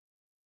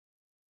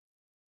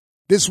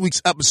This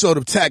week's episode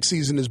of Tax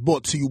Season is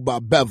brought to you by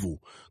Bevel.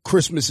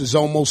 Christmas is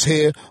almost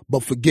here,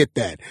 but forget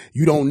that.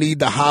 You don't need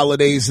the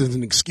holidays as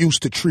an excuse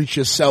to treat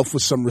yourself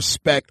with some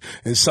respect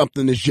and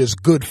something that's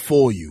just good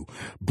for you.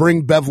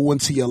 Bring Bevel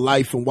into your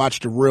life and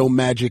watch the real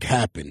magic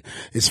happen.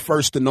 It's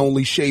first and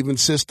only shaving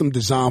system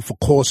designed for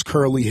coarse,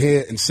 curly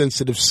hair and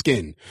sensitive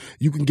skin.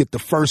 You can get the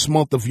first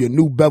month of your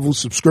new Bevel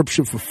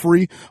subscription for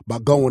free by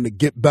going to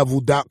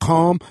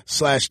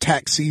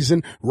getbevel.com/tax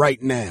season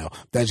right now.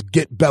 That's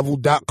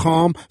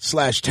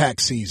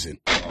getbevel.com/tax season.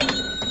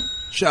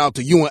 Shout out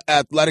to UN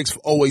Athletics for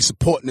always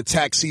supporting the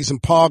Tax Season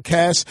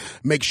podcast.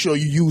 Make sure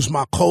you use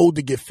my code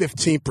to get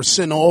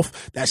 15%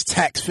 off. That's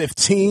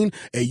tax15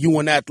 at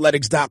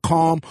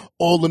unathletics.com.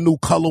 All the new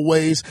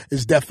colorways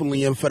is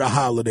definitely in for the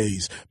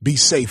holidays. Be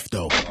safe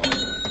though.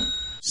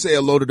 Say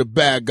hello to the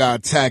bad guy,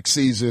 Tax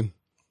Season.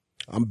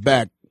 I'm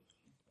back.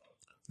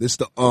 This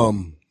the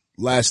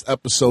last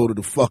episode of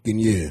the fucking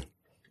year.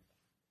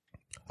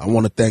 I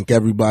want to thank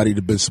everybody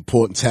that been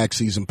supporting Tax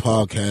Season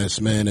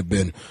podcast, man. They've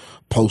been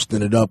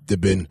posting it up. They've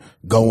been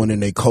going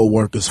in their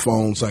coworkers'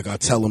 phones like I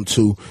tell them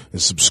to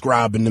and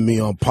subscribing to me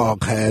on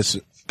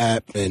podcast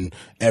app and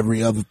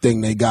every other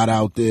thing they got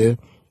out there.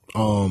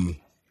 I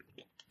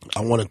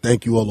want to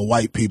thank you all the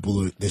white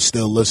people that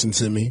still listen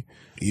to me,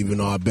 even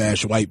though I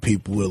bash white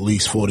people at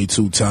least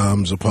 42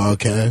 times a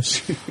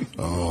podcast.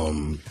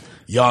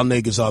 Y'all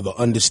niggas are the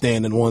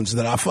understanding ones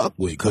that I fuck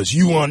with, cause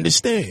you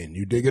understand.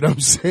 You dig what I'm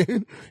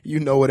saying? You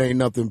know it ain't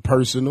nothing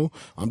personal.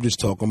 I'm just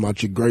talking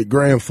about your great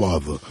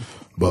grandfather.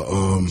 But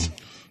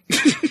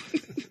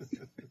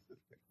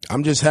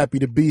I'm just happy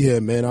to be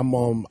here, man.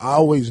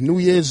 New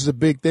Year's is a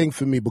big thing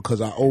for me because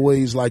I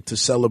always like to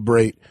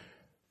celebrate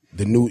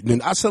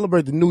I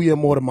celebrate the new year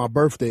more than my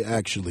birthday,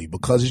 actually,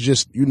 because it's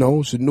just,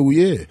 it's a new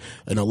year.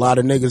 And a lot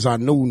of niggas I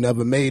knew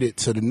never made it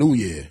to the new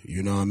year.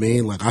 You know what I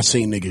mean? Like, I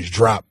seen niggas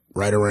drop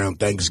right around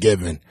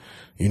Thanksgiving.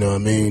 You know what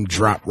I mean?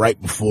 Drop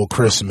right before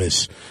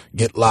Christmas,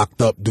 get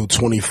locked up, do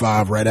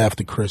 25 right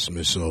after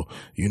Christmas. So,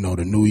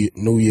 the new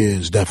year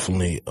is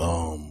definitely,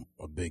 a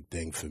big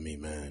thing for me,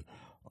 man.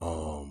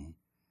 I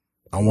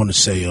want to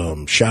say,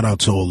 shout out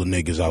to all the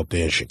niggas out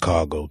there in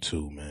Chicago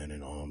too, man,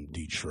 and,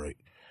 Detroit.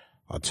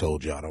 I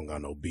told you I don't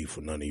got no beef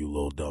with none of you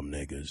little dumb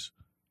niggas.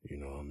 You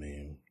know what I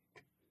mean?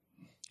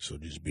 So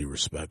just be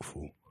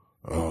respectful.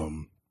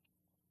 I'm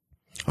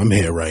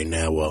here right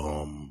now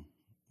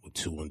with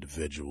two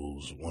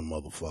individuals. One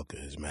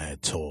motherfucker is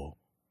mad tall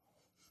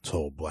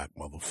black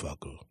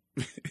motherfucker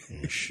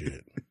and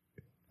shit.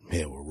 I'm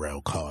here with Rel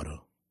Carter.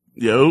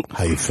 Yo.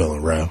 How you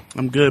feeling, Rel?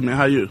 I'm good, man.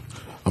 How you?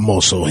 I'm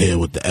also here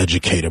with the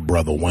educated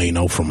brother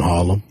Wayno from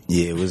Harlem.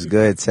 Yeah, what's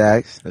good,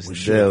 Tax? What's the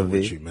deal,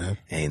 with you, man?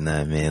 Ain't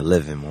nothing, man.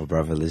 Living, my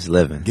brotherless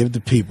living. Give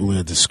the people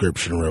a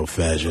description real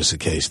fast, just in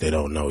case they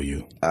don't know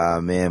you.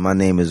 Man, my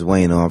name is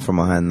Wayno. I'm from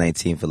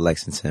 119th for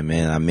Lexington,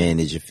 man. I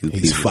manage a few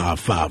people. He's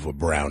 5'5" with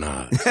brown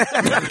eyes.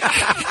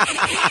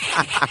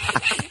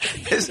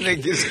 This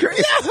nigga's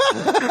crazy.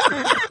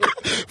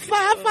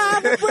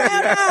 5'5" with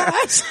brown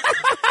eyes.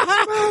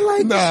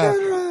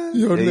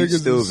 Yo,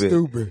 niggas is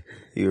stupid.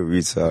 You a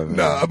retard, man.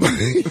 Nah, but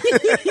nigga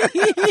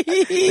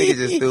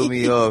just threw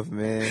me off,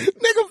 man.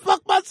 Nigga,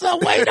 fuck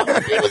myself. Wait on,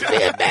 he was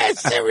being mad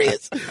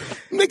serious.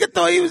 Nigga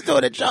thought he was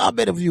doing a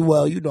job interview.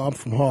 Well, I'm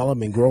from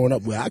Harlem and growing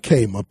up where I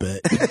came up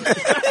at.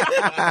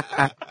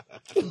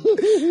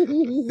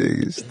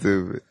 Nigga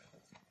stupid.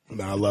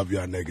 Nah, I love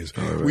y'all niggas.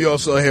 Right. We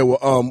also here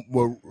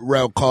with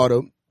Rel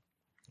Carter.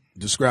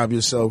 Describe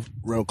yourself,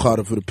 Rel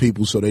Carter, for the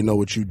people so they know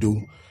what you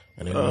do.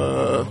 And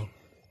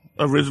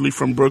originally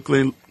from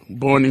Brooklyn,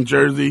 born in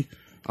Jersey.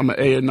 I'm an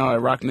A&R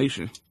at Rock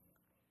Nation.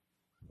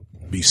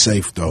 Be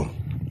safe, though.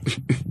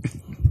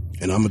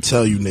 And I'm going to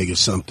tell you niggas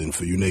something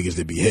for you niggas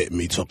that be hitting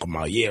me talking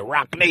about, yeah,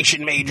 Rock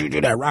Nation made you do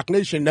that. Rock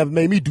Nation never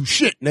made me do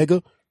shit,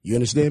 nigga. You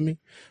understand me?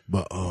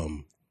 But,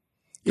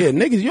 yeah,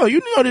 niggas,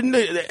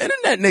 the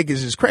internet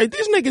niggas is crazy.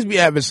 These niggas be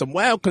having some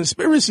wild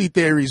conspiracy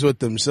theories with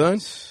them, son.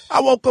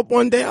 I woke up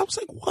one day, I was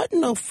like, what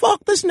in the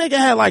fuck? This nigga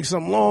had like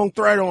some long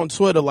thread on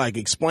Twitter, like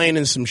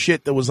explaining some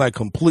shit that was like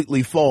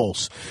completely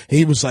false.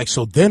 He was like,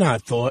 so then I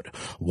thought,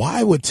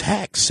 why would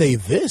Tax say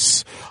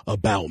this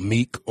about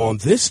Meek on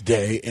this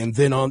day? And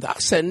then I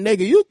said, nigga,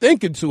 you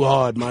thinking too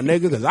hard, my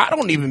nigga, cause I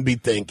don't even be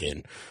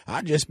thinking.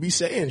 I just be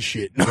saying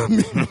shit.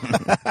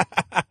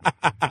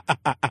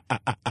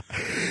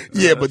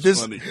 Yeah, but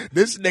this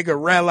nigga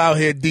Rel out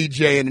here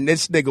DJing and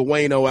this nigga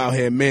Wayno out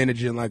here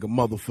managing like a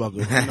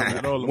motherfucker.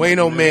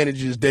 Wayno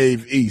manages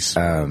Dave East.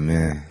 Oh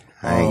man,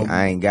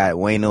 I ain't got it.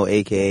 Wayno,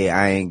 aka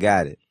I ain't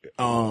got it.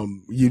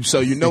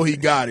 So you know he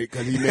got it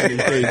because he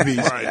managed Dave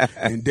East. Right.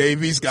 And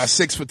Dave East got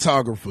 6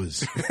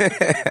 photographers,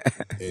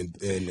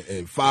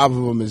 and 5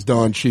 of them is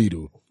Don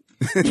Cheadle.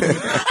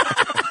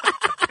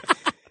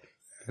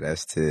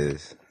 That's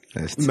Tiz.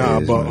 Nah,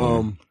 but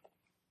man.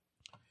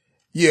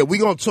 Yeah, we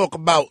gonna talk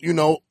about,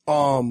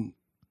 the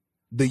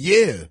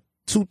year.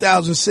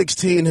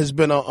 2016 has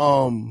been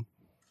a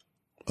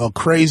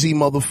crazy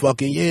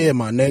motherfucking year,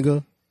 my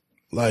nigga.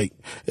 Like,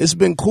 it's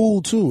been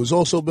cool too. It's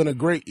also been a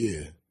great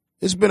year.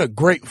 It's been a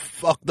great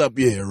fucked up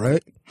year,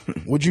 right?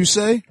 Would you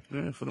say?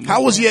 Yeah, for the How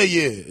most was part. your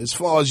year as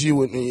far as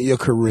you in your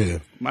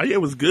career? My year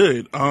was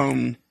good.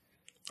 I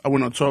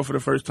went on tour for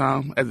the first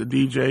time as a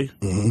DJ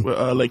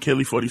with Lake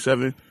Hilly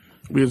 47.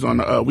 We was on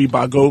the We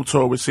Buy Gold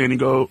tour with Sandy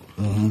Gold.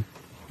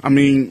 I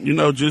mean,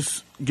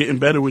 just getting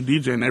better with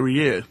DJing every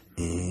year.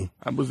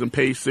 I was in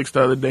Page 6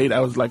 the other day. That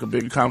was like a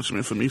big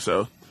accomplishment for me.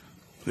 So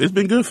it's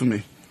been good for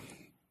me.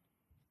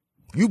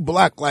 You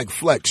black like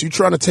Flex. You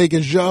trying to take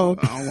his job?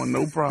 I don't want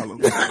no problem.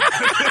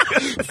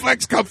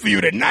 Flex come for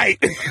you tonight.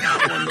 I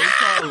don't want no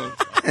problem.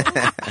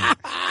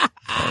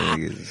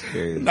 It's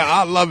crazy. Nah,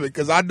 I love it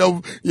because I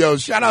know.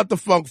 Shout out to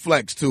Funk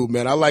Flex too,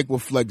 man. I like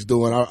what Flex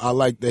doing. I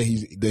like that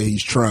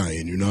he's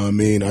trying. You know what I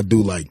mean? I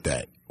do like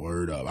that.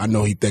 Word up. I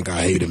know he think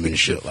I hate him and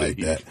shit like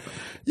that.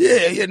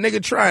 Yeah,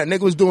 nigga trying.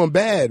 Nigga was doing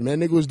bad,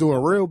 man. Nigga was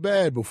doing real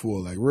bad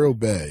before, like real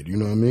bad. You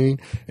know what I mean?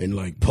 And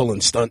like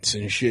pulling stunts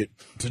and shit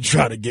to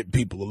try to get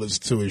people to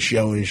listen to his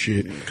show and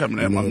shit.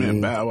 Coming at my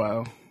man Bow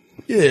Wow.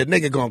 Yeah,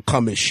 nigga gonna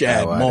come as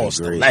Shad Bow Wow, Moss,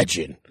 the great.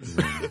 legend.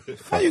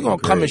 How you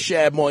gonna come as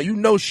Shad Moss? You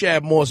know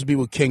Shad Moss be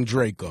with King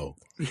Draco.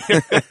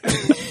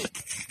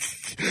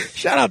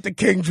 Shout out to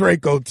King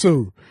Draco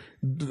too.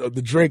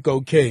 The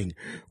Draco King.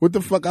 What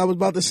the fuck I was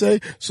about to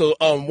say? So,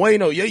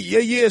 Wayno, your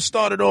year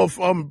started off,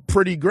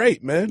 pretty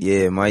great, man.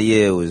 Yeah, my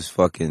year was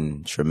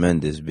fucking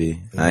tremendous,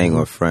 B. I ain't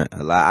gonna front.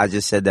 I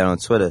just said that on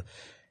Twitter.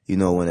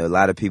 When a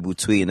lot of people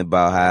tweeting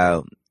about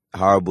how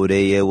horrible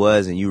their year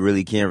was and you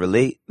really can't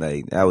relate,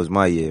 like, that was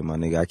my year, my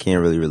nigga. I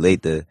can't really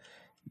relate to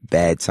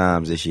bad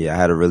times this year. I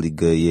had a really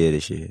good year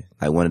this year.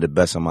 Like, one of the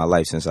best of my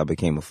life since I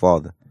became a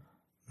father.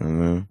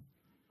 You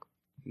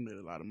made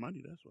a lot of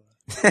money, that's why.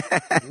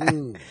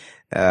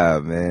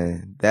 Oh,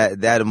 man.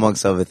 That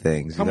amongst other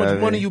things. How much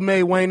money you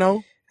made,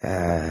 Wayno?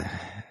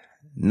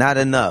 Not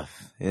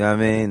enough. You know what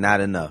I mean? Not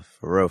enough.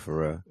 For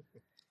real.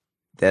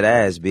 That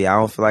ass, B. I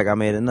don't feel like I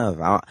made enough.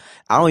 I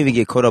don't even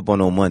get caught up on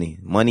no money.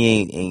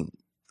 Money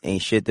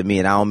ain't shit to me,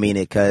 and I don't mean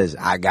it cause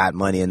I got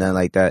money or nothing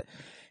like that.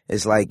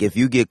 It's like if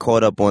you get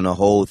caught up on the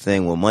whole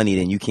thing with money,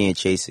 then you can't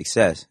chase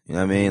success. You know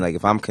what I mean? Like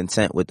if I'm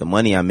content with the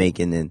money I'm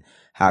making, then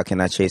how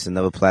can I chase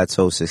another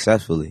plateau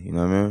successfully? You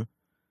know what I mean?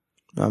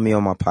 I mean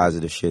on my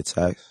positive shit,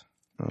 Tax.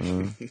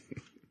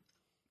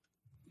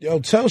 Yo,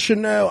 tell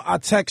Chanel I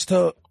text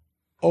her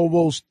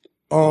almost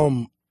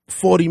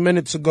 40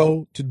 minutes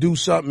ago to do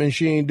something and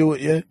she ain't do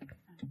it yet.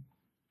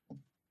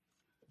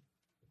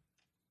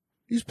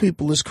 These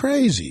people is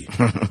crazy.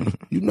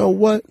 You know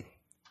what?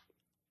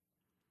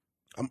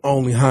 I'm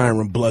only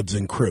hiring Bloods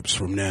and Crips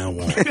from now on.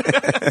 Look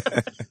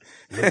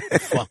the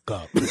fuck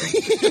up.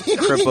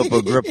 Crip up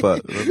or grip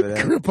up.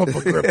 Crip up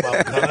or grip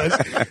up, cuz.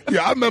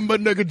 Yeah, I remember a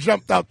nigga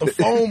jumped out the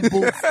phone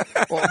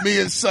booth on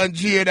me and Son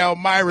G and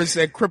Elmira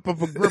said crip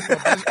up or grip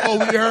up. That's all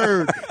we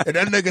heard. And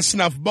that nigga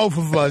snuffed both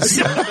of us.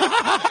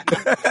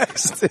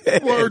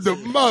 Word to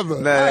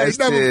mother. Nah, I ain't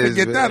never tears,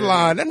 forget that man.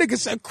 line. That nigga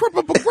said crip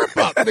up or grip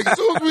up. Nigga, as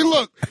soon as we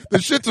look, the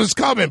shit was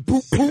coming.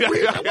 Poop, poop.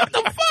 We like, what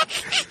the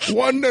fuck?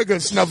 One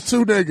nigga snuffed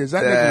two niggas.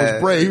 That nigga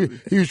was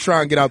brave. He was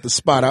trying to get out the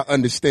spot. I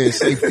understand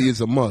safety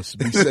is a must.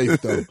 Be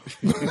safe though.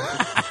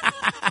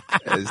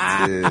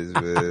 That's tears,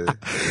 man.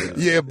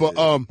 Yeah, but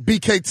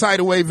BK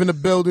Tidal Wave in the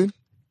building.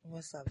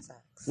 What's up, Sax?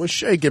 What's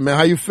shaking, man?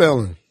 How you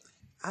feeling?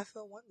 I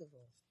feel wonderful.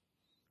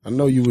 I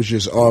know you was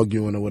just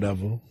arguing or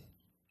whatever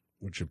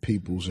with your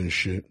peoples and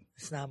shit.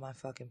 It's not my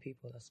fucking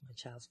people. That's my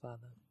child's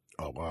father.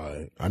 Oh, all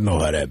right. I know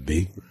how that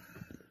be.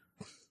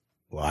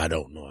 Well, I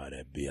don't know how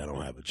that be. I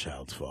don't have a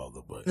child's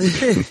father, but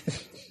I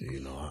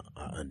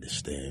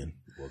understand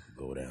what could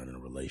go down in a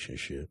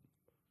relationship.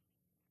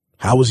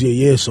 How was your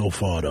year so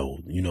far, though?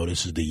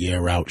 This is the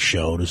year out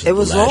show. This is the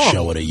last long.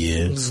 show of the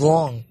year. It was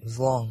long.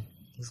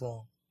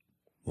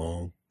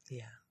 Long.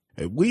 Yeah.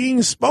 Hey, we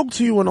ain't spoke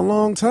to you in a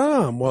long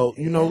time. Well,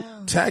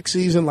 tax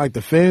season, like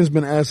the fans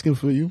been asking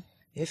for you.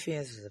 Your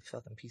fans is a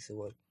fucking piece of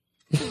work.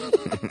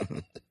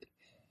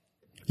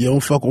 You don't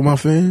fuck with my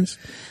fans?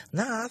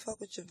 Nah, I fuck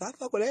with you. I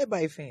fuck with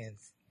everybody's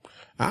fans.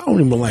 I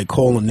don't even like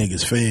calling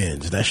niggas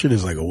fans. That shit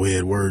is like a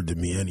weird word to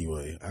me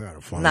anyway. I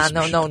gotta find some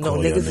shit to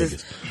call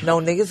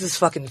y'all Niggas is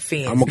fucking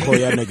fans. I'm gonna call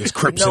y'all niggas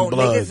Crips and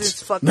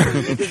Bloods.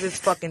 Niggas is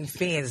fucking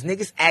fans.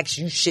 Niggas ask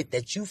you shit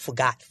that you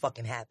forgot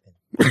fucking happened.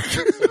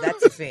 So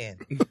that's a fan.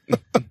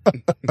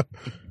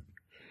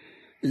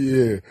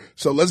 Yeah.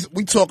 So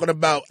we talking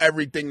about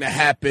everything that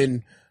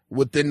happened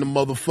within the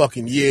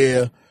motherfucking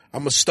year.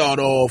 I'm gonna start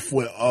off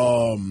with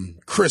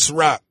Chris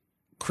Rock.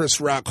 Chris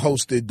Rock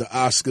hosted the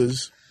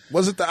Oscars.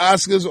 Was it the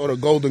Oscars or the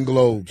Golden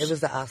Globes? It was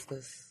the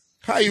Oscars.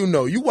 How you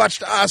know? You watched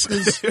the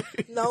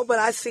Oscars? No, but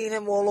I seen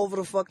him all over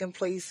the fucking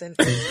place and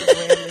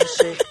Instagram and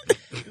shit.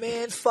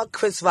 Man, fuck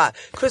Chris Rock.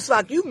 Chris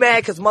Rock, you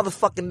mad cause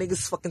motherfucking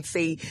niggas fucking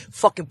say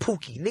fucking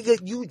Pookie.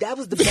 Nigga, that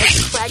was the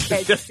best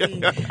crackhead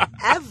scene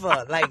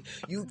ever. Like,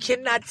 you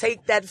cannot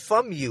take that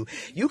from you.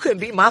 You couldn't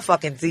be my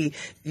fucking T.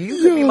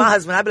 You could be my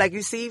husband. I'd be like,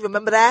 you see,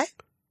 remember that?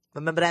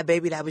 Remember that,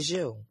 baby? That was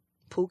you.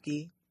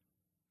 Pookie.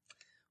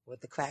 With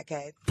the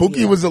crackhead.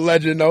 Pookie was a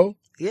legend, though.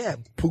 Yeah.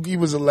 Pookie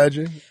was a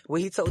legend. Where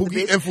he told Pookie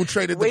the bitch,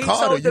 infiltrated where the he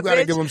Carter. told You the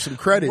gotta bitch- give him some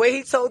credit. Where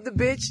he told the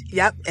bitch,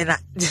 yep, and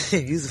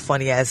he's a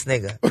funny ass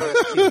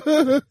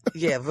nigga.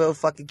 Yeah, real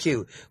fucking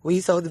cute. Where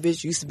he told the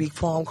bitch, you used to be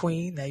prom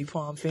queen, now you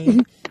prom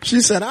fiend. She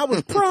said, I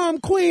was prom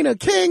queen of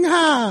King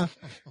High.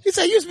 He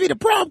said, you used to be the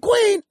prom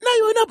queen. Now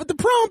you ain't up at the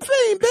prom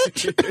fiend,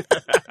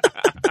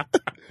 bitch.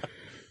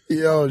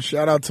 Yo,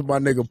 shout out to my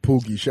nigga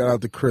Pookie. Shout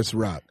out to Chris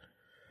Rock.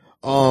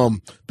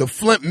 The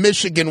Flint,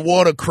 Michigan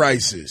water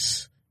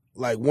crisis,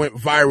 like, went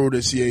viral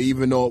this year,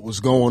 even though it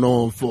was going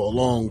on for a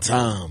long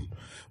time.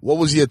 What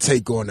was your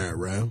take on that,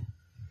 Ram?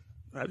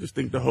 I just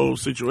think the whole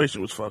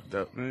situation was fucked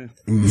up, man.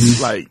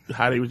 Mm-hmm. Like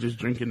how they was just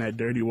drinking that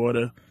dirty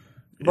water.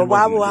 But It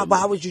why wasn't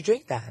good. would you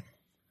drink that?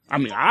 I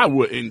mean, I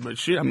wouldn't, but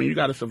shit. I mean, you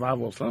got to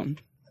survive on something.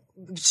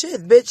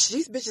 Shit, bitch,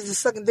 these bitches are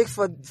sucking dick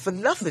for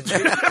nothing. They're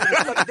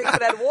sucking dick for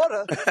that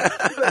water.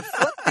 You better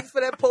suck dick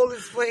for that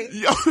Poland Spring.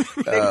 Yo,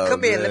 Nigga,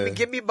 come here, let me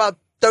give me about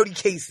 30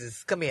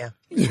 cases. Come here.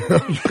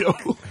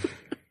 yo.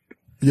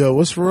 Yo,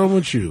 what's wrong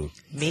with you?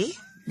 Me?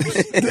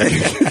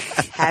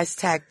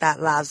 Hashtag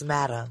that lives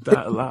matter.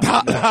 That lie.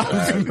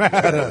 Doesn't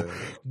matter.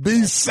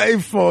 Be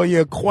safe on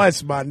your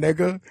quest, my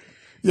nigga.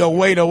 Yo,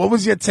 Wayno, what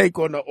was your take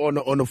on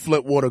the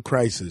Flint water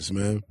crisis,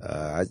 man?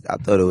 I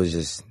thought it was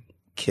just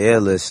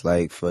careless,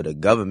 like, for the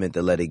government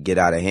to let it get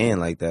out of hand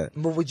like that.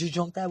 But would you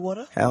drink that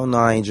water? Hell no,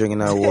 I ain't drinking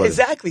that water.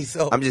 Exactly,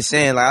 so. I'm just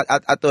saying, like,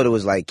 I thought it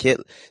was like, you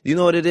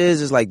know what it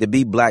is? It's like to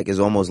be black is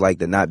almost like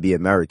to not be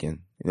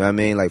American. You know what I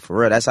mean? Like, for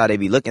real, that's how they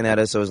be looking at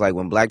us. So it's like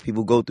when black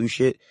people go through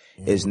shit,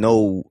 it's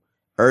no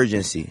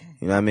urgency.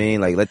 You know what I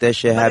mean? Like, let that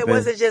shit But happen. it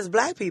wasn't just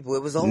black people.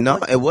 It was a whole No,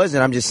 bunch it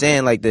wasn't. I'm just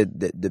saying, like,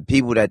 the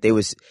people that they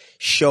was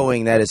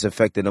showing that it's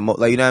affected the most.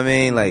 Like, you know what I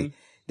mean? Like,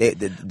 Well, what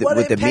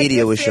the then pack media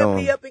your was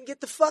family showing. up and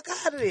get the fuck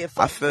out of there.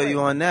 I feel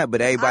you on that,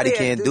 but everybody Outta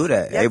here, can't dude. do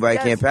that. Yes, Everybody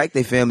yes. can't pack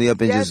their family up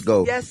and Yes, just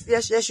go.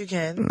 Yes, you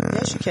can.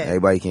 Yes, you can.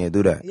 Everybody can't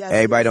do that. Yes,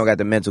 Everybody yes. don't got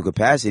the mental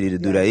capacity to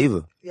do that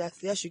either.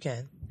 Yes, you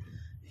can.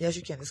 Yes,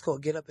 you can. It's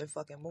called get up and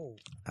fucking move.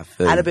 I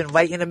feel I'd you. have been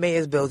right in the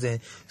mayor's building.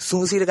 As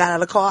soon as he'd have got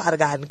out of the car, I'd have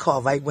got in the car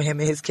right with him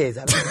and his kids.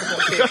 I'd have been, come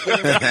on, kids, get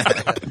in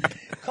the car.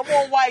 Come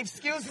on, wife,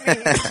 excuse me.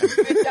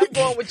 Bitch, I'm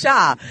going with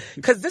y'all.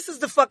 Cause this is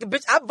the fucking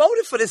bitch. I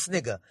voted for this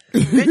nigga.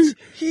 Bitch,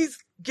 he's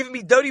giving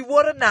me dirty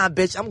water. Nah,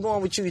 bitch, I'm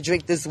going with you to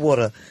drink this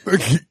water.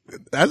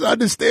 That's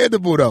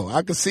understandable, though.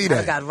 I can see I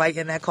that. got right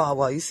in that car.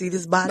 Well, you see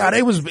this body? Nah,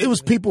 it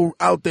was people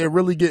out there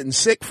really getting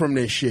sick from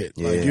this shit.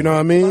 Like, Yeah. you know what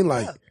I mean?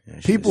 Fucked Like,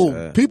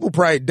 up. people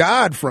probably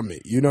died from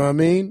it. You know what I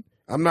mean?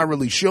 I'm not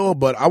really sure,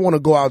 but I want to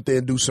go out there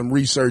and do some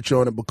research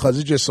on it because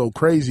it's just so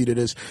crazy that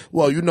it's,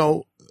 well, you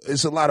know,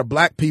 it's a lot of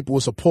black people.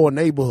 It's a poor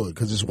neighborhood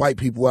because there's white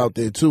people out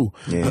there too.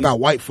 Yeah. I got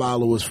white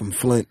followers from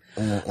Flint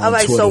on All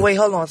right, Twitter. so wait,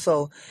 hold on.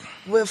 So,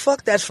 well,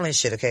 fuck that Flint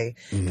shit, okay?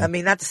 I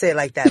mean, not to say it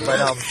like that,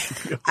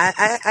 but, I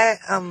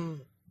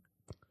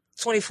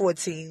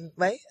 2014,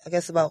 right? I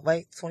guess about,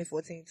 right?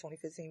 2014,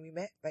 2015 we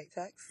met, right,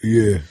 Tax?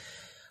 Yeah.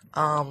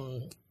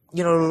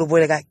 You know the little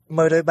boy that got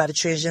murdered by the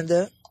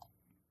transgender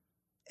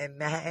in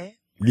Manhattan?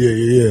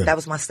 Yeah. That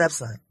was my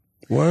stepson.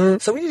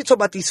 Word? So we need to talk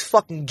about these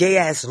fucking gay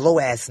ass, low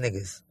ass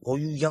niggas. All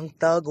you young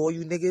thug, all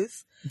you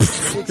niggas.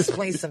 Let me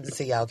explain something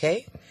to y'all,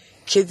 okay?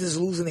 Kids is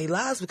losing their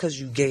lives because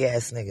you gay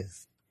ass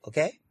niggas.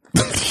 Okay?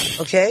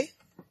 Okay?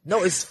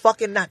 No, it's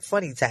fucking not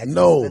funny, Tax.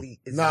 No.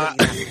 It's Nah. really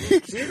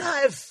not. Do you know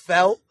how it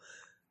felt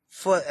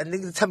for a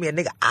nigga to tell me a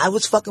nigga I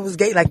was fucking was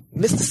gay? Like,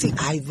 Mr. C,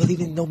 I really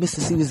didn't know Mr.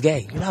 C was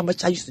gay. You know how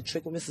much I used to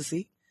trick with Mr.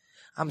 C?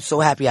 I'm so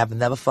happy I've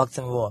never fucked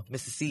him raw.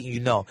 Mr. C, you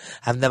know,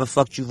 I've never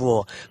fucked you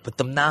raw. But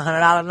them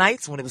 $900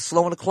 nights when it was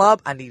slow in the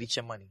club, I needed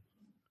your money.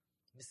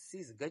 Mr.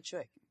 C's a good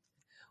trick.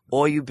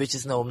 All you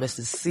bitches know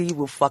Mr. C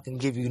will fucking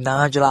give you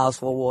 $900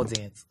 for a wall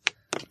dance.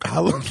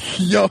 How long,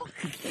 yo,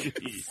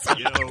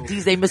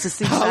 DJ Mr.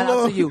 C, How shout out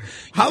long- to you.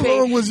 how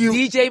long was you-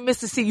 DJ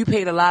Mr. C, you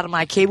paid a lot of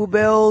my cable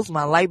bills,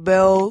 my light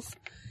bills.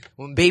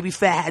 When Baby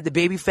Fat had the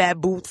Baby Fat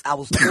boots, I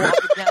was tore up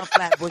and down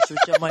Flatbush with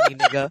your money,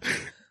 nigga.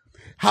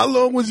 how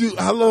long was you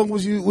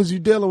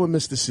dealing with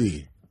Mr.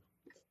 C?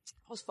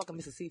 I was fucking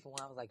Mr. C from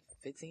when I was like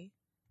 15.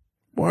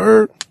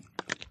 Word?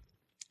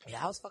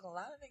 Yeah, I was fucking a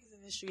lot of niggas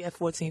in the street at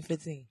 14,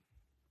 15.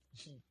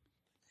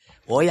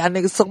 Boy, y'all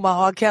niggas talking about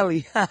R.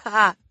 Kelly.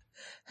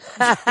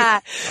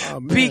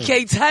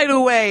 BK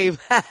Tidal Wave.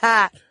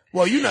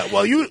 Well, you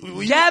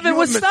Gavin, you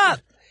what's and up?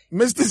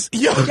 Mr. C,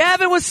 yo,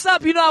 Gavin, what's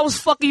up? You know I was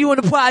fucking you in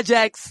the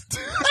projects.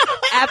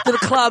 After the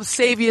club,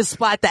 Savior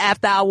spot, the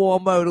after hour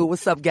on Myrtle.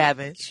 What's up,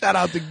 Gavin? shout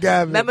out to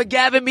Gavin. Remember,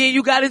 Gavin, me and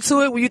you got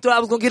into it when you thought I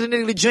was gonna get a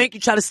nigga to drink? You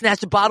tried to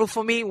snatch a bottle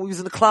from me when we was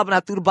in the club and I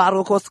threw the bottle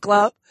across the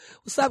club?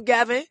 What's up,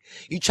 Gavin?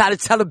 You tried to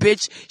tell a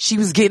bitch she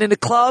was getting in the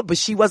club, but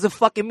she wasn't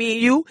fucking me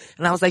and you?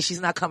 And I was like,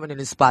 she's not coming in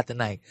this spot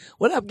tonight.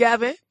 What up,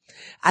 Gavin?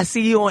 I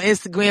see you on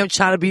Instagram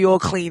trying to be all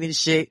clean and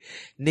shit.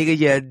 Nigga,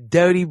 you're a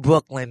dirty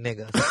Brooklyn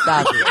nigga.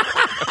 Stop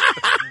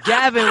it.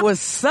 Gavin,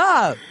 what's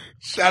up?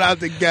 Shout out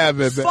to Gavin,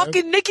 man.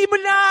 Fucking Nicki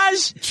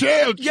Minaj.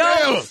 Chill.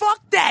 Yo,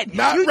 fuck that.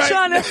 Not you right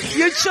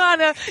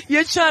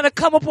you're trying to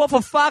come up off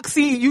of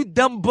Foxy, you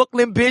dumb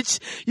Brooklyn bitch.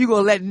 You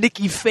gonna let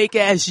Nicki fake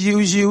ass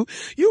use you.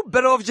 You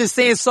better off just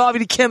saying sorry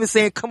to Kim and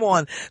saying, come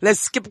on,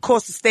 let's skip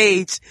across the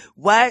stage.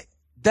 What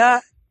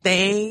the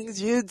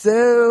things you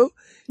do?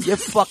 You're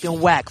fucking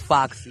whack,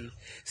 Foxy.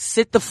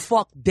 Sit the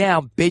fuck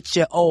down, bitch.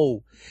 You're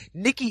old.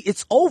 Nicki,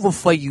 it's over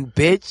for you,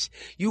 bitch.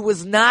 You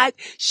was not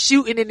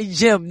shooting in the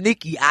gym,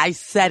 Nicki. I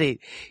said it.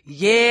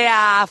 Yeah,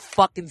 I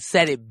fucking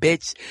said it,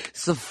 bitch.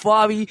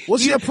 Safari.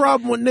 What's your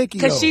problem with Nicki,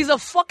 Cause though? she's a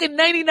fucking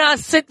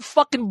 99-cent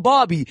fucking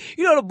Barbie.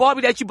 You know the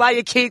Barbie that you buy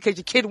your kid cause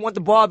your kid want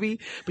the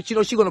Barbie, but you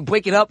know she's gonna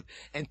break it up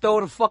and throw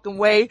it the fucking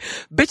way.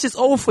 Bitch, it's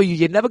over for you.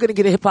 You're never gonna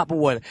get a hip hop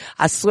award.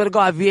 I swear to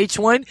God,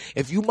 VH1,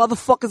 if you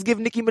motherfuckers give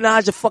Nicki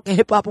Minaj a fucking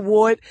hip hop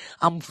award,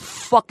 y'all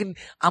gonna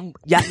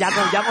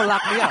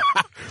lock me up.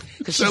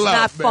 Cause she's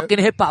not fucking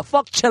hip hop.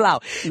 Fuck, chill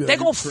out. Yeah, They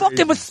gonna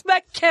fucking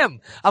respect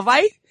Kim.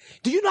 Alright?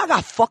 Do you know I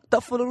got fucked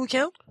up for Little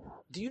Kim?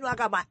 Do you know I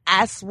got my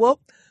ass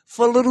whooped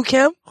for Little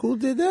Kim? Who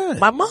did that?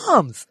 My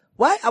mom's.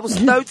 What? I was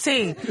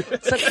 13.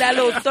 Took that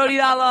little $30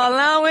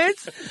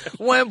 allowance.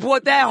 Went and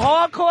bought that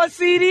hardcore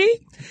CD.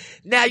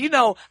 Now, you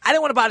know, I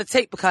didn't want to buy the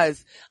tape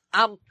because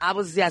I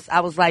was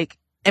like,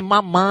 in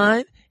my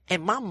mind,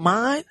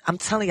 I'm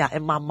telling y'all,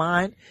 in my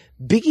mind,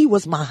 Biggie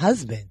was my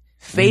husband.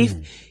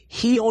 Faith,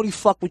 he only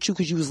fuck with you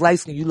cause you was light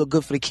skinned, you look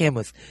good for the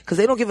cameras. Cause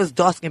they don't give us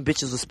dark skinned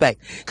bitches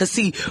respect. Cause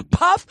see,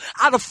 Puff,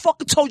 I'd have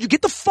fucking told you,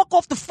 get the fuck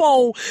off the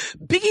phone.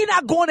 Biggie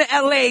not going to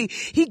LA.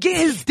 He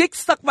getting his dick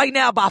sucked right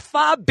now by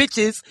 5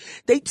 bitches.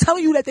 They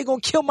telling you that they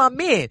gonna kill my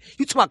man.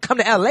 You talking about come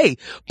to LA.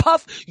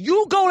 Puff,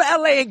 you go to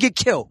LA and get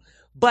killed.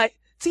 But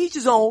to each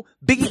his own.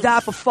 Biggie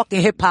died for fucking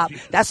hip hop.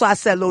 That's why I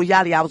said Lil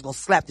Yachty, I was gonna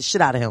slap the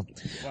shit out of him.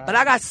 Wow. But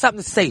I got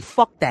something to say.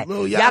 Fuck that.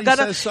 Lil Yachty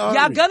said sorry.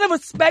 Y'all gonna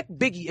respect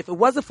Biggie. If it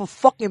wasn't for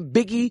fucking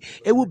Biggie,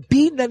 it would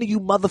be none of you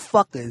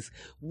motherfuckers.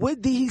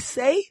 What did he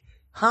say?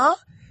 Huh?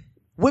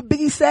 What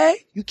Biggie say?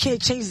 You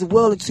can't change the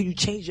world until you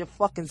change your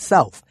fucking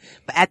self.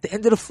 But at the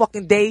end of the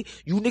fucking day,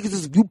 you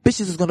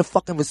bitches is gonna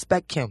fucking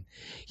respect him.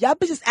 Y'all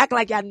bitches act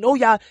like y'all know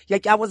y'all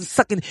wasn't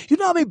sucking. You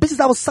know how many bitches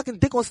I was sucking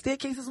dick on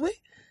staircases with?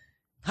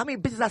 How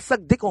many bitches I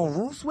sucked dick on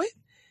roofs with?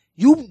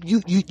 You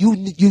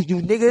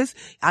niggas,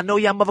 I know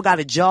y'all mother got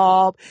a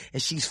job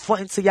and she's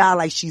fronting to y'all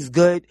like she's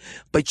good,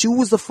 but you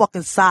was a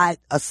fucking side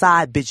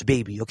bitch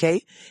baby,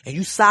 okay? And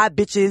you side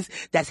bitches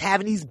that's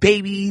having these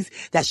babies,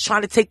 that's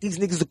trying to take these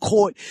niggas to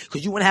court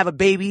cause you wanna have a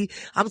baby.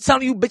 I'm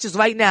telling you bitches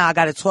right now, I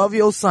got a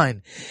 12-year-old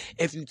son.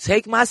 If you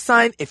take my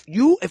son, if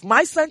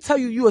my son tell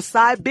you a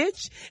side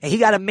bitch and he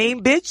got a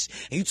main bitch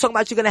and you talking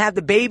about you're gonna have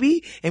the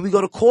baby and we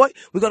go to court,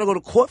 we're gonna go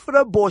to court for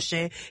the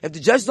abortion. If the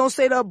judge don't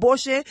say the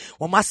abortion,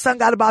 when my son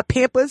got about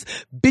Pampers,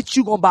 bitch,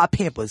 you gonna buy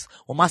Pampers.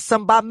 When my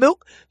son buy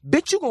milk,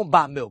 bitch, you gonna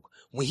buy milk.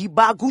 When he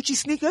buy Gucci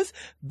sneakers,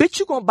 bitch,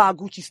 you gonna buy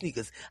Gucci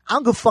sneakers. I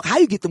don't give a fuck how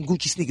you get them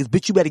Gucci sneakers,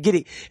 bitch, you better get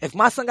it. If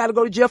my son gotta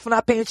go to jail for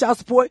not paying child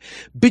support,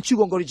 bitch, you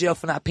gonna go to jail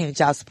for not paying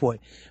child support.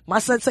 My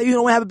son tell you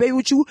don't wanna have a baby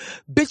with you,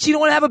 bitch, he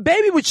don't wanna have a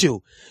baby with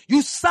you.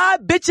 You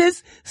side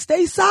bitches,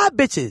 stay side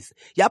bitches.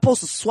 Y'all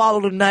supposed to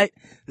swallow the nut,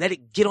 let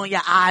it get on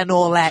your eye and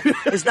all that.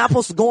 It's not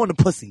supposed to go in the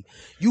pussy.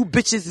 You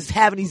bitches is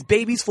having these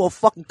babies for a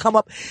fucking come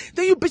up.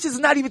 Then you bitches is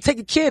not even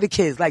taking care of the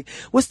kids. Like,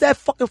 what's that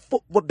fucking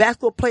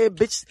basketball player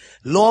bitch?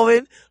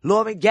 Lauren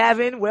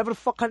Gavin, whatever the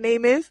fuck her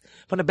name is,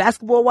 from the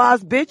Basketball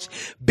Wives, bitch.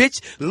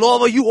 Bitch,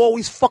 Laura, you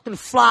always fucking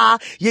fly.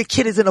 Your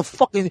kid is in a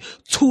fucking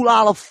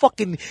 $2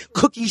 fucking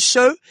cookie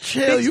shirt.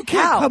 Chill, bitch, you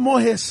can't come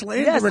on here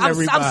slandering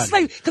everybody. I'm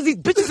slave, cause these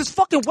bitches is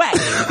fucking whack.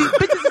 These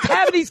bitches is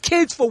having these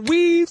kids for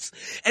weaves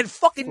and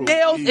fucking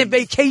nails and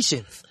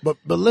vacations. But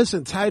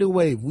listen, Tidal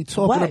Wave, we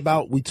talking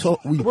about, what we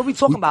talking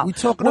about? We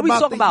talking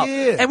about the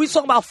year. And we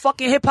talking about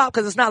fucking hip hop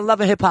because it's not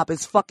loving hip hop,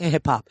 it's fucking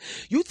hip hop.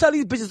 You tell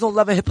these bitches don't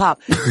love hip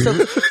hop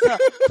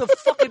to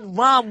fucking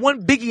rhyme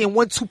one Biggie and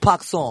one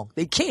Tupac song.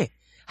 They can't.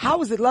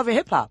 How is it loving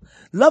hip hop?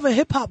 Loving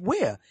hip hop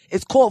where?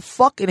 It's called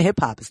fucking hip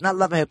hop. It's not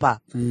loving hip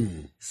hop.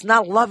 It's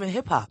not loving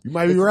hip hop. You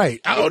might be right.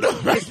 I don't know.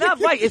 It's not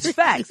right. It's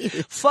facts.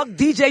 Fuck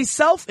DJ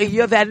Self and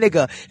you're that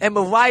nigga. And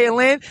Mariah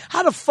Lynn,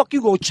 how the fuck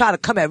you gonna try to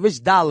come at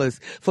Rich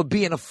Dollars for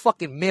being a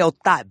fucking male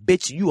thought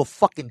bitch? You a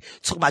fucking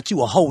talking about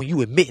you a hoe and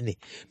you admitting it.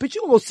 But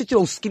you gonna go sit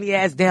your skinny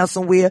ass down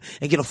somewhere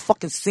and get a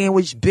fucking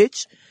sandwich,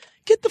 bitch.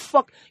 Get the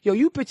fuck, yo,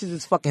 you bitches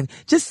is fucking,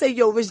 just say,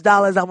 yo, Rich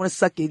Dollars, I want to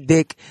suck your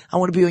dick. I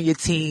want to be on your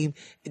team.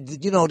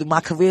 You know, my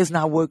career's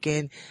not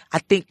working. I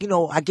think, you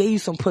know, I gave you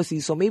some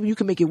pussy, so maybe you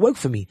can make it work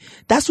for me.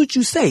 That's what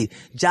you say.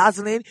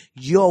 Jocelyn,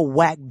 you're a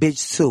whack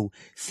bitch too.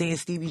 Saying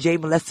Stevie J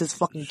molested his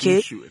fucking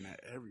kid. Shooting at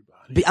everybody.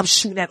 I'm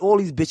shooting at all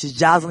these bitches.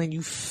 Jocelyn,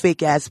 you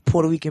fake ass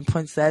Puerto Rican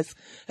princess.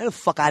 Get the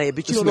fuck out of here,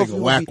 bitch. This You don't know if nigga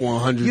you Whack be,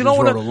 100 you just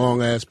don't wrote a wanna,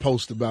 long ass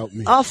post about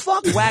me.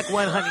 fuck Whack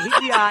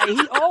 100. He alright.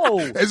 He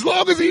old. As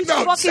long as he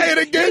don't say it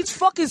again. It's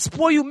fucking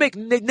spoil you milk,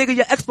 nigga.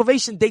 Your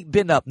expiration date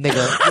been up, nigga.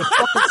 You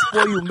fucking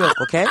spoil you milk,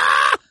 okay?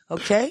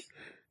 Okay?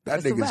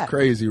 That That's a nigga's wrap.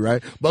 crazy,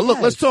 right? But look,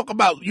 Yes. let's talk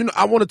about,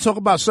 I want to talk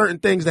about certain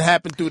things that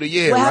happened through the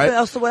year, What right?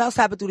 happened? So what else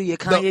happened through the year?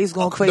 Kanye's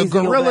going crazy. The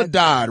gorilla yo, man.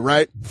 died,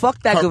 right?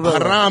 Fuck that gorilla.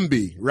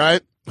 Harambe,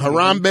 right?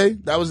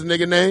 Harambe, that was the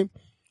nigga name.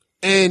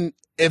 And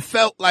it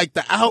felt like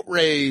the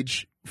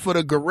outrage for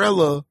the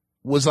gorilla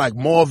was like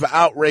more of an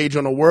outrage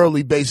on a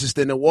worldly basis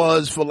than it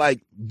was for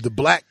like the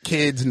black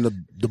kids and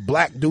the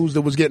black dudes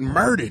that was getting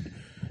murdered.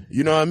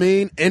 You know what I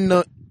mean? In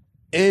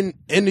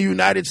the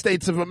United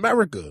States of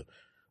America.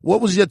 What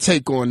was your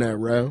take on that,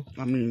 Rel?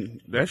 I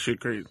mean, that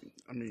shit crazy.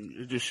 I mean,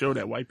 it just showed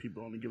that white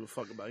people only give a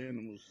fuck about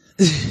animals.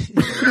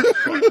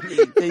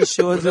 They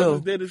sure What else is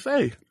do. there to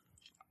say?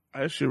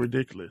 That shit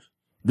ridiculous.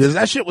 Because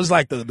that shit was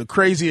like the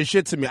craziest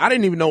shit to me. I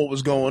didn't even know what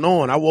was going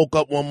on. I woke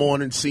up one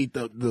morning, see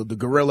the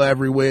gorilla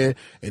everywhere,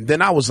 and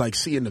then I was like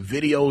seeing the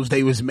videos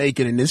they was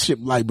making, and this shit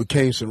like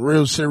became some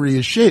real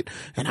serious shit.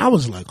 And I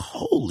was like,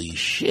 holy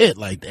shit,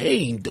 like they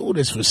ain't do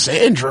this for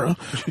Sandra.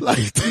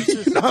 Like,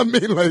 you know what I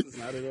mean? Like,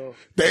 Not at all.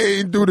 they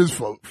ain't do this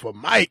for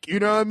Mike, you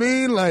know what I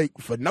mean? Like,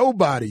 for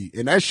nobody.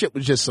 And that shit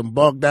was just some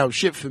bugged out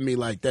shit for me,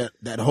 like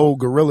that whole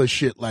gorilla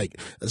shit, like,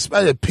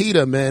 especially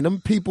Peter, man. Them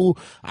people,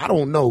 I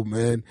don't know,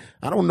 man.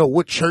 I don't know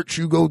what church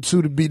you go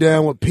to be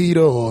down with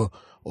Peter or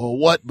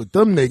what, but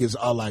them niggas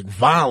are like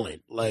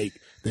violent. Like,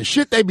 the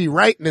shit they be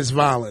writing is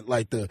violent.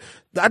 Like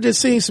I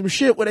just seen some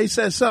shit where they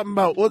said something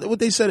about, what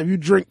they said, if you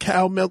drink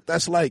cow milk,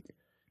 that's like,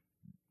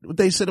 what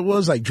they said it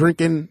was, like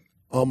drinking,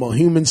 a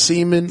human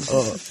semen,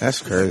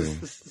 That's crazy.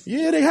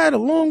 yeah, they had a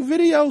long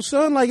video,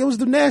 son. Like, it was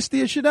the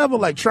nastiest shit ever.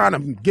 Like, trying to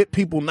get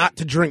people not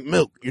to drink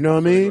milk. You know what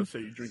I mean? Let's say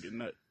you drinking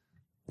nut.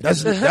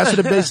 That's what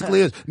it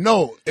basically is.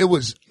 No, it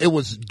was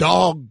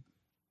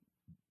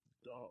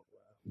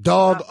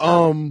dog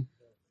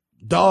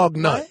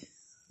nut.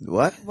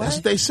 What? That's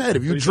what they said.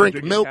 If you So you drink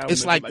drinking milk, cow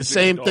it's milk like is the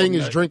like same drinking thing dog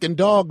as nut. drinking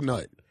dog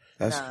nut.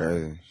 That's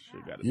crazy.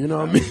 Shit gotta You be- know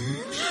what I mean?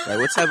 Like,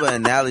 what type of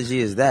analogy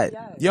is that?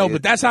 Yo,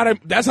 but that's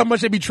how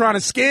much they be trying to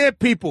scare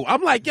people.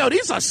 I'm like, yo,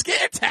 these are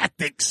scare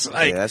tactics.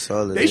 Like, Yeah, that's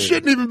all it they is.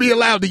 shouldn't even be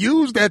allowed to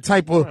use that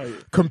type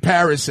of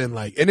comparison.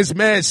 Like, and it's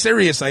mad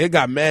serious. Like, it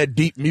got mad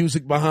deep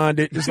music behind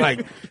it. It's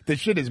like, the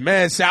shit is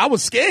mad. I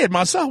was scared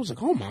myself. I was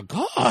like, oh my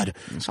God,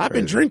 I've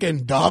been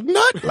drinking dog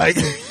nut. Like,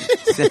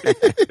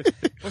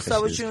 What's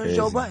up with you and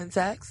Joe Button,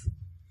 Tax?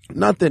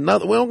 nothing. We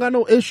don't got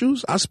no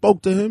issues. I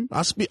spoke to him.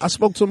 I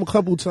spoke to him a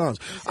couple times.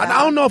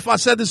 I don't know if I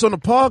said this on the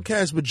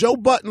podcast, but Joe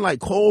Button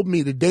like called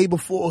me the day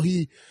before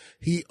he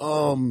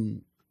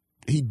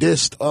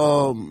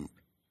dissed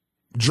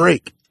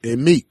Drake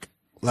and Meek,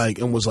 like,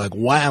 and was like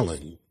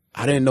wilding.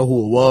 I didn't know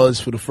who it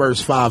was for the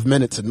first 5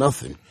 minutes or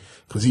nothing.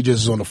 Cause he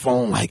just was on the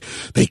phone like,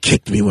 they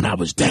kicked me when I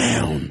was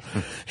down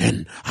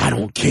and I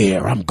don't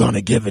care. I'm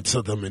gonna give it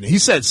to them. And he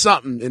said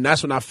something, and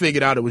that's when I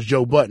figured out it was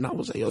Joe Button. I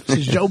was like, yo, this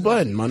is Joe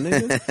Button, my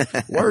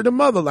nigga. Word to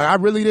mother. Like, I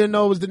really didn't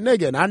know it was the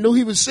nigga. And I knew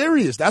he was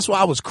serious. That's why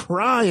I was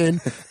crying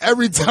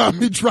every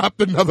time he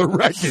dropped another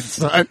record,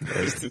 son.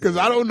 Cause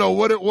I don't know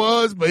what it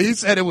was, but he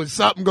said it was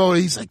something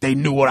going. He's like, they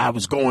knew what I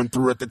was going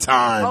through at the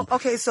time. Oh,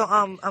 okay, so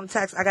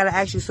Tax, I gotta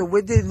ask you. So,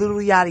 what did Lil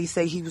Yachty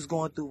say he was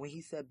going through when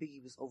he said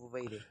Biggie was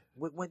overrated?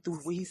 What went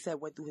through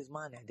his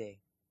mind that day?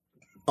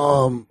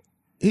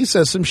 He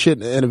said some shit in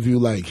the interview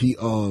like he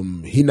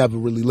never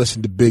really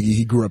listened to Biggie.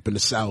 He grew up in the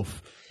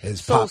South.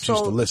 His pops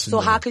used to listen. So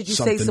to how could you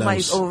say something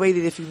somebody's else.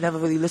 overrated if you never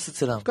really listened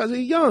to them? Because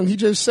he's young. He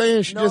just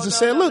saying, No,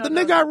 look, the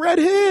nigga got red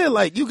hair.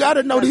 Like, you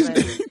gotta know these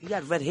You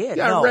got red hair. He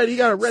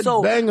got a red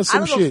bang or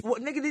some I don't know, shit.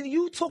 Nigga, then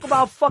you talk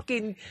about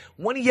fucking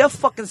one of your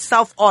fucking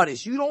South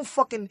artists. You don't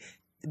fucking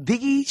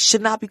Biggie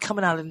should not be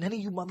coming out of none of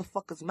you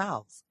motherfuckers'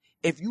 mouths.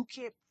 If you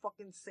can't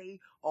fucking say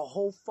a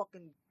whole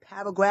fucking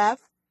paragraph,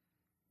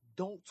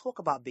 don't talk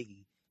about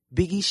Biggie.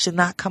 Biggie should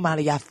not come out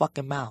of your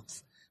fucking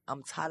mouths.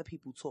 I'm tired of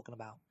people talking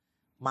about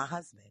my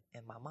husband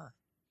in my mind.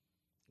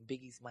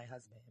 Biggie's my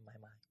husband in my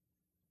mind.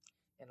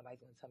 And nobody's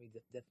gonna tell me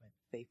different.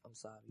 Faith, I'm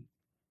sorry.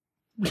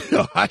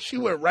 Yo, she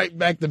went right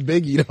back to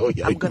Biggie though.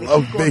 Yo, I'm gonna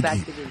love keep going Biggie.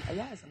 back to Biggie.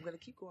 Yes, I'm gonna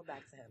keep going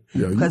back to him.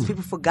 Yo, Because you-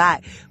 people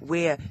forgot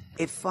where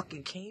it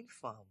fucking came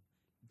from.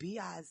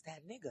 B.I. is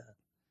that nigga.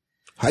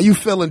 How you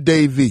feeling,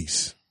 Dave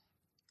East?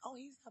 Oh,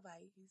 he's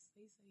alright. He's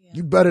yeah.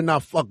 You better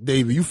not fuck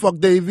Dave. You fuck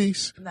Dave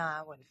East? Nah,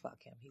 I wouldn't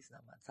fuck him. He's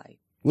not my type.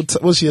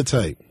 What's your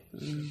type?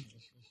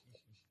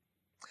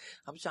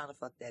 I'm trying to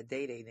fuck that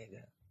Day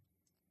nigga.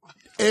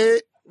 Eh.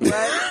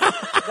 Right?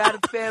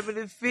 Got a family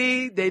to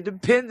feed. They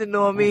depending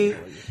on me.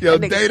 Yo,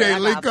 That nigga Day said I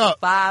link got up.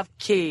 5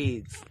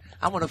 kids.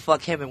 I want to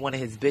fuck him and one of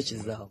his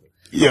bitches though.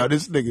 Yo,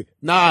 this nigga.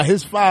 Nah,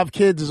 his 5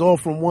 kids is all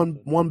from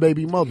one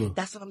baby mother.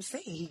 That's what I'm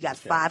saying. He got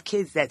 5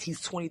 kids that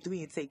he's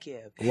 23 and take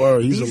care of.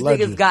 Word, he's These a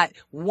legend. niggas got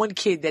 1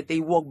 kid that they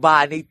walk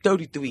by and they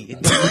 33.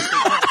 And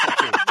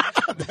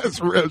That's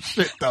real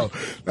shit though.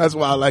 That's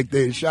why I like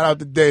Dave. Shout out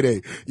to Day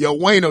Day. Yo,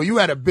 Wayno, you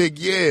had a big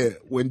year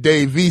when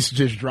Dave East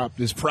just dropped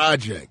this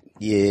project.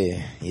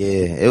 Yeah.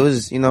 It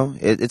was,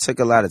 it took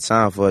a lot of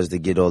time for us to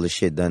get all the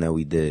shit done that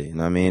we did. You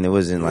know what I mean? It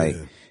wasn't like,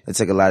 it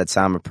took a lot of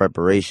time and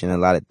preparation, a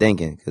lot of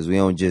thinking, because we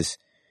don't just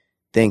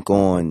think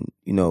on,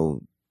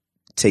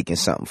 taking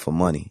something for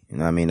money. You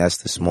know what I mean? That's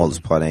the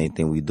smallest part of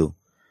anything we do.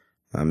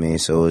 I mean,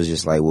 so it's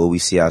just like, will we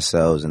see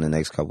ourselves in the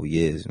next couple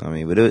years? I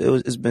mean, but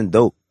it's been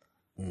dope.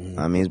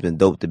 I mean, it's been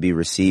dope to be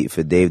received,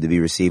 for Dave to be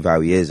received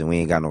how he is, and we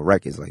ain't got no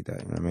records like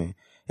that. You know what I mean?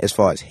 As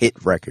far as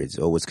hit records,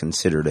 or what's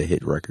considered a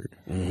hit record.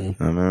 You know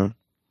what I mean?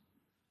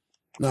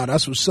 Nah,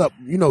 that's what's up.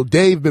 You know,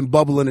 Dave been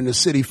bubbling in the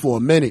city for a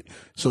minute.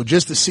 So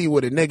just to see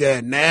what a nigga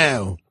at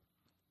now,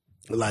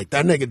 like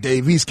that nigga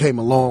Dave East came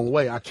a long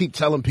way. I keep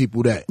telling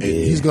people that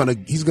he's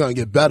gonna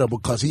get better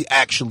because he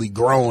actually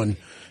growing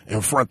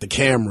in front of the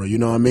camera. You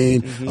know what I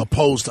mean?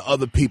 Opposed to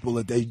other people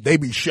that they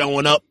be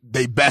showing up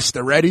they best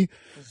already,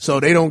 so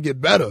they don't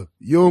get better.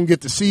 You don't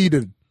get to see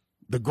the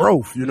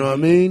growth, you know what I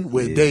mean?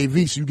 With Dave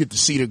East, you get to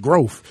see the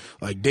growth.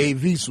 Like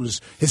Dave East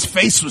his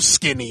face was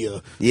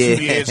skinnier 2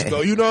 years ago,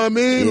 you know what I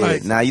mean? Yeah.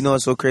 Like, now, you know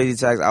what's so crazy,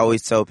 Tax? I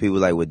always tell people,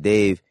 like with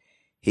Dave,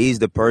 he's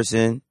the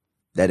person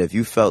that if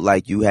you felt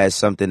like you had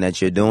something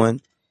that you're doing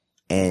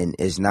and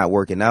it's not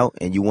working out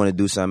and you want to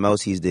do something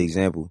else, he's the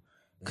example.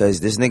 Cause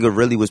this nigga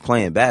really was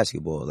playing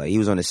basketball. Like he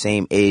was on the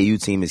same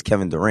AAU team as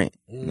Kevin Durant.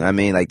 You know what I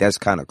mean? Like that's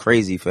kind of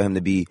crazy for him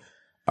to be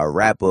a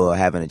rapper or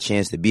having a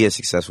chance to be a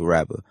successful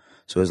rapper.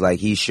 So it's like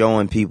he's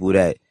showing people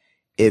that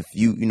if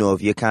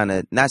if you're kind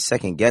of not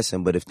second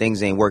guessing, but if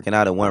things ain't working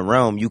out in one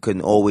realm, you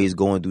can always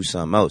go and do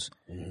something else.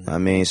 I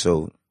mean,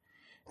 so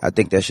I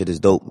think that shit is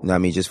dope. You know what I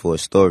mean? Just for a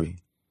story.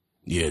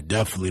 yeah,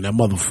 definitely. That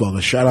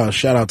motherfucker. Shout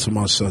out to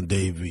my son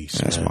Dave East.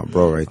 That's man. my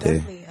bro right there.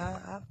 Definitely,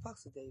 I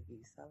fucks with Dave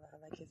East. I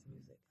like his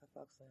music. I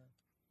fucks with him.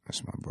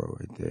 That's my bro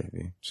right there,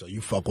 man. So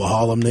you fuck with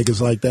Harlem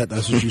niggas like that?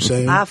 That's what you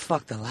saying? I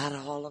fucked a lot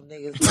of Harlem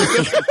niggas.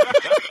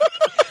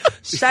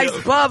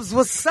 Shice Bubs,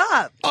 what's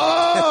up?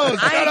 Oh,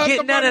 I ain't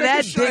getting none of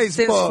that dick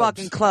since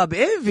fucking Club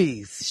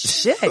Envy's.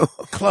 Shit.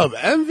 Club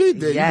Envy?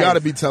 Yes. You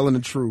gotta be telling the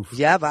truth.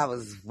 Yep, I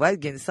was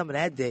getting some of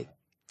that dick.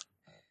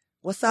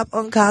 What's up,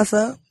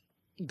 Uncasa?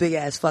 Big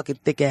ass fucking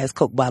thick ass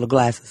Coke bottle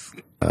glasses.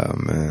 Oh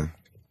man.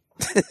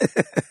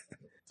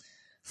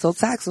 So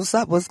Tax, what's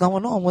up? What's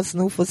going on? What's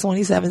new for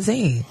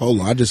 2017? Hold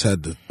on, I just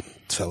had to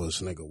tell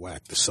this nigga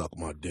Whack to suck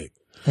my dick.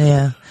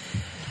 Yeah.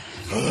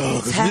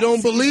 Cause we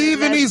don't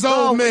believe in these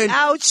old men.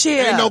 Out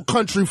here. Ain't no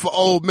country for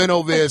old men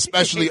over here,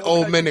 especially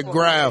old men that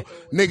growl.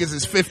 Niggas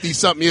is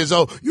 50-something years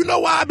old. You know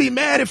why I be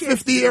mad at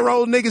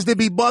 50-year-old niggas that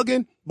be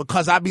bugging?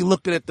 Because I be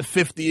looking at the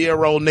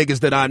 50-year-old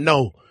niggas that I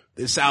know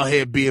that's out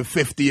here being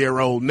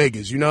 50-year-old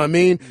niggas. You know what I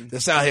mean?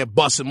 That's out here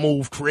busting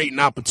move, creating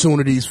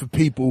opportunities for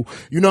people.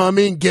 You know what I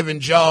mean? Giving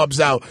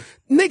jobs out.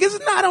 Niggas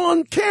not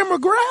on camera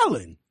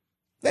growling.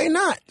 They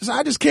not. So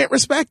I just can't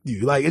respect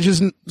you. Like,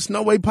 it's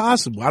no way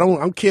possible. I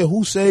don't care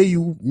who say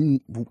you,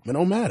 it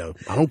don't matter.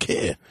 I don't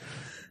care.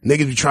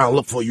 Niggas be trying to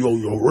look for you. Oh,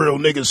 you're real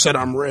niggas said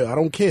I'm real. I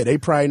don't care. They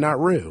probably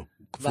not real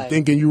for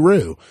thinking you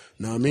real.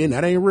 Know what I mean?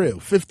 That ain't real.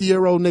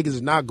 50-year-old niggas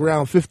is not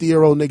ground.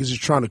 50-year-old niggas is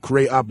trying to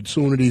create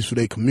opportunities for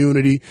their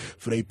community,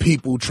 for their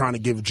people, trying to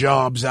give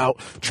jobs out,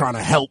 trying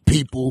to help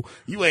people.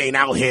 You ain't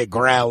out here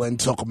growling,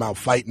 talking about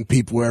fighting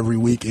people every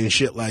week and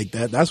shit like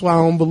that. That's why I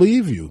don't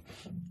believe you.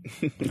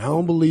 I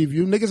don't believe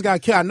you. Niggas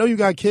got kids. I know you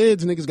got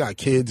kids. Niggas got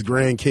kids,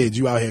 grandkids.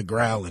 You out here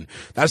growling.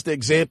 That's the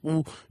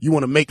example you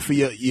want to make for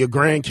your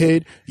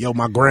grandkid. Yo,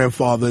 my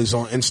grandfather is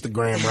on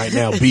Instagram right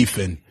now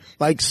beefing.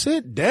 Like,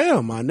 sit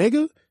down, my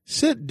nigga.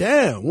 Sit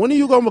down. When are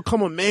you gonna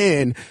become a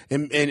man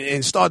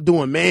and start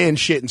doing man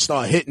shit and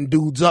start hitting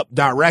dudes up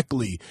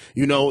directly?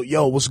 You know,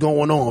 yo, what's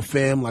going on,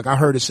 fam? Like, I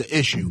heard it's an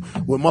issue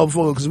with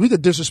motherfuckers, because we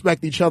could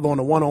disrespect each other on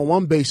a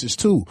one-on-one basis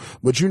too.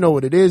 But you know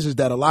what it is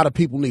that a lot of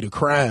people need a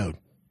crowd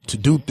to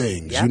do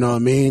things. Yep. You know what I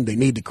mean? They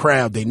need the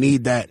crowd. They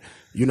need that.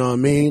 You know what I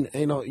mean?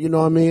 You know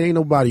what I mean? Ain't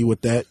nobody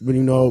with that. But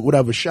you know,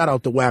 whatever. Shout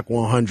out to Whack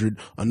 100,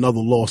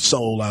 another lost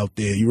soul out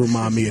there. You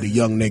remind me of the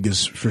young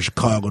niggas from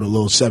Chicago, the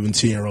little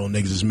 17-year-old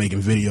niggas is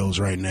making videos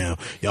right now.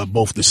 Y'all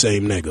both the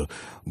same nigga.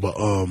 But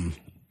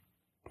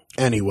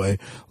anyway,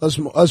 let's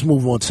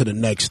move on to the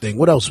next thing.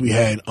 What else we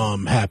had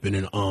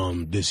happening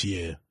this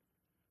year?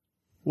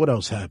 What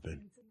else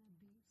happened?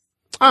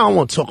 I don't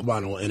want to talk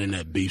about no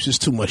internet beefs. There's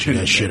too much of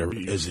that shit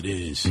as it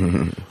is.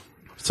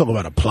 Let's talk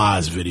about a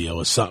Plies video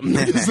or something.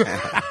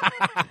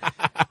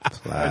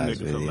 Plies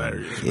video.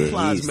 Hilarious. Yeah,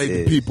 Plies make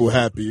the people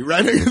happy,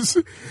 right?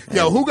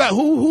 Yo,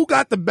 who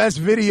got the best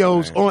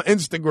videos on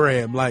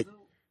Instagram? Like,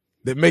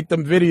 that make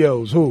them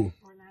videos? Who?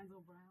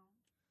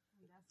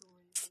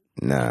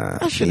 Nah.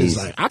 That shit is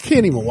like, I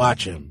can't even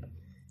watch him.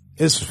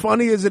 As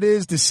funny as it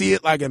is to see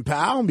it like in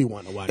power, I don't be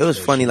wanting to watch it. It was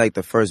funny, like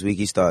the first week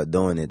he started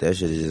doing it. That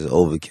shit is just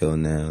overkill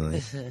now.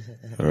 Like,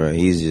 all right,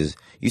 he's just,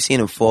 you seen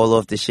him fall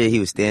off the shit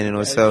he was standing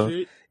on,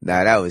 so.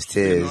 Nah, that was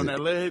tears. On that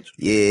ledge?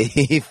 Yeah,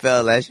 he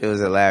fell. That shit was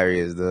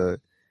hilarious, dog.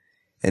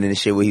 And then the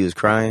shit where he was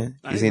crying.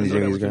 You seen the shit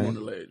where he was crying? On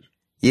the ledge.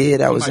 Yeah,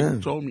 that was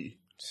him. Told me.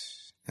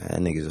 That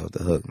nigga's off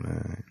the hook,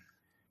 man.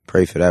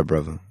 Pray for that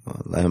brother.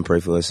 Or let him pray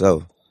for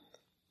himself.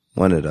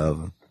 One or the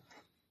other.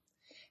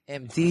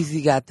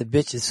 MDZ got the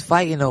bitches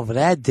fighting over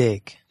that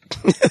dick.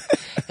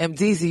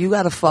 MDZ, you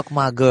gotta fuck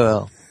my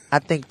girl. I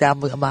think that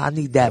I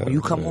need that when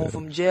you come home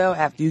from jail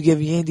after you give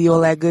Yandy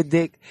all that good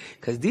dick,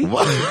 cause these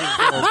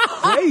niggas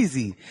go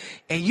crazy,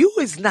 and you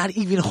is not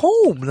even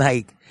home.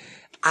 Like,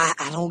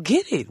 I don't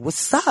get it.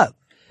 What's up?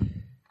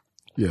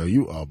 Yo,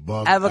 you are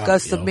bugged Erica, out, yo.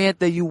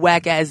 Samantha, you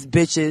whack ass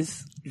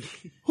bitches.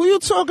 Who you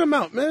talking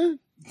about, man?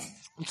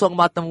 I'm talking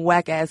about them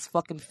whack ass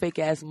fucking fake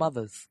ass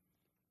mothers.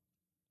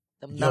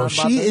 Them Yo, non-mothers.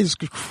 she is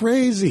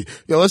crazy.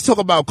 Yo, let's talk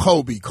about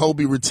Kobe.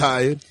 Kobe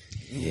retired.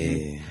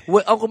 Yeah.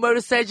 What Uncle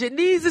Murder said, your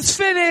knees is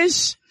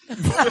finished.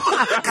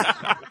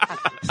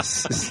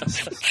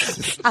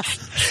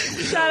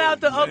 Shout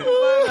out to Uncle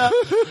Murder.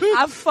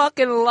 I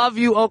fucking love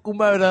you, Uncle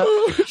Murder.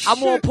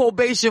 I'm on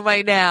probation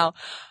right now.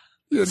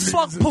 Your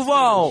Fuck knees is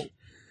parole. finished.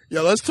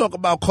 Yo, let's talk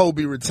about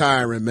Kobe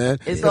retiring, man.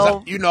 It's 'Cause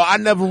all- I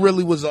never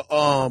really was a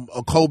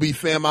Kobe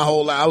fan my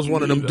whole life. I was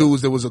one of them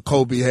dudes that was a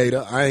Kobe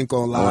hater. I ain't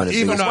gonna lie.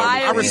 Honestly, Even though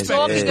Why I are we respect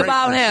talking his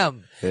about greatness.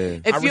 him? Yeah.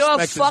 If I you're a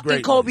respect his fucking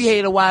greatness. Kobe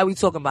hater, why are we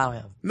talking about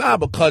him? Nah,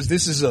 because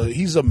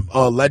he's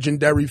a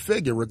legendary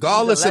figure.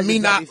 Regardless of me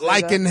not legendary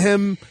liking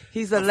him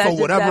He's a for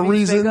whatever legendary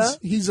reasons,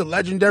 figure. he's a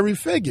legendary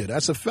figure.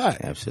 That's a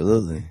fact.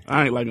 Absolutely.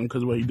 I ain't like him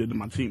because of what he did to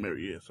my team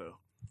every year. So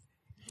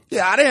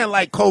Yeah, I didn't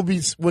like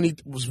Kobe's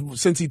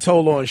since he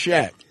told on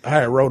Shaq. I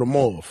had wrote him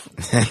off.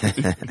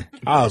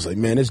 I was like,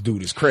 man, this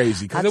dude is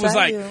crazy. Cause I it was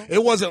tell like, you.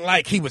 it wasn't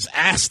like he was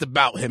asked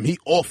about him. He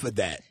offered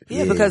that.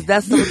 Yeah, because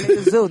that's what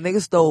niggas do.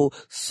 Niggas throw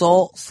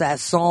salt,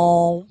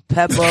 sazon,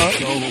 pepper,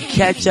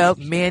 ketchup,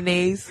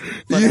 mayonnaise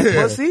for that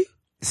Yeah. pussy.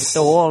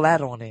 Throw all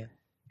that on there.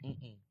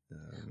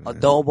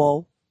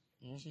 Adobo.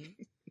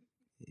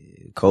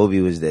 Kobe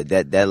was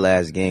that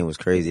last game was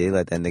crazy. They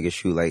let that nigga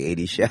shoot like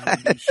 80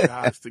 shots.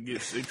 shots to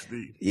get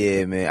 60.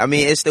 Yeah, man. I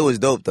mean, it still was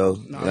dope though.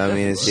 You know what I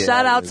mean? It's, yeah,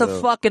 Shout it out was to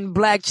dope. fucking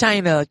Black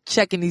China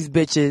checking these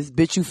bitches.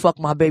 Bitch, you fuck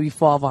my baby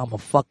father, I'ma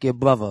fuck your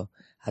brother.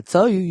 I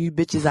tell you, you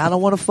bitches, I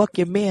don't want to fuck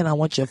your man. I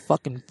want your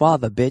fucking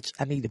father, bitch.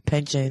 I need a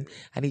pension.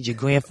 I need your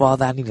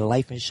grandfather. I need a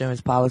life insurance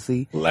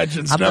policy.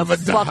 Legends I'm never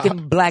the die.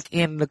 fucking Black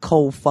Anna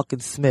Nicole fucking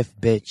Smith,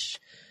 bitch.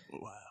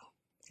 Wow.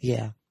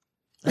 Yeah.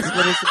 That's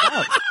what it's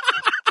about.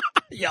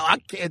 Yo, I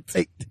can't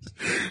take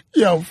this.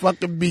 Yo,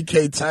 fucking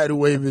BK tidal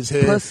wave his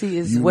head. Pussy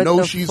is you what know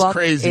the she's fuck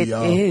crazy, it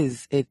y'all.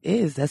 is. It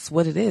is. That's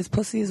what it is.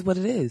 Pussy is what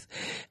it is.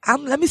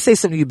 Let me say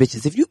something to you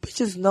bitches. If you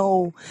bitches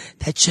know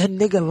that your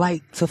nigga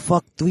like to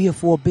fuck 3 or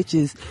 4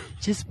 bitches,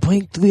 just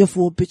bring 3 or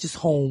 4 bitches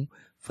home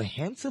for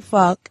him to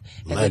fuck,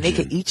 and then they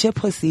can Legend. eat your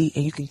pussy,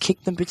 and you can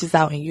kick them bitches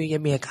out, and you and your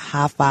man can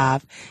high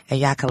five, and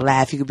y'all can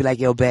laugh. You can be like,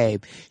 yo,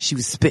 babe, she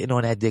was spitting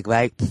on that dick,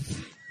 right?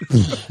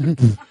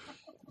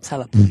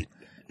 Tell her,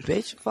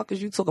 bitch, fuck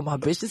is you talking about,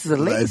 bitch? This is a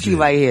legacy Legend.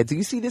 right here. Do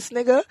you see this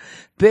nigga?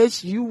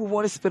 Bitch, you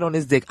want to spit on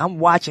this dick. I'm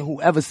watching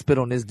whoever spit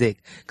on this dick,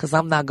 cause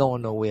I'm not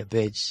going nowhere,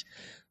 bitch.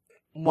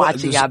 I'm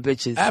watching y'all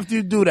bitches. After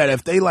you do that,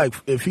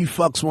 if he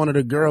fucks one of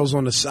the girls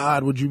on the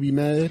side, would you be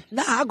mad?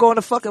 Nah, I go in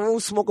the fucking room,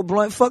 smoke a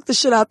blunt, fuck the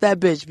shit out that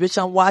bitch.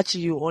 Bitch, I'm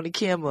watching you on the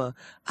camera.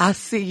 I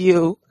see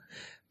you.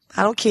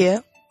 I don't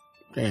care.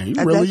 Damn, you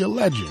And really that- a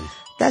legend.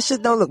 That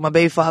shit don't look. My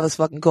baby father's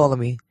fucking calling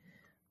me.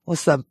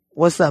 What's up?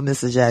 What's up,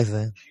 Mr.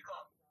 Jackson?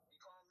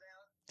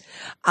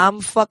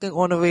 I'm fucking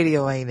on the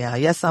radio right now.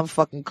 Yes, I'm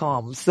fucking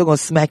calm. I'm still gonna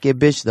smack your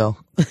bitch though.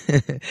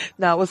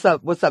 Now, what's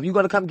up? What's up? You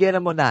gonna come get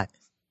him or not?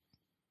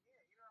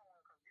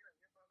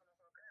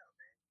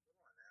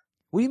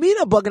 What do you mean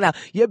I'm bugging out?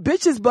 Your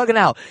bitch is bugging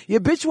out. Your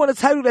bitch want a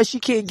title that she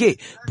can't get.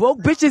 Broke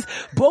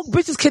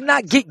bitches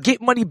cannot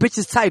get money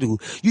bitches title.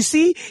 You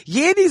see?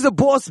 Yandy's a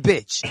boss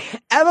bitch.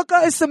 Erica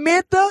and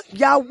Samantha,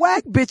 y'all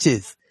whack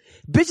bitches.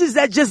 Bitches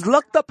that just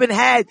lucked up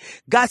and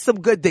got some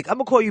good dick. I'm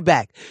gonna call you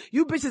back.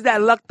 You bitches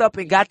that lucked up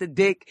and got the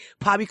dick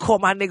probably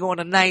caught my nigga on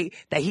a night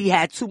that he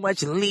had too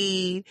much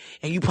lean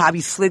and you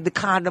probably slid the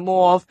condom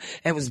off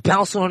and was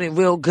bouncing on it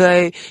real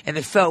good and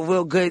it felt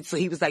real good. So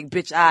he was like,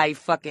 bitch,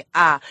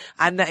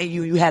 I nothing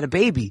you had a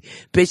baby.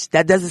 Bitch,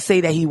 that doesn't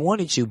say that he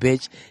wanted you,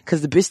 bitch.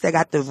 Cause the bitch that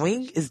got the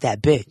ring is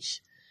that bitch.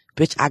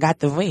 Bitch, I got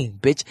the ring,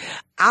 bitch.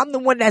 I'm the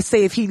one that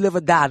say if he live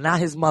or die, not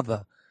his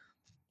mother.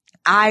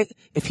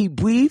 If he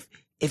breathe,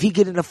 if he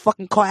get in a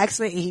fucking car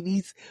accident and he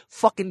needs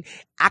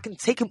I can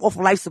take him off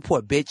of life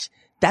support, bitch.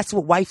 That's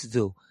what wives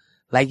do.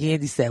 Like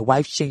Yandy said,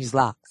 wives change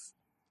locks.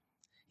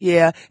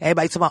 Yeah,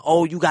 everybody talking about,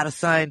 oh, you got a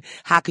son.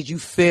 How could you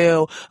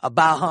feel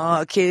about her and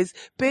her kids?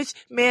 Bitch,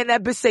 man,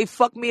 that bitch say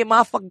fuck me and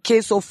my fucking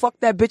kids, so fuck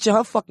that bitch and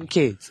her fucking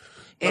kids.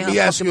 And Let me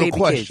her ask fucking you a baby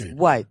question. Kids.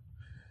 What?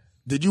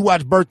 Did you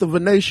watch Birth of a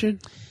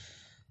Nation?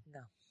 No.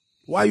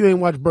 Why you ain't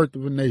watch Birth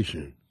of a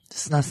Nation?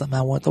 It's not something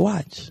I want to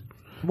watch.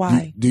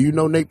 Why? Do you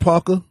know Nate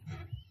Parker?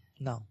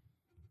 No.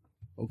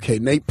 Okay,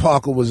 Nate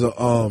Parker was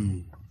a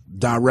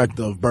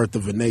director of Birth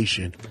of a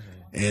Nation,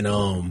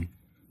 and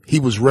he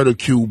was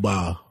ridiculed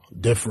by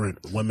different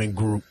women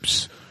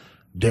groups,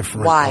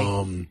 different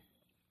Why?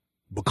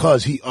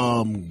 Because he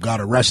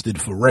got arrested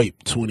for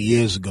rape 20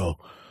 years ago,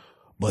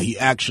 but he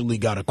actually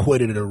got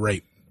acquitted of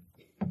rape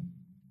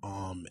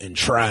in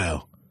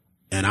trial.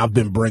 And I've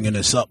been bringing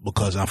this up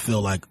because I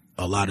feel like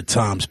a lot of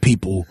times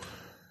people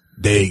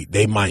they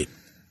might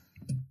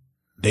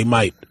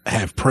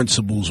have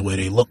principles where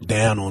they look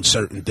down on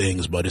certain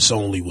things, but it's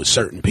only with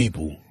certain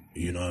people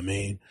You know what I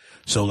mean?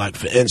 So like,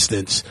 for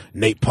instance,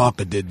 Nate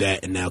Parker did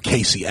that and now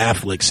Casey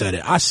Affleck said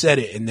it. I said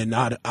it and then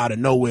out of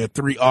nowhere,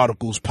 3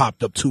 articles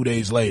popped up 2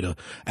 days later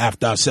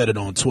after I said it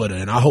on Twitter.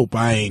 And I hope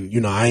I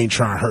ain't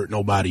trying to hurt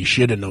nobody's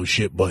shit or no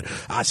shit, but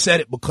I said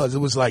it because it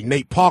was like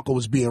Nate Parker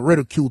was being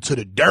ridiculed to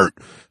the dirt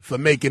for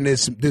making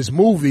this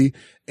movie.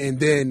 And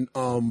then,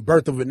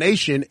 Birth of a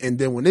Nation. And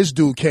then when this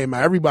dude came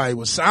out, everybody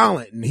was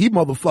silent and he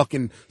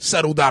motherfucking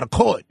settled out of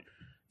court.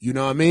 You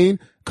know what I mean?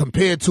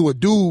 Compared to a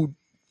dude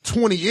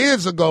 20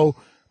 years ago,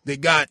 they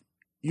got,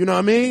 you know what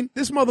I mean?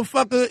 This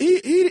motherfucker,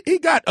 he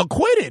got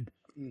acquitted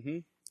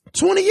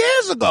 20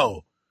 years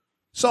ago.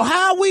 So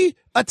how are we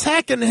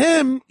attacking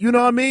him, you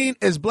know what I mean,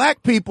 as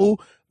black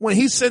people when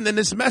he's sending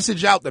this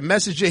message out, the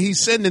message that he's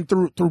sending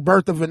through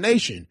Birth of a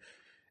Nation?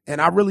 And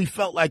I really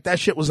felt like that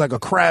shit was like a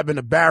crab in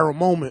a barrel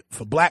moment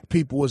for black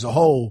people as a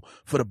whole,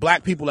 for the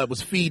black people that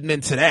was feeding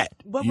into that.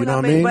 But you know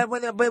what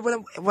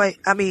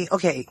I mean?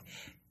 Okay,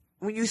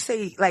 when you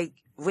say like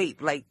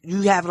rape, like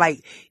you have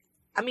like,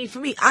 I mean, for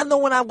me, I know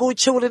when I'm going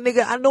to chill with a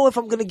nigga, I know if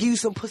I'm going to give you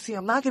some pussy,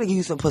 I'm not going to give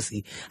you some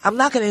pussy. I'm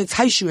not going to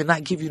entice you and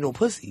not give you no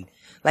pussy.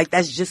 Like,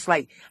 that's just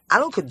like, I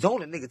don't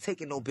condone a nigga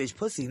taking no bitch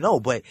pussy, no,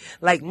 but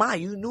like,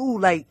 you knew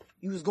like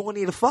you was going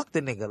there to fuck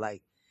the nigga.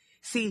 Like,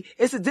 see,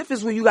 it's a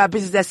difference when you got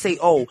bitches that say,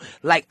 oh,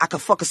 like I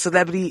could fuck a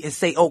celebrity and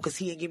say, oh, cause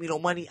he ain't give me no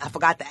money. I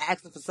forgot to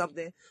ask him for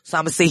something. So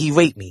I'm going to say he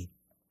raped me.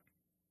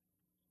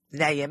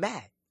 Now you're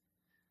mad.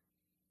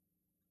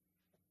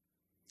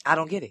 I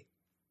don't get it.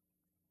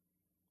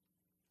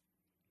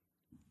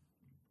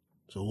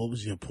 So what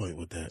was your point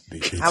with that?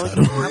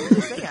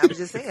 I was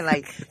just saying,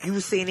 like, you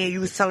was saying there, you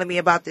was telling me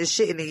about this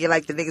shit, and then you're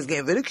like, the nigga's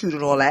getting ridiculed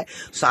and all that.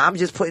 So I'm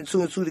just putting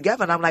 2 and 2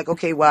 together, and I'm like,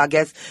 okay, well, I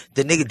guess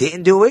the nigga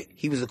didn't do it.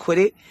 He was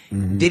acquitted.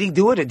 Mm-hmm. Did he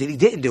do it or did he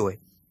didn't do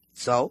it?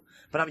 So,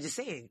 but I'm just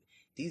saying,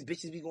 these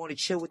bitches be going to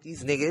chill with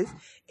these niggas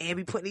and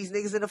be putting these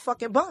niggas in a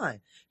fucking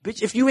bond.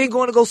 Bitch, if you ain't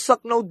going to go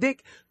suck no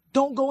dick,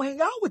 don't go hang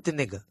out with the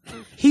nigga.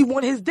 He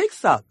want his dick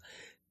sucked.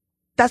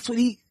 That's what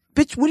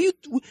bitch,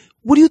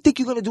 what do you think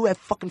you're gonna do at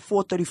fucking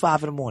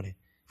 4:35 in the morning?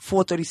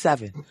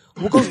 4:37.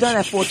 What goes down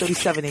at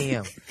 4:37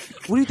 a.m.?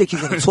 What do you think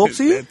he's gonna talk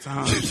to you?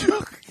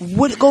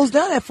 What goes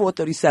down at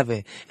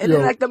 4:37? And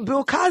then like them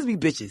Bill Cosby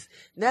bitches.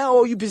 Now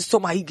all you bitches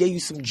talking about he gave you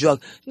some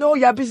drugs. No,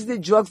 y'all bitches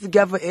did drugs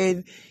together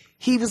and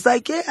he was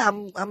like, yeah,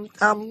 I'm, you know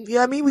what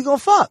I mean? We gonna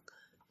fuck.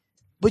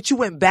 But you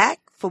went back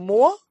for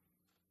more?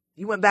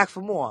 You went back for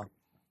more.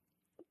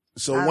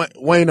 So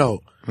Wayno,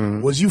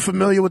 was you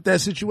familiar with that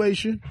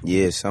situation?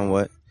 Yeah,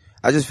 somewhat.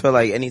 I just feel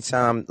like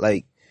anytime,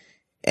 like,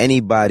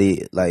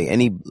 anybody, like,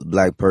 any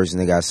black person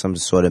that got some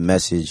sort of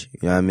message,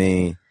 you know what I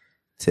mean,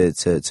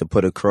 to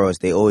put across,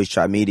 media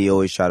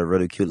always try to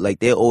ridicule, like,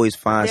 they always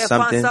find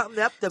something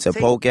to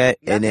poke at,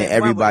 and then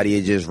everybody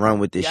will just run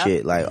with the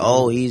shit, like,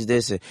 oh, he's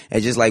this,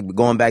 and just like,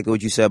 going back to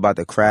what you said about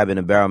the crab in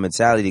the barrel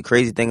mentality, the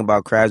crazy thing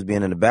about crabs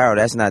being in the barrel,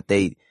 that's not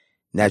their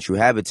natural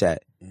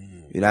habitat.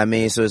 You know what I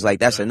mean? So it's like,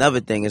 that's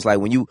another thing. It's like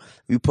when you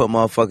put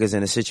motherfuckers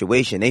in a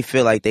situation, they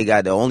feel like they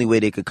got the only way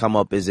they could come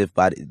up is if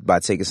by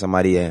taking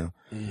somebody down.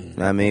 You know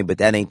what I mean? But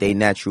that ain't their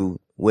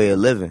natural way of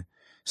living.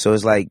 So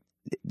it's like,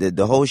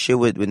 the whole shit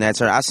with Nat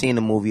Turner, I seen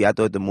the movie, I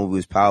thought the movie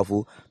was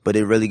powerful, but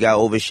it really got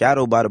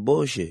overshadowed by the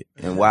bullshit.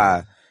 And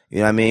why? You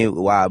know what I mean?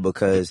 Why?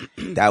 Because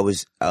that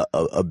was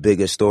a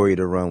bigger story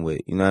to run with.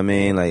 You know what I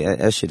mean? Like,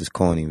 that shit is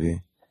corny,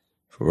 man.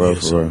 For real,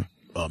 for real.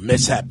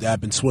 Mishap that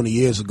happened 20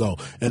 years ago.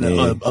 And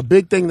a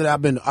big thing that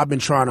I've been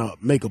trying to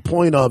make a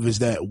point of is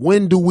that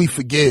when do we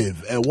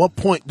forgive? At what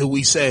point do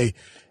we say,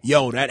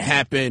 yo, that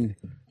happened,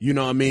 you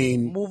know what I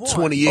mean,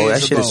 20 years ago? Oh,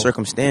 that shit is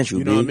circumstantial,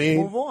 you know what I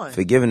mean? Move on.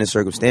 Forgiving is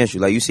circumstantial.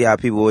 Like, you see how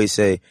people always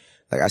say,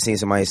 like, I seen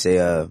somebody say,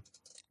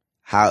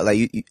 how,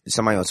 like,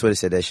 somebody on Twitter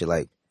said that shit,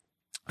 like,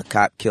 a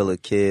cop kill a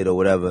kid or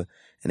whatever,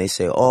 and they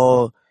say,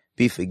 oh,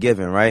 be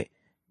forgiven, right?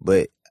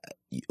 But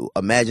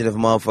imagine if a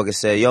motherfucker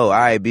said, yo, all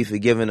right, be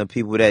forgiving the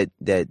people that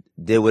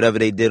did whatever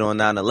they did on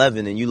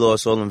 9/11 and you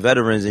lost all them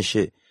veterans and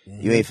shit.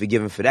 You ain't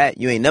forgiven for that.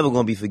 You ain't never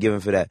gonna be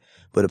forgiven for that.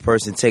 But a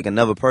person take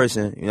another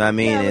person, you know what I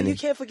mean? Yeah, and you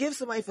can't forgive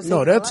somebody for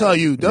no, they'll tell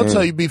you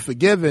be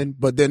forgiven,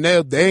 but then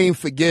they ain't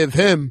forgive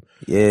him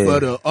for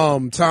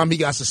the time he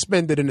got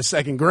suspended in the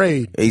 2nd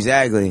grade.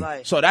 Exactly.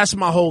 Right. So that's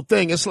my whole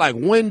thing. It's like,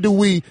 when do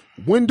we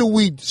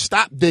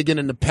stop digging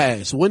in the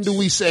past? When do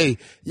we say,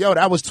 yo,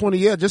 that was 20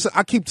 years?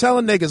 I keep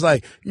telling niggas,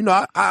 like, you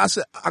know, I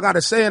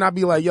gotta say, and I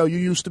be like, yo, you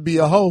used to be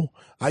a hoe.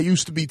 I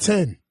used to be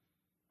 10.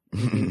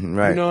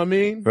 Right. You know what I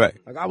mean? Right.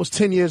 Like, I was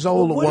 10 years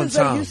old at one time. What does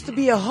that used to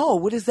be a hoe?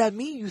 What does that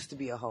mean, used to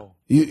be a hoe?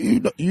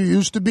 You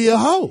used to be a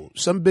hoe.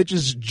 Some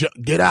bitches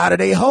get out of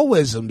their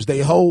hoisms, they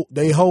whole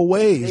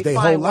ways, they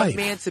whole find life.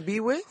 One man to be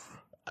with?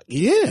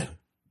 Yeah.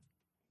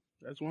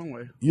 That's one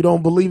way. You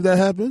don't believe that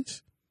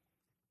happens?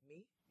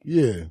 Me?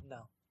 Yeah.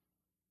 No.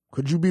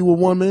 Could you be with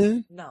one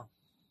man? No.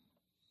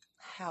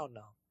 Hell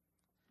no.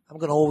 I'm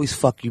gonna always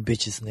fuck you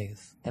bitches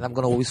niggas. And I'm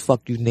gonna always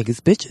fuck you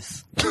niggas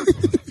bitches.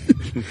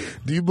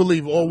 Do you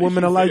believe all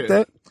women are like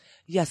that?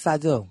 Yes, I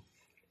do.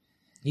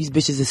 These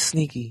bitches are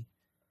sneaky.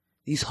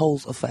 These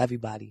hoes are for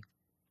everybody.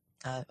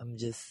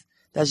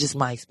 that's just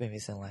my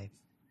experience in life.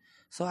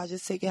 So I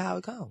just take it how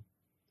it comes.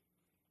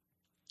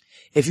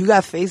 If you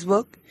got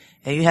Facebook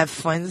and you have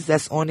friends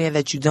that's on there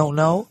that you don't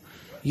know,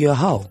 you're a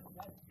hoe.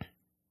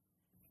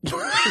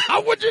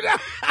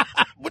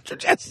 What you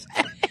just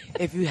said?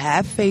 If you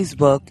have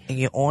Facebook and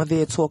you're on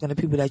there talking to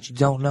people that you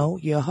don't know,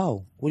 you're a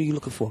hoe. What are you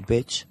looking for,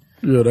 bitch?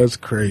 Yeah, that's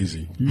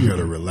crazy. You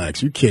gotta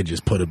relax. You can't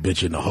just put a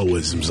bitch in the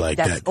hoisms like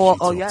That's that. 'cause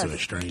all- you talk yes. to a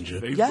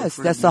stranger. Yes,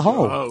 that's a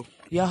hoe.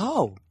 You're a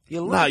hoe.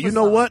 You're looking Nah, for you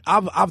know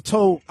something.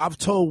 what? I've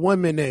told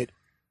women that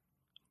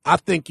I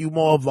think you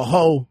more of a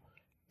hoe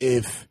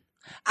if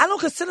I don't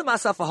consider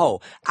myself a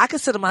hoe. I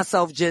consider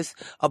myself just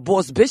a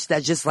boss bitch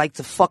that just like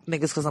to fuck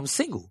niggas because I'm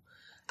single.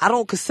 I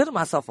don't consider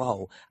myself a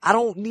hoe. I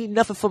don't need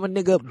nothing from a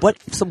nigga but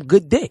some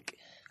good dick.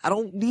 I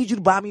don't need you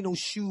to buy me no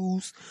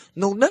shoes,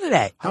 no none of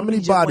that. I how don't many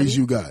need your bodies money.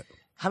 you got?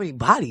 How many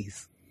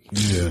bodies?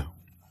 Yeah.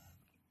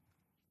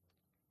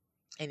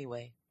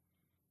 Anyway,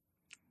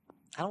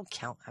 I don't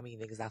count how many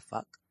niggas I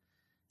fuck.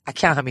 I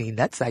count how many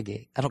nuts I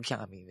get. I don't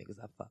count how many niggas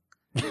I fuck.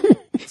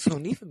 There's no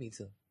need for me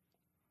to.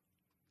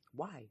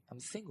 Why? I'm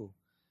single.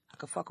 I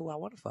can fuck who I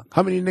want to fuck.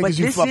 How many But niggas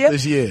you this fucked year-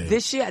 this year?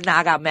 This year, nah,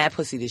 I got mad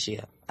pussy this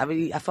year. I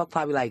mean, I fucked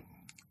probably like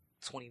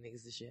 20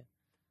 niggas this year.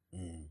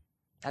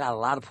 I got a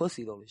lot of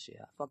pussy though this year.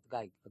 I fucked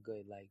like a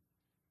good like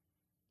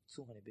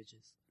 200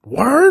 bitches.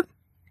 Word?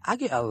 I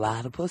get a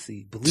lot of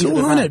pussy. Believe it or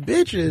not. 200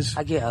 bitches.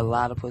 I get a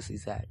lot of pussy,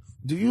 Zach.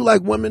 Do you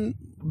like women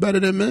better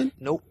than men?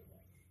 Nope.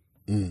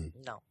 Mm.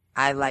 No.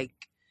 I like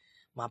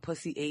my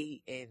pussy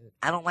ate, and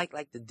I don't like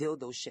the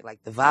dildo shit,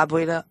 like the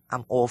vibrator.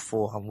 I'm all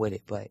for, I'm with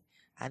it, but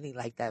I need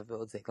like that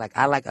real dick. Like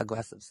I like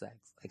aggressive sex.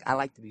 Like I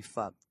like to be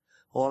fucked.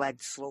 All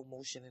that slow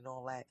motion and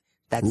all that.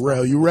 That's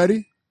Rel, you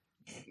ready?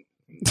 I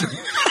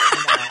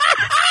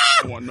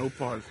don't want no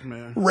parts,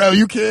 man. Rel,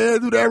 you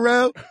can't do that,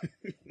 Rel?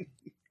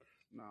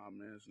 Nah,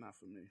 man, it's not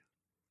for me.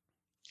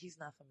 He's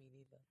not for me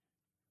neither.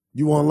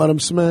 You want to let him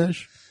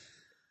smash?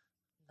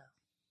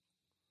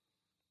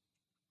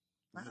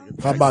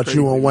 How about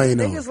you and Wayne?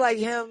 Niggas like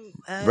him,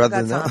 I ain't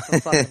Brother, got no. time for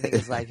fucking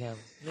niggas like him.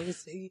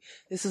 Niggas,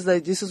 this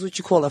is what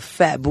you call a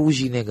fat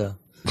bougie nigga.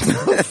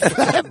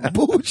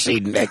 Bougie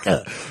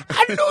nigga.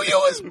 I knew you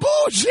was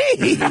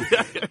bougie.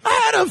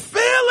 I had a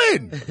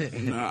feeling.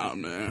 Nah,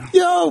 man.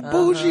 Yo,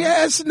 bougie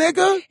ass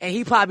nigga. And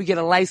he probably get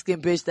a light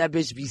skinned bitch. That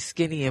bitch be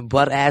skinny and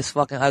butt ass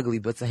fucking ugly.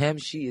 But to him,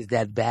 she is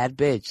that bad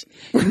bitch.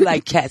 You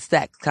like Cat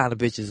Stack kind of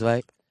bitches,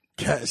 right?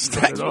 Cat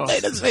Stacks. Not at all.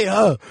 What they say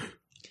her?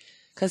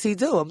 Cause he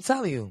do. I'm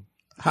telling you.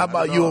 How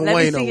about you and Let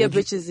me Wayno? see your Would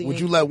you- bitches in Would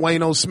your- you let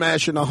Wayno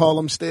smash in the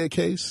Harlem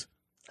staircase?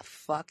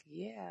 Fuck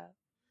yeah.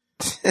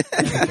 There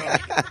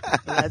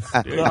Let's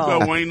you go, go.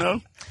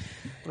 Wayno.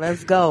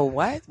 Let's go.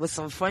 What? With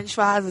some french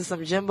fries and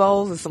some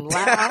Jimbos and some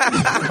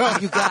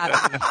loud? You got it.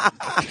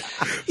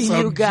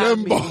 Some You got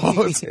me.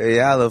 Jimbos. Hey,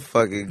 y'all are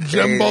fucking crazy.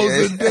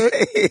 Jimbos and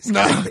dick?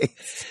 Nah.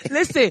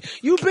 Listen,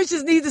 you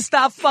bitches need to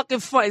stop fucking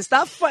fronting.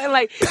 Stop fronting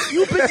like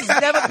you bitches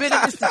never been in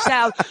Mr.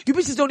 Child. You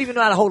bitches don't even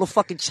know how to hold a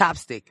fucking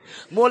chopstick.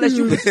 More or less,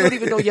 you bitches don't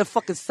even know your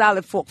fucking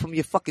salad fork from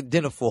your fucking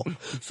dinner fork.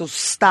 So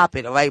stop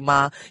it, all right,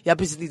 ma? Y'all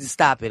bitches need to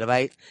stop it, all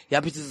right?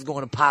 Y'all bitches is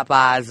going to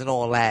Popeyes and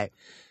all that,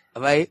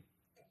 all right?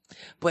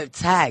 But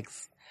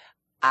Tax,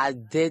 I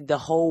did the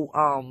whole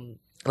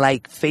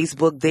like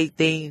Facebook date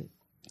thing.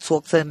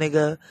 Talk to a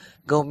nigga,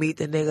 go meet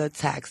the nigga.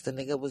 Tax, the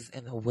nigga was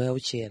in a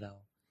wheelchair though.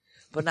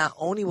 But not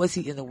only was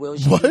he in the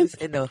wheelchair,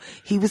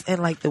 he was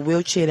in like the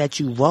wheelchair that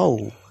you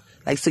roll.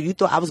 Like, so you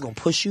thought I was gonna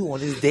push you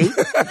on this date?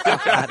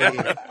 Fuck outta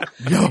here.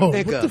 Yo,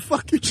 Nigga. what the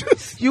fuck you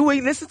just... You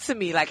ain't listen to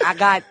me. Like I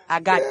got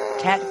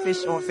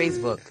catfish on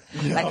Facebook.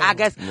 Like I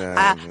guess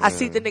I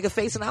see the nigga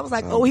face and I was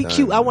like, oh, he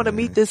cute. I want to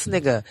meet this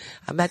nigga.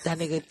 I met that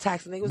nigga.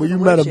 Tax nigga. Was Where in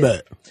you a met him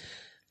wheelchair.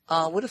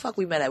 at? Where the fuck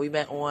we met at? We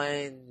met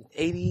on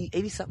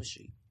 80 something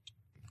street.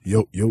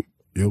 Yo, you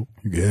can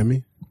hear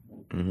me?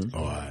 Mm-hmm.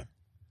 All right.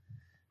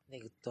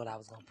 Nigga thought I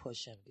was gonna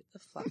push him. Get the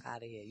fuck out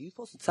of here. You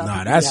supposed to tell me. Nah,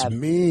 you that's have-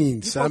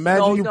 mean, son. supposed to-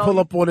 Imagine you no. pull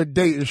up on a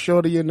date and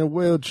shorty in a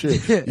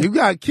wheelchair. You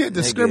can't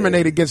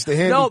discriminate against the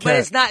handicap. No, but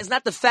it's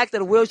not the fact of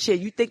the wheelchair.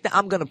 You think that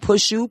I'm gonna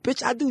push you?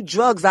 Bitch, I do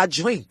drugs, I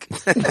drink.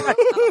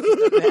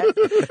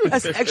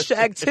 That's extra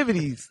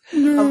activities.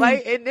 All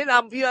right? And then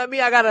you know what I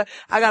mean?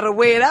 I gotta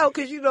weigh it out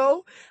cause you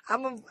know, I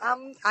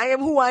am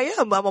who I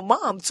am. I'm a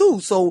mom too.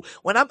 So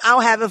when I'm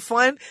out having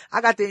fun,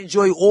 I got to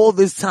enjoy all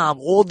this time.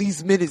 All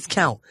these minutes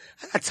count.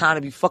 I got time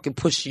to be fucking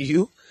pushing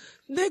you.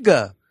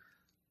 Nigga.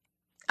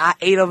 I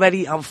ate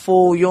already. I'm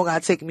full. You don't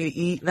gotta take me to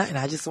eat. Nothing.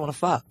 I just wanna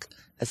fuck.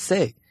 That's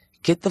it.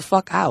 Get the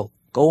fuck out.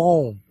 Go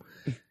home.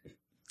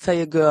 Tell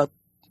your girl,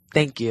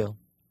 thank you.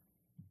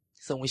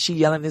 So when she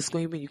yelling and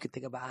screaming, you can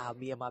think about how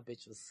me and my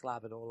bitch was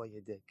slobbing all on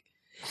your dick.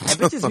 And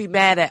bitches be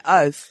mad at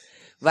us,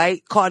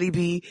 right? Cardi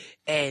B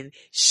and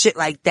shit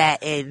like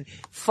that and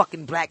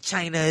fucking Black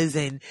Chinas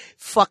and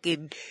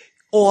fucking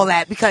all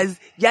that because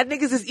y'all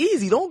niggas is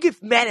easy. Don't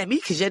get mad at me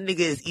cause your nigga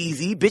is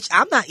easy. Bitch,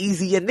 I'm not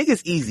easy. Your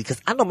nigga's easy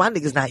cause I know my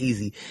nigga's not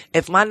easy.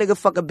 If my nigga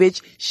fuck a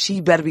bitch,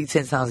 she better be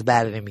 10 times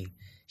better than me.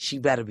 She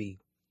better be.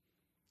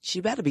 She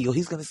better be or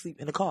he's gonna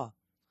sleep in the car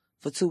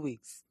for 2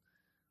 weeks.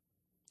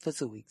 For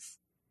 2 weeks.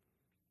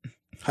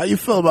 How you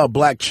feel about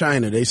Black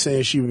China? They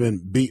saying she been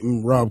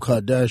beating Rob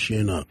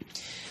Kardashian up.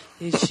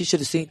 She should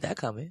have seen that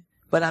coming.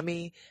 But I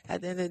mean,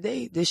 at the end of the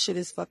day, this shit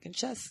is fucking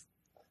chess,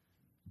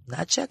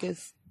 not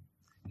checkers.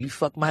 You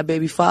fuck my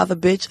baby father,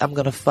 bitch, I'm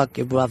gonna fuck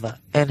your brother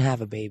and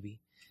have a baby.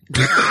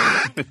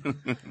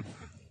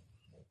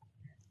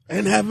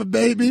 And have a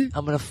baby?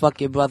 I'm gonna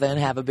fuck your brother and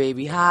have a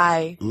baby.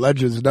 Hi.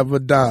 Legends never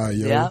die,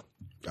 yo. Yep.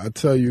 I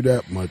tell you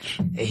that much.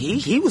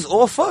 He was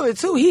all for it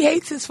too. He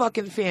hates his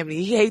fucking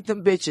family. He hates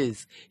them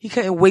bitches. He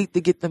couldn't wait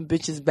to get them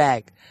bitches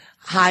back.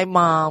 Hi,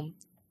 Mom.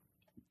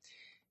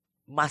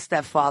 My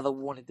stepfather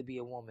wanted to be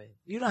a woman.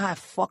 You know how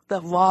fucked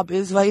up Rob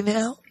is right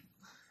now?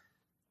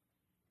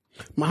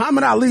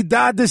 Muhammad Ali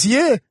died this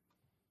year.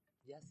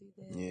 Yes, he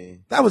did. Yeah.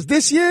 That was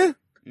this year?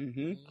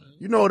 Mm-hmm.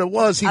 You know what it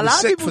was? He A was lot of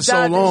sick people for so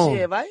died long. this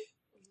year, right?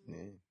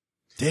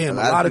 Damn,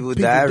 A lot of people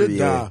die every did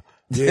year. die.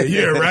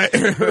 Yeah, right.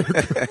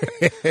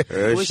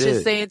 Real What's shit.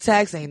 just saying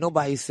tax ain't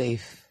nobody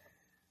safe.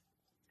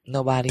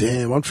 Nobody.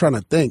 Damn, I'm trying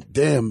to think.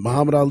 Damn,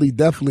 Muhammad Ali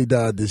definitely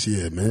died this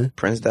year, man.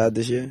 Prince died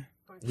this year?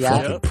 Yeah.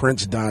 Fucking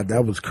Prince died.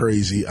 That was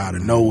crazy out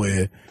of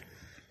nowhere.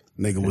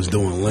 Nigga was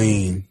doing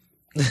lean.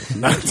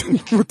 Nothing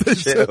what they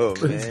said. Chill,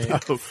 Prince man.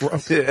 died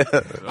from. Yeah.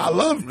 I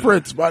love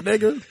Prince, my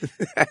nigga.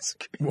 That's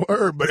crazy.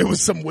 Word, but it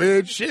was some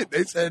weird shit.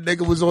 They said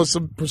nigga was on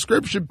some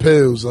prescription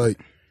pills, like,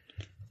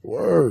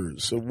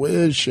 word, some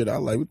weird shit. I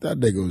like, what that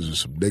nigga was,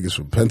 just some niggas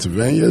from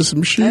Pennsylvania or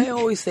some shit. They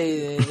always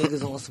say that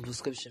niggas on some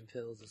prescription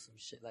pills or some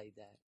shit like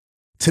that.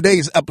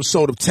 Today's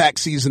episode of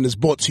Tax Season is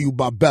brought to you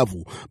by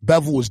Bevel.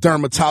 Bevel is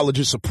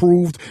dermatologist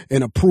approved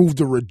and approved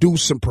to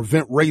reduce and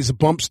prevent razor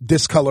bumps,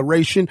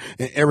 discoloration,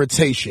 and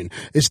irritation.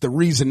 It's the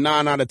reason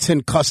 9 out of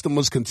 10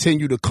 customers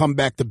continue to come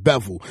back to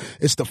Bevel.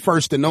 It's the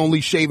first and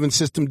only shaving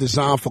system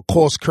designed for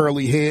coarse,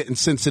 curly hair and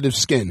sensitive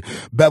skin.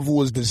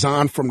 Bevel is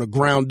designed from the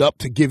ground up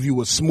to give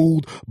you a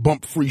smooth,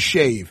 bump-free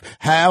shave.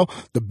 How?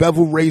 The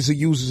Bevel razor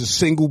uses a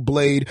single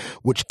blade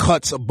which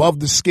cuts above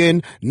the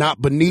skin,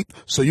 not beneath,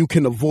 so you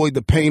can avoid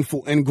the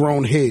painful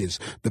ingrown hairs.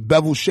 The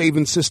Bevel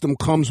shaving system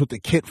comes with the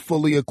kit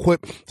fully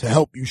equipped to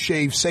help you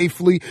shave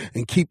safely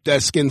and keep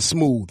that skin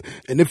smooth.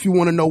 And if you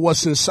want to know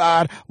what's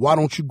inside, why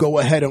don't you go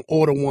ahead and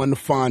order one to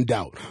find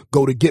out?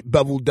 Go to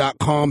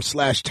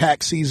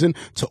getbevel.com/tax season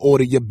to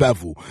order your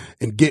Bevel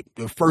and get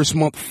the first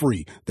month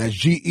free. That's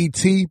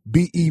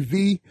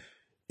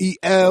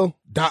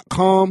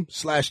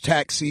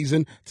GETBEVEL.com/tax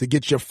season to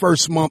get your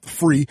first month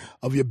free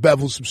of your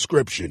Bevel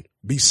subscription.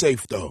 Be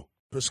safe though.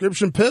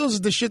 Prescription pills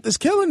is the shit that's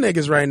killing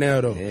niggas right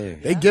now, though. Yeah.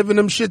 They giving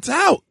them shits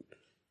out.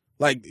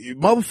 Like,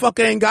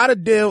 motherfucker ain't got a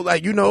deal.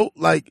 Like, you know,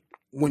 like,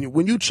 when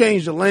you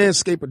change the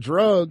landscape of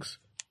drugs,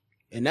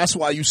 and that's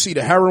why you see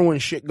the heroin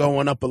shit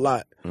going up a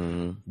lot.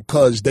 Mm-hmm.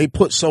 Because they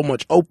put so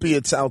much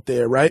opiates out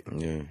there, right?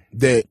 Yeah.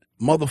 That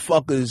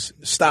motherfuckers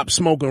stop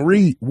smoking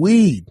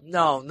weed.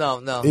 No.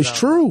 It's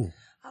true.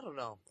 I don't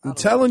know. I'm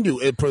telling you,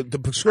 the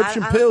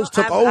prescription I pills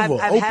don't took know. over.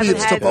 haven't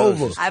Opiates had- took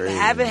over. I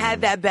haven't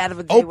had that bad of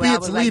a day where I Opiates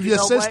was like, leave you your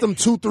know system what?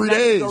 2-3 Let me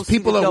days. go see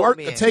People the at dope work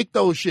man. to take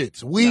those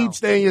shits. Weed No.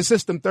 stay in your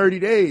system 30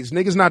 days.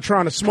 Niggas not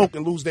trying to smoke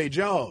and lose their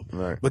job.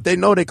 Right. But they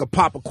know they could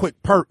pop a quick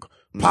perk,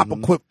 pop a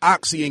quick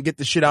oxy and get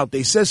the shit out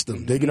their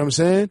system. You know what I'm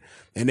saying?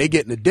 And they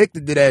getting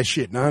addicted to that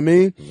shit. Know what I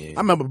mean? Yeah. I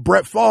remember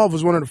Brett Favre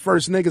was one of the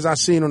first niggas I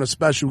seen on a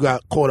special,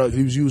 got caught up.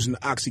 He was using the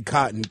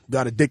Oxycontin,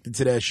 got addicted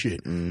to that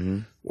shit.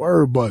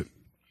 Word, but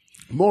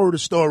moral of the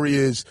story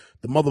is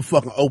the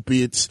motherfucking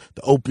opiates,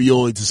 the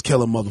opioids is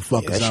killing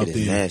motherfuckers Yeah, that out shit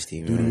is there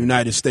nasty, through the man.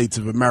 United States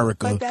of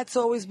America. But that's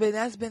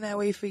been that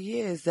way for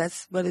years.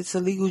 But it's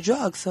a legal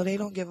drug, so they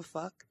don't give a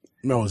fuck.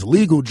 No, it's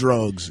legal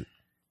drugs.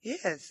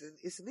 Yes,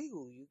 it's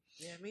legal. You know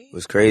what I mean?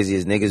 What's crazy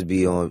is niggas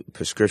be on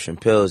prescription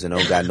pills and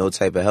don't got no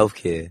type of health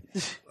care.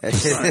 But,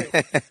 Niggas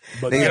be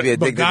but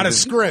addicted got to a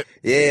script.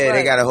 Yeah,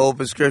 they got a whole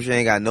prescription,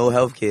 ain't got no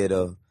health care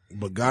though.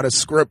 But got a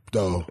script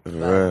though.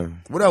 Right.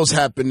 What else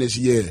happened this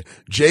year?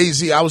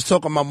 Jay-Z, I was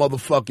talking about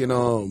motherfucking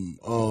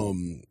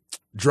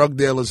Drug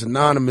Dealers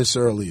Anonymous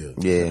earlier.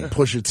 Yeah.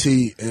 Pusha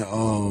T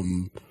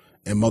and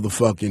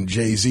motherfucking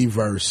Jay-Z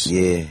verse.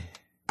 Yeah.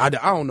 I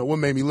don't know what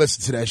made me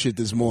listen to that shit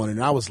this morning.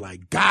 I was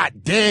like, God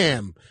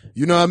damn.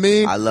 You know what I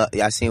mean?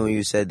 I seen when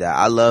you said that.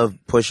 I love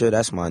Pusha,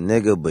 that's my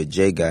nigga, but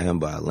Jay got him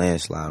by a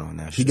landslide on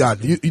that shit. He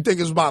got, you think it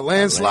was about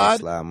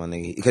landslide? Landslide, my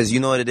nigga. Because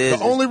you know what it is?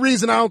 The only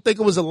reason I don't think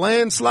it was a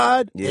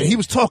landslide, Yeah. and he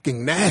was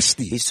talking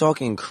nasty. He's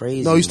talking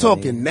crazy. No, he's my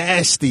talking nigga.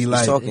 nasty. Like,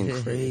 He's talking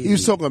crazy. he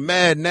was talking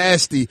mad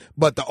nasty.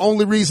 But the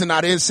only reason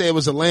I didn't say it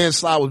was a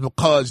landslide was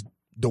because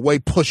the way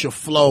Pusha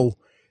flow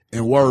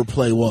and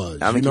wordplay was.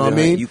 I mean, you know what I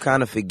mean? You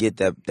kind of forget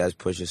that that's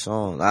Pusha's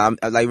song.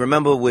 Like,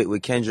 remember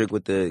with Kendrick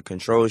with the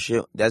Control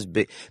shit? That's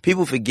big.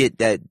 People forget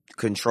that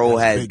Control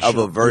That's has Big other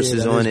Sean. verses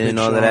Yeah, that on is it Big and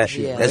all of Sean that.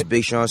 shit, That's right?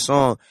 Big Sean's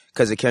song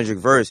because of Kendrick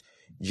verse.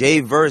 Jay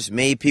verse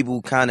made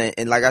people kind of,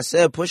 and like I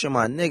said, Pusha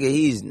my nigga,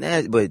 he's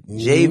nasty, but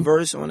Jay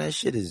verse on that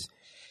shit is,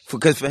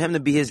 because for him to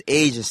be his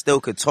age and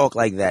still could talk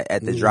like that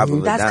at the drop of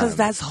a That's dime. because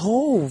that's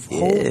Hove. Yeah.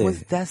 Hove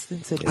was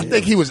destined to be. I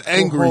think he was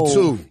angry Hove.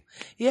 too.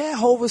 Yeah,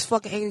 Hove was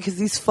fucking angry because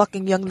these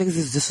fucking young niggas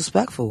is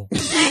disrespectful.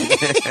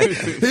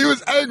 He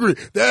was angry.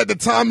 They had the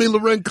Tommy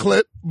Loren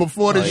clip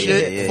before the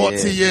shit.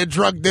 14-year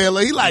drug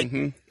dealer. He like,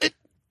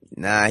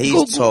 Nah,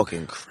 he's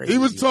talking crazy. he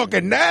was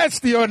talking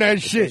nasty on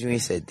that shit. He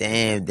said,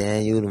 damn,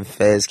 you them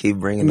feds keep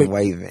bringing the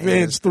white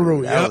vans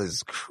through. That Yep.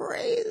 was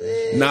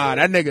crazy. Nah,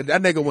 that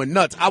nigga went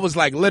nuts. I was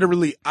like,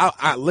 literally,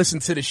 I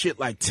listened to the shit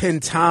like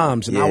 10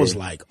 times, and I was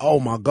like, oh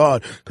my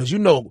God. Cause you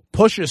know,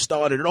 Pusha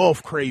started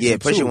off crazy. Yeah,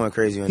 Pusha too. went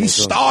crazy on He that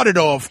song. started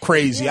off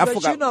crazy. Yeah, I but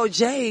forgot. you know,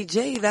 Jay,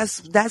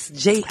 that's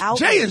Jay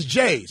Outlet. Jay is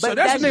Jay. So But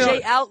that's that's nigga-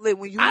 Jay Outlet.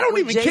 When you, I don't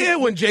when even Jay, care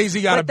when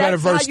Jay-Z got a but better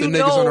that's how verse than you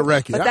niggas on the know-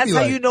 record. But I'd that's be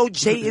how like, you know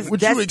Jay is what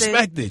destined. you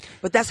expected?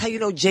 But that's how you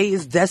know Jay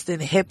is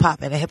destined hip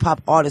hop and a hip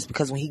hop artist,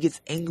 because when he gets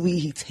angry,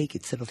 he take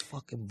it to the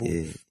fucking booth.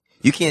 Yeah.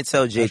 You can't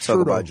tell Jay That's talk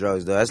true, about though.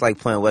 drugs though. That's like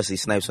playing Wesley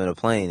Snipes on a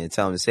plane and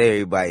telling him to say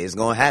everybody it's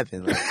gonna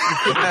happen. Like,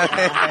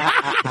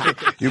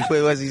 you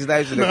play Wesley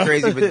Snipes in a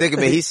crazy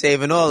predicament, he's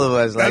saving all of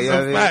us. Like, That's you know a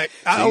what I mean? fact.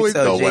 I you always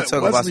tell know Jay what talk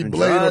about Wesley some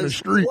Blade on the drugs,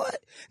 street. What?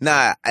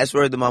 Nah, I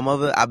swear to my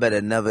mother, I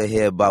better never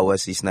hear about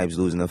Wesley Snipes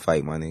losing a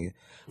fight, my nigga.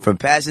 From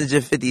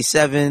Passenger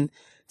 57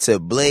 to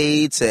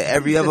Blade to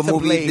every other To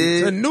movie Blade. he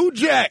did. To New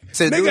Jack.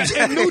 To New Nigga,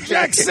 Jack. in New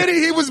Jack City,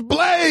 he was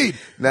Blade.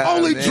 Nah,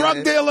 Only man.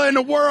 drug dealer in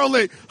the world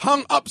that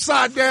hung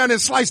upside down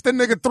and sliced the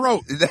nigga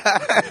throat.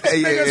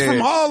 Niggas from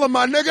Harlem,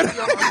 my nigga.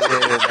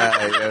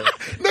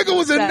 Nigga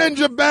was a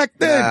ninja back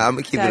then. Nah, I'm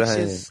gonna keep it That's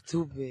 100. just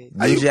stupid.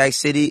 New Jack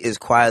City is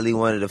quietly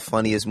one of the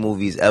funniest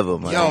movies ever,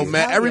 man. Yo,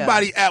 man, Hell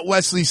everybody at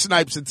Wesley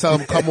Snipes and tell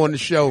him come on the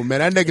show, man.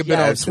 That nigga been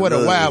on Twitter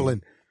absolutely.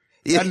 wilding.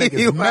 Yeah, That he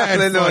nigga's be mad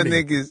wildin' on funny.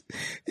 niggas.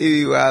 He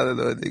be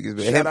wildin' on niggas,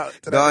 man. Shout Him, out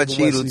to that Don nigga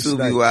Cheadle Wesley too be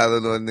Snipes.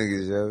 wildin' on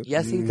niggas, yo.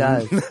 Yes, he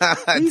does.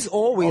 He's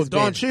always Oh,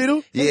 Don been.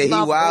 Cheadle? Yeah, His he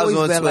mouth wilds always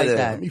on been like Twitter.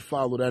 that. Let me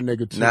follow that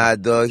nigga too. Nah,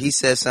 dog, he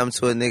said something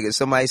to a nigga.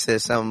 Somebody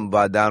said something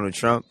about Donald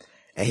Trump,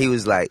 and he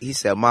was like, he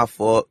said, my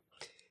fault.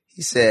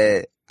 He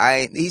said,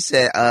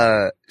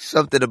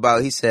 something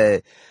about, he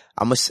said,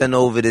 I'm gonna send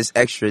over this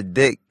extra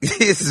dick.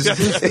 he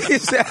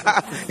said,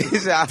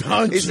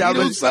 Don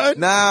Cheadle, son?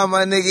 nah,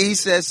 my nigga, he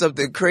said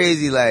something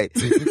crazy, like,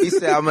 he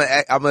said, I'm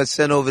gonna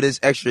send over this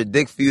extra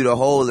dick for you to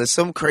hold, or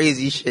some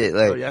crazy shit,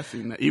 like, Oh, yeah, I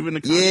seen that. Even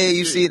the yeah,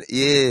 you see,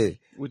 yeah.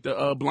 with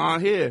the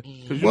blonde hair,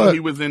 because you What? know he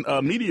was in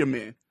Media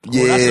Man.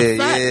 Yeah, that's a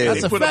fact. yeah.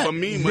 That's They a put fact. up a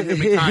meme with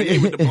him and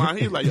Kanye with the blonde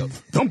hair. He's like, yo,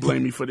 don't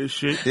blame me for this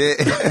shit. Yeah.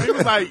 He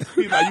was like,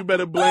 you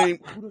better blame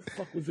who the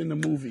fuck was in the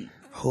movie?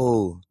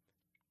 Who?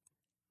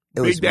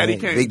 It Big was Daddy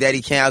mad. Kane. Big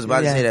Daddy Kane. I was about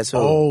to Yeah. say that too.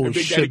 Oh, And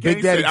Big shit. Daddy Big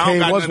Kane Daddy said, I don't Kane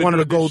got was nothing one to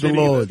of the do with this Golden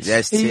shit either. Lords.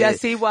 That's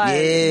Yes, it. he was.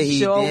 Yeah, he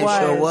Sure damn was.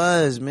 sure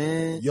was,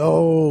 man.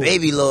 Yo.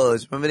 Baby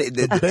Lords. Remember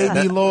the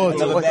Baby Lords.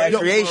 Lower Bad Yo,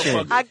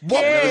 Creation. I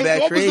What, can't. Bad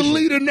what was the creation.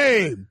 leader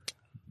name?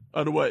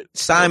 The what?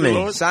 Simon.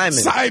 Lord? Simon.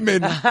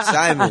 Simon.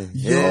 Simon.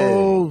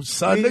 Yo,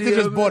 son, nigga Media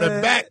just brought it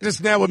Man. back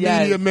just now with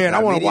Yes. Media Man. I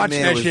want to Media watch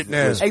Man that was- shit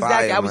now. was- Exactly.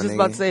 Fire, I was my just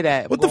about nigga. to say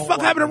that. What the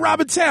fuck happened to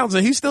Robert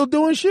Townsend? He still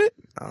doing shit?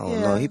 I don't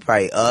know. He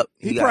probably up.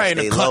 He gotta probably in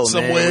stay the cut low,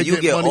 somewhere, man. When you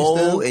get get money old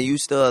still. and you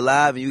still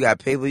alive and you got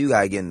paper, you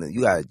gotta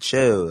you gotta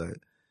chill. Like,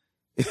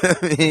 you know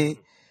what I mean?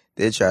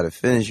 They try to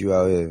finish you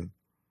out here.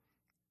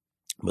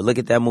 But look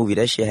at that movie.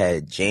 That shit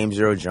had James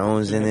Earl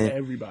Jones in it.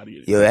 Everybody.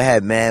 is. Yo, it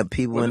had mad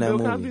people Was in it that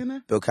Bill movie. Cosby in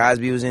there? Bill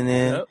Cosby was in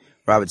there. Yep.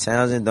 Robert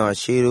Townsend, Don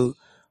Cheadle.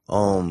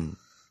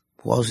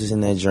 Who else is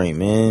in that joint,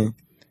 man?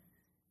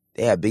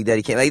 They had Big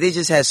Daddy Kane. Like, they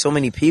just had so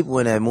many people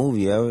in that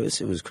movie, yo.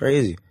 It was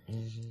crazy. I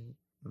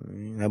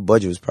mean, that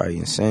budget was probably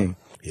insane.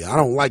 Yeah, I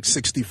don't like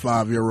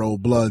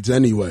 65-year-old bloods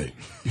anyway.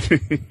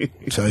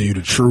 Tell you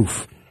the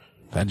truth.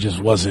 That just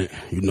wasn't,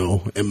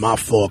 in my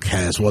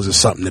forecast, wasn't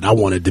something that I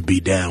wanted to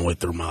be down with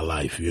through my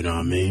life, you know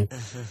what I mean?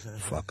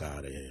 Fuck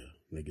out of here.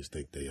 Niggas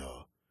think they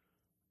are.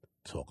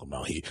 Talking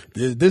about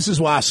this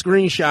is why I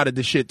screenshotted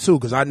the shit too,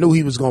 because I knew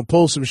he was gonna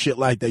pull some shit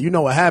like that. You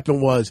know what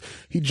happened was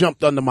he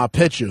jumped under my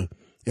picture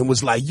and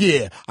was like,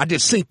 yeah, I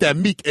just seen that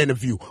Meek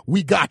interview.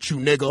 We got you,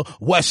 nigga.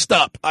 West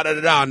up.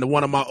 Into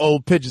one of my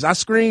old pictures. I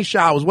screenshot.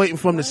 I was waiting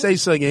for him to say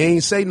something. He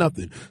ain't say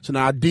nothing. So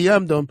now I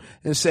DM'd him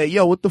and say,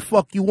 yo, what the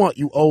fuck you want,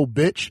 you old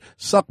bitch?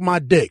 Suck my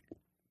dick.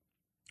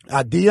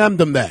 I DM'd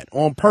him that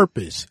on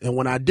purpose. And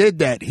when I did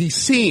that, he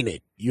seen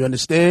it. You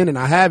understand? And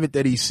I have it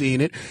that he's seen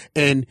it.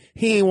 And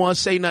he ain't want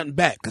to say nothing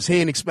back because he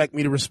didn't expect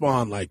me to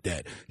respond like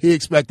that. He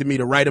expected me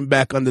to write him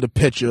back under the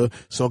picture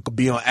so it could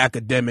be on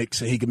academics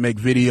and he could make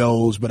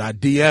videos. But I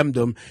DM'd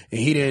him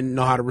and he didn't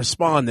know how to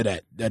respond to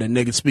that a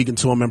nigga speaking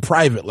to him in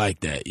private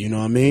like that. You know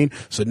what I mean?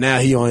 So now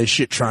he on his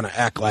shit trying to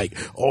act like,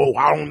 oh,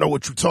 I don't know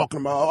what you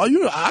talking about.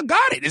 Oh, I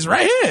got it. It's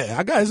right here.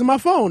 I got it. It's in my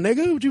phone,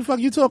 nigga. What you fuck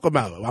you talking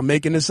about? I'm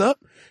making this up.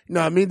 You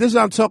know what I mean? This is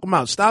what I'm talking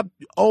about. Stop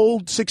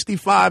old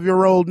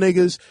 65-year-old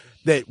niggas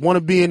that want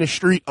to be in the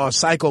street are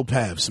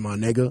psychopaths, my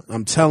nigga.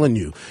 I'm telling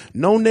you.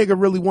 No nigga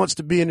really wants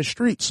to be in the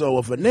street. So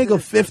if a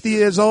nigga 50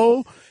 years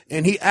old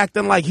and he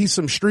acting like he's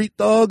some street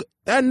thug,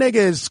 that nigga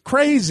is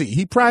crazy.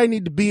 He probably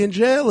need to be in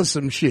jail or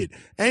some shit.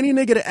 Any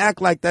nigga that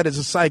act like that is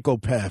a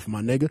psychopath,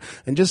 my nigga.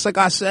 And just like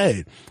I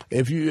said,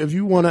 if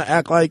you want to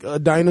act like a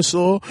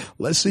dinosaur,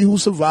 let's see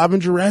who's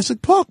surviving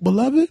Jurassic Park,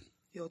 beloved.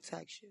 Yo,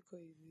 tax shit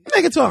crazy.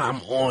 Nigga talk,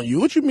 I'm on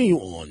you. What you mean you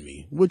on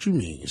me? What you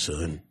mean,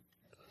 son?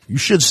 You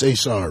should say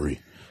sorry.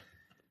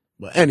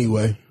 But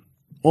anyway,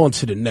 on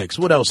to the next.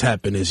 What else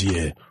happened this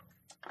year?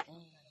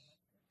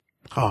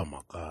 Oh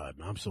my God,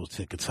 man, I'm so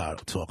sick and tired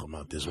of talking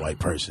about this white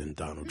person,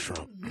 Donald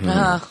Trump.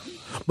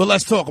 But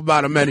let's talk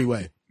about him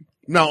anyway.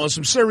 Now, on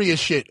some serious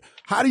shit,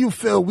 how do you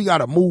feel we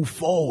gotta move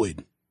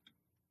forward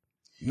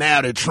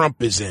now that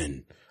Trump is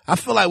in? I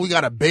feel like we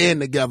gotta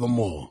band together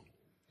more.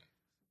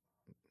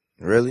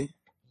 Really?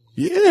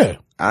 Yeah.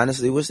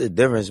 Honestly, what's the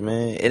difference,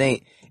 man?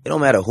 It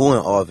don't matter who in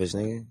office,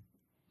 nigga.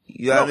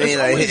 You know what I mean?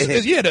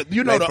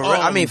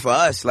 I mean, for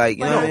us, like,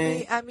 you know what I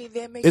mean? I mean,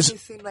 that makes it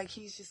seem like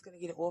he's just gonna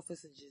get in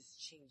office and just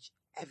change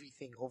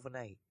everything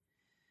overnight.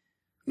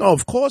 No,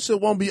 of course it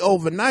won't be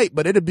overnight,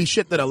 but it'll be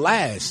shit that'll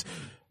last.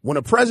 When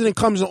a president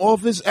comes in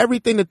office,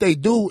 everything that they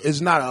do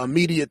is not an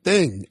immediate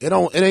thing. It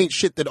ain't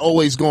shit that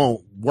always gonna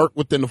work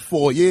within the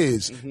 4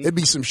 years. It'd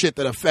be some shit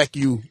that affect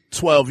you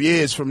 12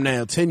 years from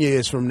now, 10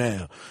 years from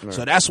now. Right.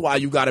 So that's why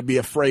you gotta be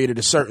afraid of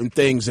the certain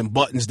things and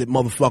buttons that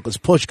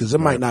motherfuckers push, cause it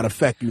might not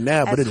affect you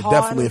now, but it'll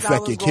definitely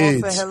affect your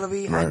kids. For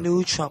Hillary, I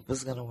knew Trump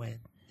was gonna win.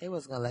 They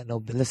wasn't gonna let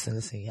no,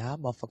 listen, y'all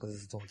motherfuckers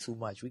is doing too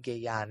much. We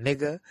gave y'all a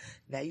nigga.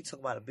 Now you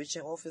talking about a bitch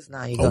in office?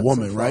 Nah, you a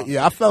woman, right?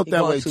 Yeah, I felt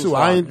that way too.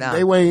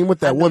 They ain't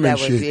with that woman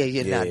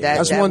shit.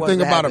 That's one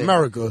thing about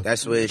America.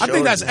 That's what it shows. I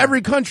think that's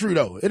every country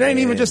though. It ain't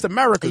even just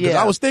America. Cause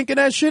I was thinking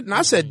that shit and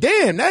I said,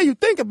 damn, now you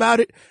think about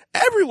it,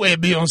 everywhere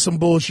be on some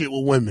bullshit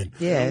with women.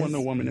 Yeah. They don't want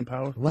no woman in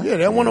power. What? Yeah,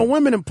 they don't want no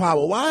women in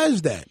power. Why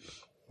is that?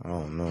 I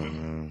don't know,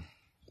 man.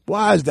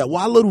 Why is that?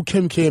 Why little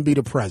Kim can't be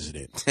the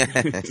president?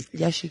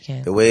 Yes, she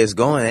can. The way it's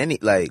going,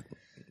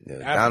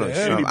 Donald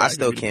Trump, I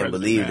still can't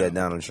believe that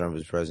Donald Trump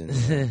is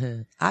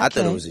president. I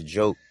thought it was a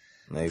joke.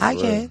 Like, I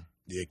can.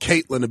 Yeah,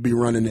 Caitlyn will be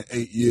running in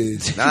 8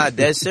 years. Nah,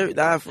 that's serious.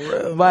 Nah, for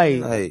real. Right.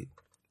 Like,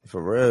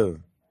 for real.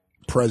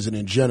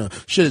 President Jenner.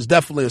 Shit is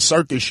definitely a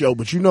circus show,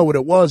 but you know what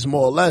it was,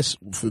 more or less.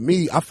 For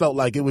me, I felt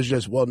like it was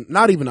just, well,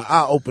 not even an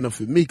eye-opener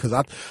for me, because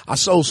I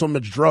sold so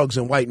much drugs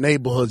in white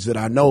neighborhoods that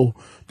I know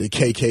the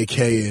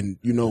KKK and,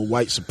 you know,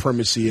 white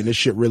supremacy and this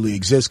shit really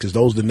exists, because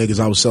those are the niggas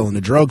I was selling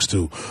the drugs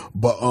to.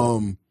 But,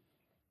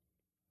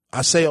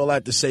 I say all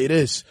that to say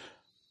this.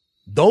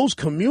 Those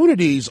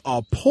communities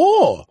are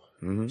poor.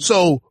 Mm-hmm.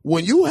 So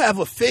when you have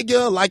a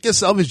figure like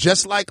yourself, it's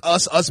just like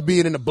us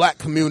being in the black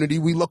community,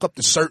 we look up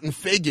to certain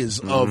figures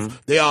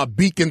of, they are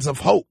beacons of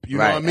hope. You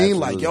know what I mean?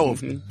 Absolutely. Like,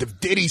 yo, if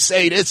Diddy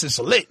say this, it's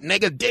lit,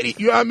 nigga, Diddy,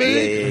 you know what I mean?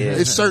 Yeah.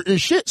 It's certain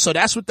shit. So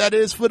that's what that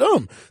is for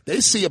them.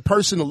 They see a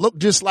person that look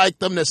just like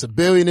them that's a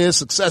billionaire,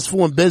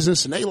 successful in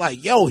business, and they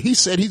like, yo, he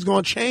said he's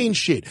gonna change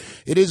shit.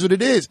 It is what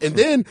it is. And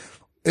then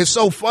it's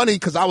so funny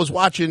because I was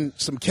watching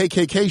some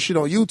KKK shit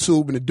on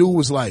YouTube and the dude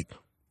was like,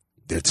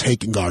 they're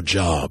taking our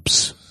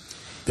jobs.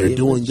 They're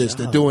doing this,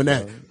 they're doing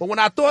that. Bro. But when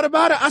I thought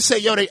about it, I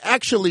said, yo, they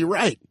actually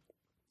right.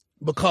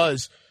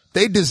 Because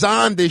they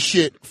designed this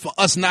shit for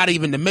us not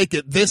even to make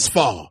it this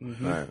far.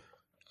 Mm-hmm. Right.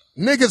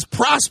 Niggas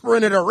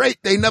prospering at a rate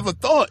they never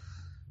thought.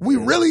 We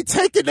really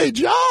taking their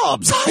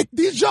jobs. Like,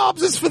 these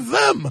jobs is for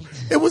them.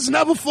 It was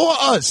never for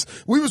us.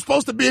 We were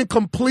supposed to be in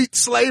complete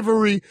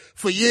slavery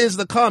for years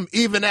to come,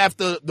 even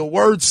after the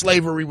word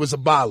slavery was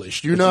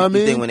abolished. You know what I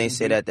mean? You think when they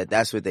say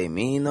that's what they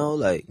mean, though?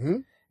 Like,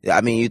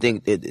 I mean, you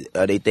think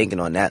are they thinking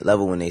on that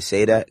level when they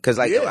say that? Because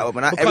like,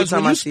 every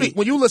time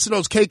when you listen to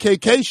those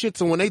KKK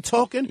shits and when they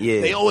talking,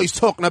 they always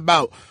talking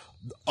about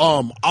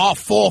our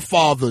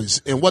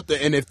forefathers and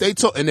and if they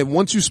talk, and then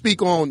once you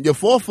speak on your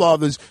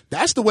forefathers,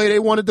 that's the way they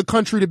wanted the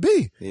country to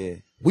be. Yeah.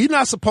 We're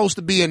not supposed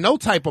to be in no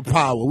type of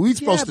power. We're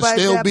supposed to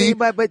still be.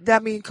 But I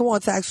mean, come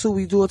on, Tax, too.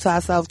 We do it to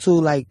ourselves too.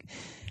 Like,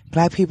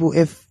 black people,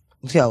 we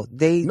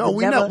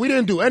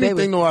didn't do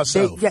anything to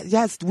ourselves.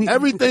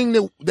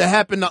 Everything that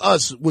happened to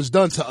us was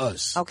done to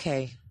us.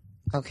 Okay.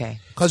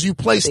 Cause you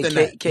placed in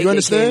that. You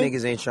understand?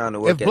 Niggas ain't trying to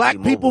work. If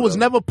black people was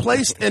never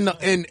placed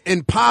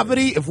in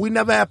poverty, if we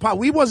never had poverty,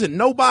 we wasn't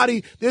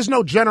nobody. There's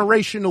no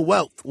generational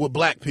wealth with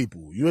black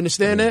people. You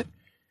understand that?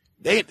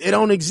 It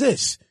don't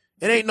exist.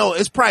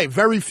 It's probably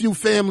very few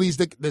families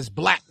that's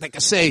black that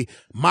can say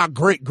my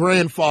great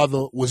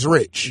grandfather was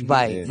rich.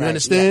 Right. You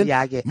understand?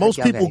 Yeah, I get.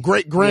 Most people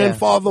great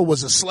grandfather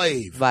was a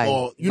slave. Right.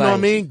 Or, you know what I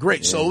mean?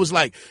 Great. Yeah. So it was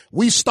like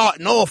we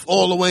starting off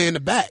all the way in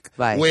the back.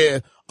 Right.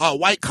 Where our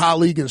white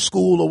colleague in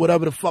school or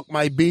whatever the fuck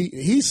might be,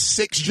 he's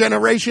 6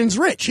 generations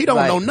rich. He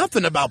don't know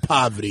nothing about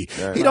poverty.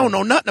 Right. He don't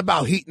know nothing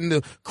about heating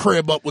the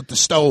crib up with the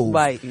stove.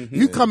 Right. Mm-hmm.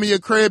 You come in your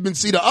crib and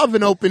see the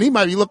oven open, he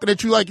might be looking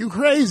at you like you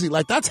crazy.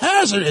 Like, that's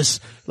hazardous.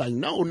 Like,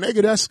 no,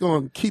 nigga, that's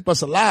gonna keep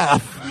us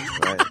alive.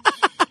 Right.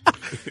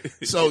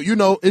 So,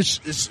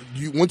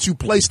 once you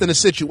placed in a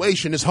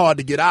situation, it's hard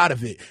to get out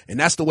of it. And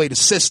that's the way the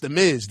system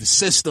is. The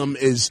system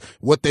is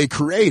what they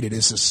created.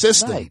 It's a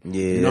system. Right.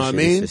 Yeah, you know what I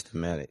mean?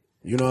 Systematic.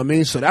 You know what I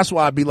mean? So that's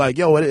why I be like,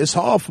 yo, it's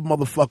hard for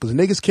motherfuckers.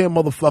 Niggas can't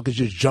motherfuckers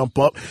just jump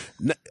up.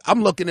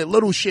 I'm looking at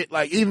little shit.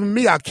 Like, even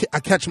me, I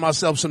catch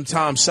myself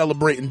sometimes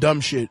celebrating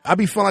dumb shit. I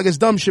be feeling like it's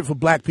dumb shit for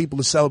black people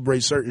to celebrate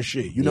certain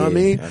shit. You know what I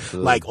mean?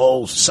 Absolutely. Like,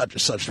 such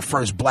and such, the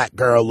first black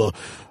girl or,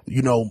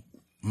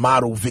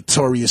 model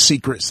Victoria's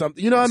Secret,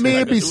 something. You know what I mean?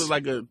 It was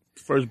like a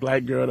first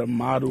black girl to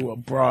model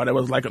abroad. That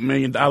was like $1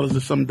 million or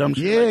some dumb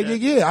shit. Yeah, like that.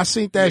 yeah. I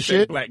seen that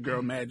shit. Black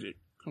girl magic.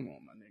 Come on,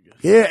 my nigga.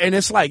 Yeah, and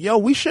it's like, yo,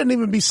 we shouldn't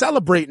even be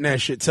celebrating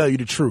that shit, tell you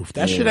the truth.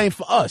 That shit ain't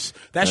for us.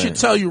 That should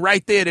tell you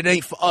right there that it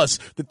ain't for us,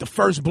 that the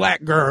first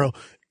black girl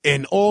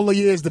in all the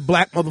years the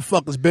black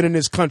motherfuckers been in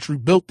this country,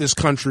 built this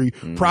country,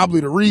 probably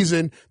the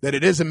reason that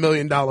it is $1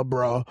 million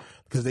bra,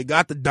 because they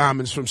got the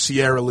diamonds from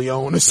Sierra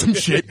Leone or some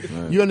shit.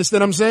 You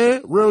understand what I'm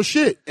saying? Real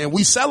shit. And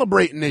we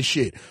celebrating this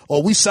shit.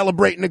 Or we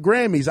celebrating the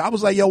Grammys. I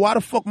was like, yo, why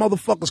the fuck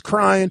motherfuckers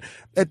crying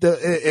at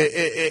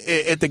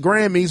the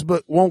Grammys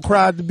but won't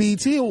cry at the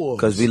BET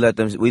Awards? Because we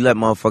let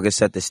motherfuckers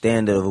set the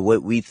standard of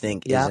what we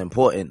think is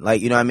important.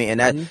 Like, you know what I mean?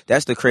 And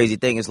that's the crazy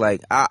thing. It's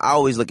like, I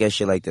always look at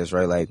shit like this,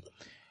 right? Like,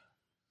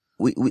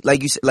 we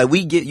like you said, like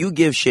you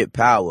give shit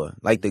power,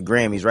 like the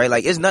Grammys, right?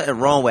 Like, it's nothing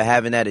wrong with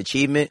having that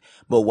achievement,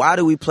 but why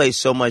do we place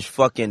so much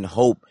fucking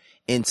hope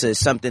into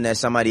something that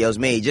somebody else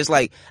made? Just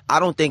like, I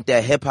don't think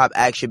that hip hop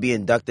act should be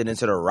inducted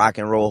into the Rock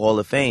and Roll Hall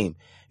of Fame.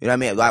 You know what I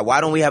mean? Like,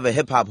 why don't we have a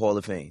hip hop Hall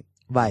of Fame?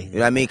 Right. You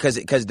know what I mean? Cause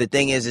the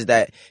thing is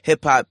that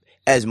hip hop,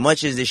 as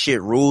much as this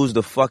shit rules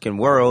the fucking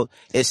world,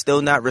 it's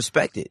still not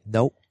respected.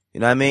 Nope. You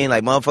know what I mean?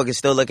 Like, motherfuckers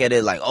still look at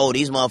it like, oh,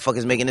 these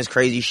motherfuckers making this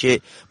crazy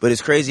shit, but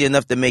it's crazy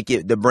enough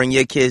to bring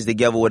your kids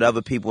together with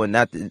other people and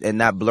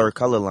not blur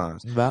color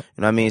lines. Yep. You know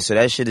what I mean? So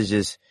that shit is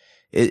just,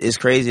 it's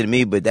crazy to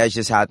me, but that's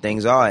just how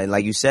things are. And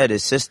like you said,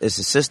 it's a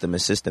system.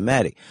 It's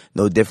systematic.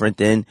 No different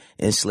than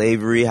in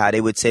slavery, how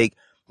they would take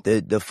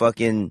the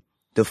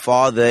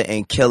father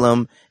and kill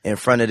him in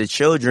front of the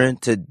children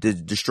to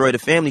destroy the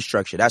family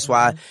structure. That's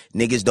why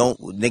niggas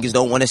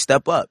don't want to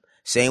step up.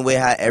 Same way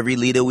how every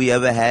leader we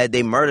ever had,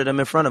 they murdered them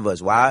in front of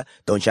us. Why?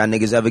 Don't y'all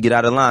niggas ever get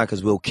out of line?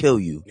 Because we'll kill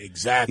you.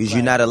 Exactly. Because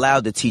you're not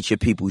allowed to teach your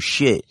people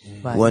shit.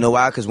 Right. You wanna know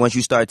why? Because once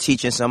you start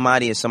teaching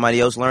somebody and somebody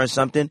else learns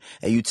something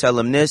and you tell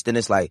them this, then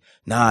it's like,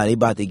 nah, they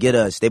about to get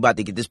us. They about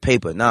to get this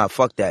paper. Nah,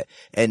 fuck that.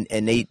 And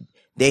they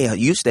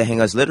used to hang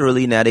us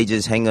literally. Now they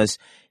just hang us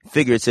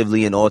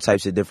figuratively in all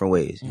types of different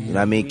ways. You know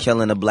what I mean?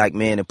 Killing a black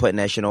man and putting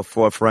that shit on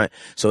forefront.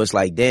 So it's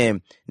like,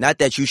 damn, not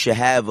that you should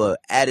have a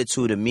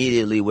attitude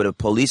immediately with a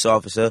police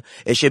officer.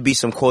 It should be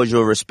some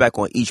cordial respect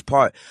on each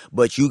part.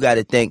 But you got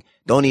to think,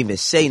 don't even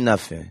say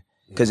nothing.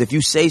 Because if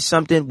you say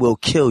something, we'll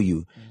kill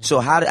you. So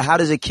how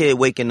does a kid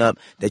waking up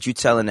that you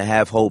telling to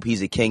have hope,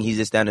 he's a king, he's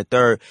this, that, and the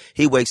third,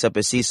 he wakes up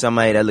and sees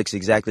somebody that looks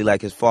exactly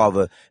like his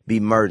father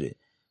be murdered?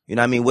 You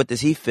know what I mean? What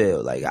does he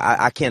feel? Like,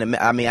 I can't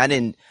imagine. I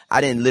mean,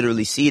 I didn't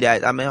literally see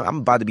that. I mean, I'm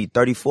about to be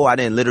 34. I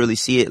didn't literally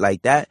see it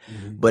like that.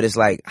 But it's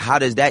like, how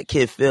does that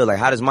kid feel? Like,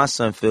 how does my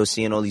son feel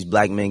seeing all these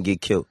black men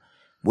get killed?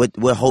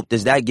 What hope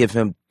does that give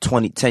him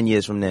 10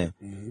 years from now?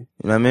 You know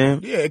what I mean?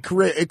 Yeah, it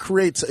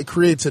creates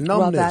a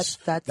numbness.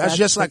 Well, that's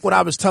just like what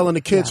I was telling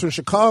the kids from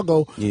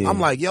Chicago. Yeah.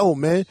 I'm like, yo,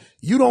 man,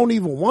 you don't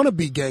even want to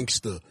be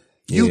gangster.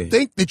 You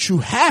think that you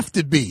have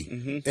to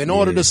be in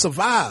order to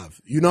survive.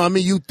 You know what I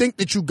mean? You think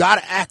that you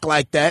gotta act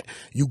like that.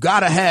 You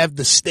gotta have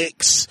the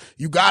sticks.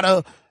 You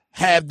gotta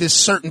have this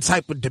certain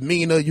type of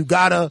demeanor. You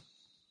gotta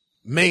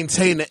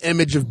maintain the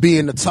image of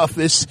being the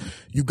toughest.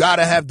 You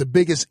gotta have the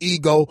biggest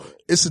ego.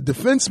 It's a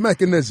defense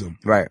mechanism.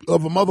 Right.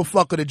 Of a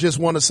motherfucker that just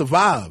want to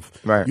survive.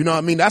 Right. You know what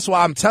I mean? That's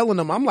why I'm telling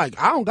them, I'm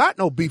like, I don't got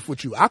no beef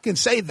with you. I can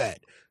say that.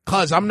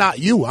 Cause I'm not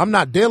you. I'm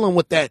not dealing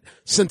with that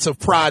sense of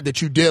pride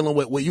that you dealing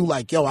with where you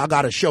like, yo, I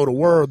gotta show the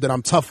world that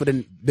I'm tougher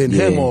than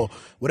him or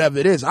whatever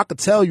it is. I could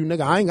tell you,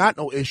 nigga, I ain't got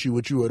no issue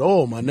with you at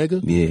all, my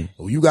nigga. Yeah.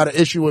 Oh, you got an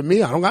issue with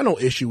me? I don't got no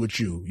issue with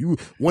you.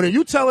 When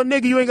you tell a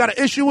nigga you ain't got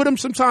an issue with him,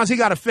 sometimes he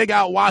gotta figure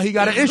out why he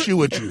got an issue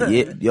with you.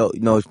 Yeah,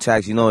 yo,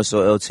 Tax, it's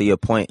so ill to your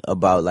point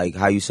about like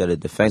how you said a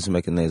defense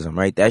mechanism,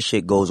 right? That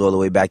shit goes all the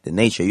way back to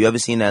nature. You ever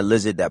seen that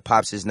lizard that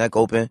pops his neck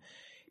open?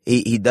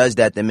 He does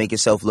that to make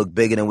himself look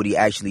bigger than what he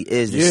actually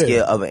is to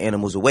scare other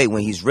animals away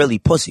when he's really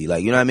pussy.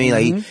 Like, you know what I mean?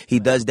 Like, he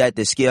does that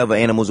to scare other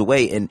animals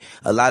away. And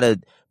a lot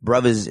of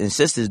brothers and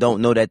sisters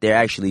don't know that they're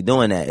actually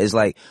doing that. It's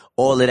like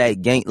all of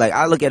that gang, like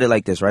I look at it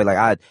like this, right?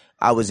 Like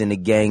I was in the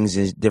gangs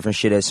and different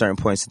shit at certain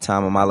points in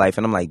time in my life.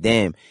 And I'm like,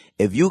 damn,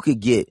 if you could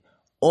get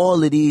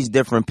all of these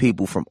different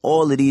people from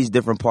all of these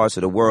different parts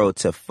of the world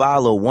to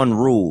follow one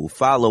rule,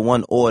 follow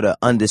one order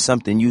under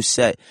something you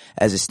set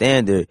as a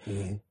standard,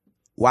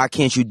 why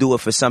can't you do it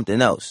for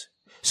something else?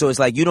 So it's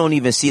like you don't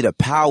even see the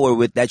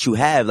power that you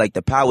have, like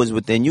the power's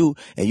within you,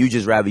 and you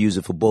just rather use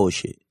it for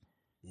bullshit.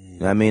 You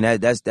know what I mean?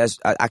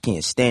 I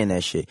can't stand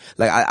that shit.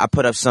 Like I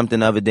put up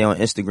something the other day on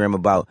Instagram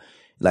about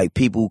like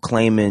people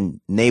claiming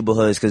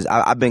neighborhoods, because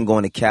I've been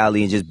going to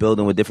Cali and just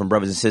building with different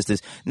brothers and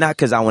sisters, not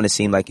because I want to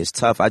seem like it's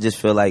tough. I just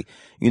feel like,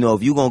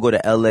 if you're going to go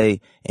to LA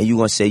and you're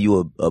going to say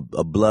you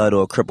a blood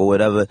or a crip or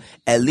whatever,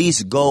 at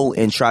least go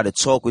and try to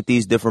talk with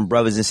these different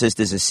brothers and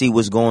sisters and see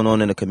what's going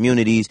on in the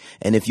communities.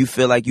 And if you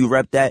feel like you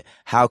rep that,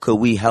 how could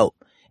we help?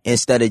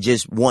 Instead of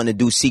just wanting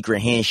to do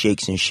secret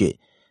handshakes and shit.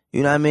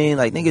 You know what I mean?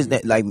 Like niggas,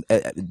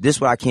 this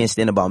is what I can't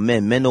stand about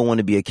men. Men don't want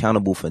to be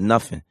accountable for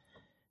nothing.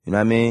 You know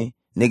what I mean?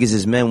 Niggas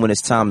is men when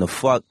it's time to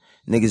fuck.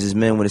 Niggas is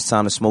men when it's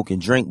time to smoke and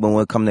drink. But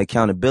when it comes to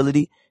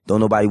accountability, don't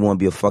nobody want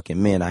to be a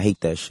fucking man. I hate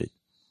that shit.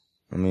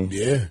 I mean,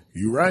 yeah,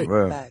 you right.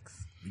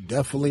 Facts. You're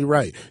definitely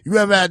right. You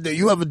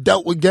ever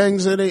dealt with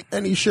gangs in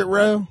any shit,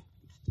 Rel?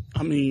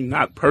 I mean,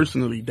 not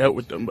personally dealt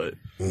with them, but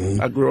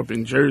I grew up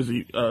in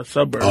Jersey,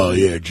 suburbs. Oh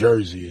yeah,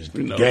 Jersey is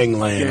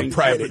gangland,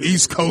 probably the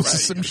East Coast or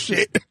right. some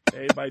shit.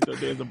 Everybody thought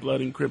there's a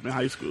blood and Crip in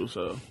high school,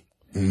 so.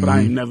 But I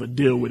ain't never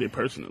deal with it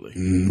personally.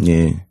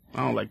 Yeah.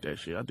 I don't like that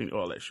shit. I think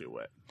all that shit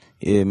whack.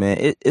 Yeah,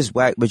 man, it's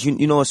whack. But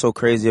you know what's so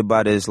crazy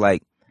about it is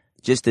like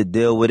just to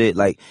deal with it.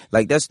 Like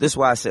that's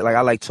why I said like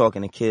I like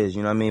talking to kids.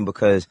 You know what I mean?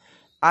 Because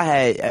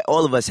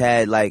all of us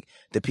had like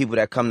the people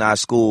that come to our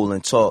school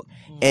and talk.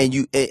 And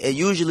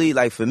usually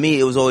like for me,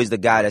 it was always the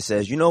guy that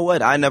says, you know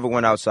what? I never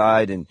went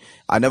outside and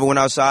I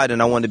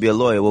wanted to be a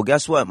lawyer. Well,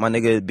 guess what? My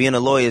nigga, being a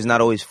lawyer is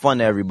not always fun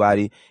to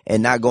everybody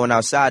and not going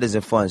outside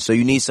isn't fun. So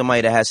you need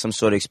somebody that has some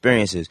sort of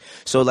experiences.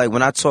 So like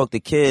when I talk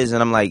to kids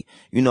and I'm like,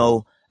 you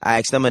know, I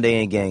asked them, are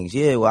they in gangs?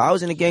 Yeah, well, I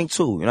was in a gang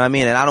too. You know what I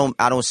mean? And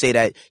I don't say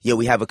that, yeah,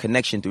 we have a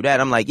connection through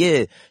that. I'm like,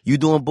 yeah, you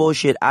doing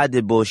bullshit, I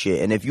did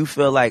bullshit. And if you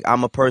feel like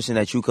I'm a person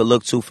that you could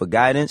look to for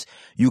guidance,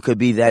 you could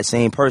be that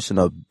same person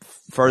or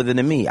further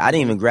than me. I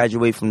didn't even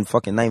graduate from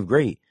fucking 9th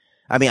grade.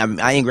 I mean,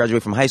 I didn't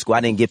graduate from high school.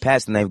 I didn't get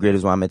past the 9th grade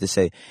is what I meant to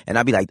say. And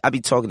I'd be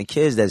talking to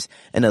kids that's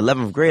in the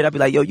 11th grade. I'd be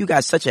like, yo, you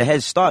got such a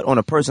head start on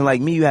a person like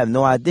me. You have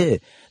no idea.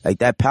 Like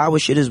that power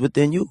shit is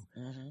within you.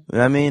 You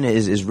know what I mean?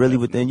 It's really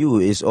within you.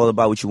 It's all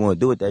about what you want to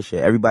do with that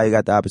shit. Everybody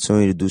got the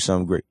opportunity to do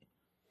something great.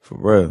 For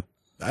real.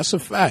 That's a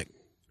fact.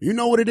 You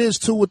know what it is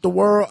too with the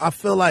world? I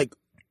feel like,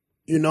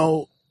 you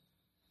know,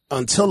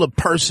 until a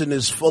person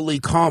is fully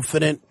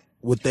confident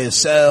with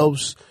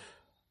themselves,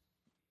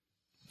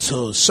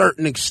 to a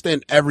certain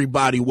extent,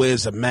 everybody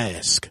wears a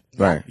mask.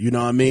 Right. You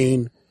know what I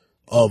mean?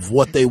 Of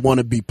what they want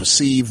to be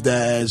perceived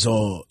as,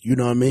 or, you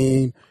know what I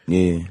mean?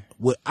 Yeah.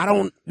 I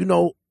don't, you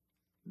know,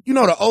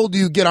 the older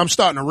you get, I'm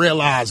starting to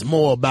realize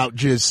more about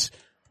just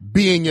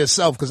being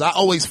yourself. Cause I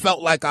always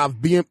felt like I've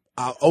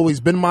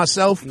always been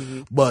myself,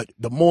 but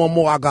the more and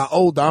more I got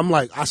older, I'm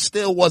like, I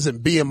still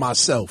wasn't being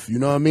myself. You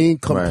know what I mean?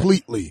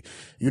 Completely. Right.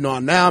 You know,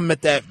 now I'm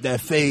at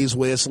that phase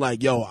where it's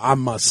like, yo, I'm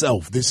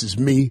myself. This is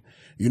me.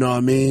 You know what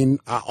I mean?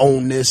 I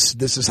own this.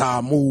 This is how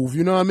I move.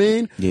 You know what I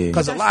mean? Yeah.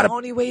 Cause that's a lot the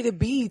only way to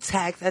be,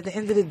 Tax. At the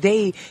end of the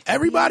day,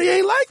 everybody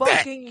ain't like that.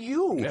 Fucking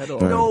you.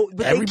 No,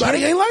 but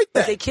everybody ain't like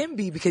that. But they can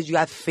be because you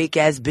got fake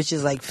ass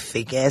bitches like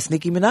fake ass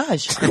Nicki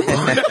Minaj.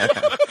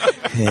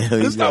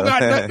 This don't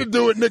got nothing to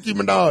do with Nicki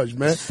Minaj,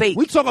 man. Fake.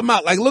 We talking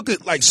about like, look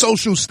at like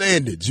social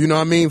standards. You know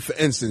what I mean? For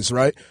instance,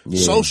 right?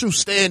 Yeah. Social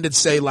standards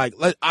say like,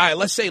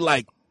 let's say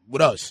like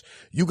with us,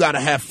 you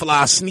gotta have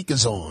fly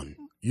sneakers on.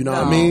 You know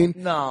what I mean?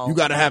 No. You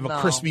gotta have a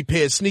crispy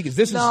pair of sneakers.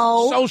 This is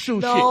social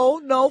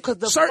shit. No,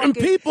 cause certain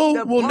people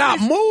will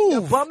not move.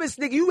 The bummest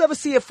nigga, you ever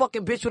see a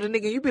fucking bitch with a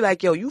nigga, you be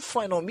like, yo, you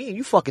front on me and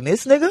you fucking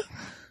this nigga?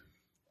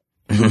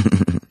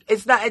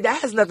 It's not,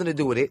 that has nothing to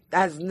do with it. That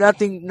has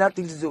nothing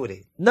to do with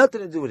it.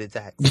 Nothing to do with it,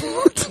 Tax.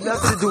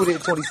 Nothing to do with it in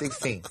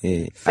 2016.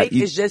 Yeah.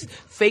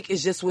 Fake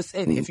is just what's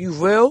in. If you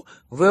real,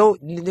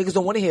 niggas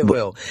don't want to hear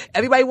real.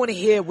 Everybody want to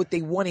hear what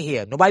they want to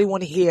hear. Nobody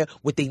want to hear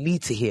what they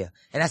need to hear.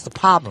 And that's the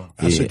problem.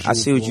 Yeah, I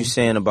see what you're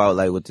saying about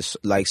like with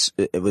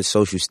with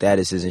social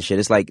statuses and shit.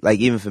 It's like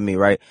even for me,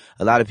 right?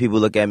 A lot of people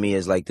look at me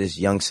as like this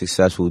young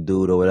successful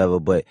dude or whatever,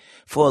 but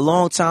for a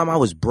long time I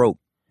was broke.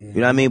 You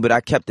know what I mean? But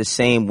I kept the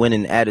same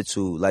winning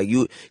attitude. Like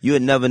you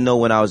would never know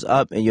when I was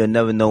up and you'll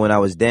never know when I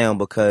was down,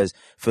 because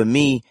for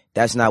me,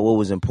 that's not what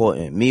was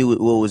important.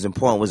 What was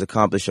important was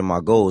accomplishing my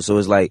goals. So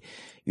it's like,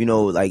 you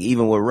know, like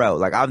even with Rel,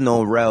 like I've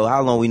known Rel,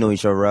 how long we know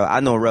each other, Rel?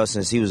 I've known Rel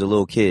since he was a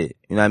little kid.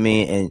 You know what I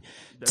mean?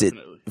 And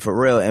for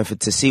real, and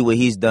to see what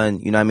he's done,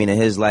 you know what I mean, in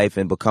his life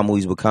and become who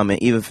he's becoming,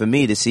 even for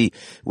me to see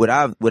what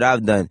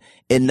I've done,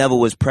 it never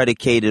was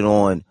predicated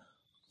on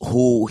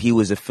who he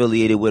was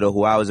affiliated with or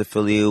who I was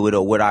affiliated with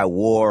or what I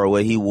wore or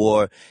what he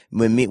wore.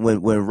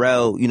 When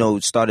Rel, you know,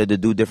 started to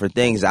do different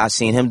things, I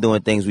seen him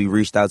doing things. We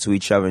reached out to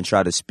each other and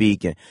tried to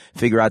speak and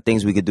figure out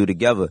things we could do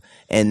together.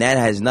 And that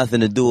has nothing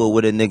to do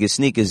with a nigga's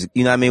sneakers.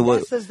 You know what I mean?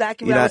 That's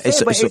exactly what I was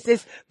saying,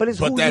 but it's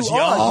who that's you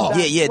are. y'all.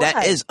 Yeah,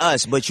 that is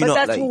us. But you know,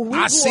 that's like, who we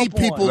I see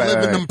grew up people on.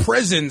 live in them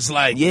prisons,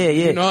 like, yeah.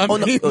 you know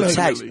what I mean? No,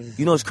 Tax,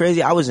 you know what's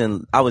crazy? I was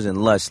in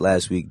Lust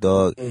last week,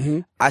 dog.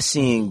 I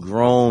seen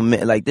grown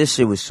men, like this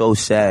shit was so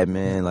sad,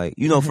 man. Like,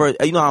 you know, first,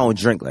 you know, I don't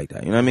drink like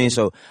that. You know what I mean?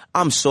 So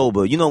I'm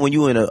sober. You know, when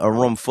you in a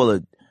room full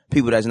of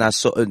people that's not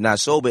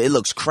sober, it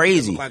looks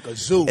crazy. It look like a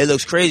zoo. It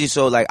looks crazy.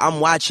 So like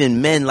I'm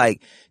watching men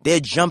like they're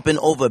jumping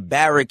over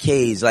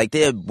barricades, like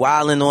they're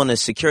wilding on a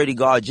security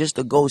guard just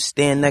to go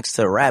stand next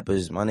to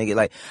rappers, my nigga.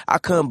 Like I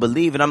couldn't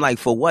believe it. I'm like,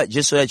 for what?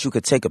 Just so that you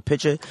could take a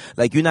picture?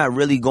 Like you're not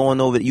really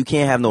going over. You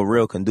can't have no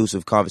real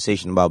conducive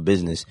conversation about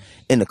business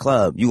in the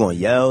club. You gonna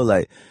yell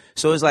like?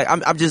 So it's like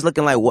I'm just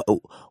looking like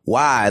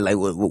why? Like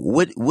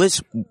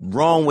what's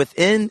wrong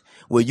within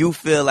where you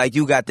feel like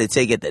you got to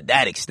take it to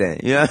that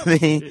extent? You know what I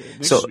mean? Yeah,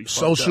 so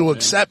social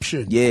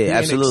exception. Yeah, being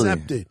absolutely.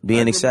 Accepted.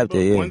 Being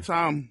accepted. Yeah. One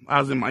time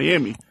I was in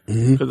Miami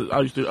because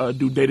I used to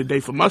do day to day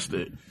for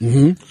Mustard.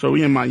 So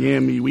we in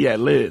Miami, we had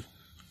Live.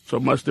 So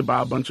Mustard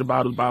buy a bunch of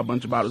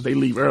bottles. They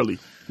leave early.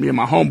 Me and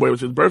my homeboy, it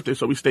was his birthday,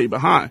 so we stayed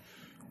behind.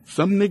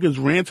 Some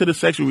niggas ran to the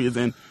section we was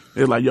in,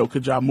 They're like, yo,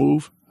 could y'all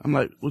move? I'm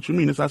like, what you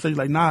mean? So I say,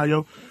 like, nah,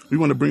 yo, we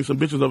want to bring some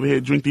bitches over here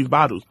and drink these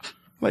bottles.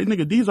 Like,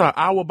 nigga, these are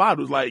our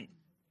bottles. Like,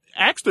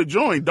 ask to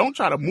join. Don't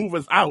try to move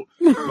us out.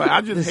 Like,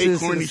 I just hate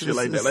corny shit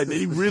like that. Like,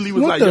 he really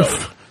was like, yo,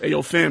 hey,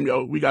 yo, fam,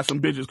 yo, we got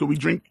some bitches. Could we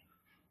drink?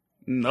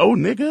 No,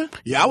 nigga.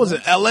 Yeah, I was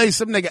in L.A.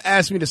 Some nigga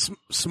asked me to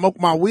smoke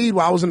my weed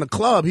while I was in the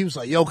club. He was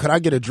like, yo, could I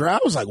get a dry? I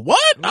was like, what?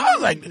 I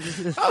was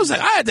like,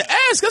 I had to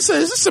ask. I said,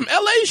 is this some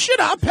L.A. shit?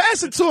 I'll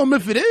pass it to him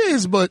if it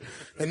is. But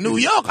in New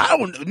York,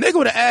 nigga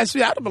would have asked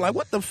me. I'd have been like,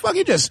 what the fuck?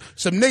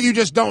 Some nigga you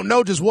just don't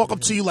know just walk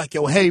up to you like,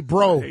 yo, hey,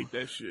 bro. I hate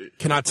that shit.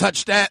 Can I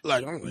touch that?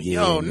 Like, I'm like,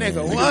 yo, man.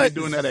 nigga, Niggas what? be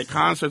doing that at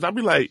concerts. I'd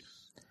be like,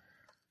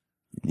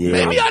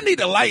 Maybe I need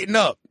to lighten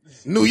up.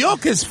 New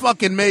York has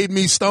fucking made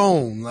me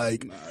stone.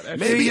 Like,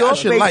 maybe I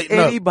should lighten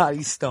up.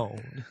 Anybody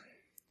stone.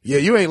 Yeah,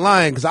 you ain't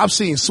lying, because I've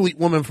seen sweet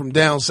women from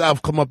down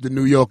south come up to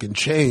New York and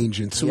change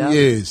in 2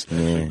 years.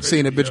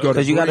 Seen a bitch go to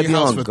Because you got to be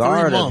on for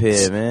guard 3 up months.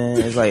 here, man.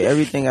 It's like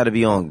everything got to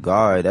be on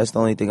guard. That's the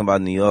only thing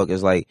about New York.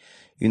 It's like,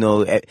 you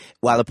know,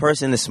 while the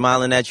person is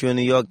smiling at you in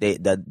New York,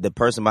 the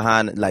person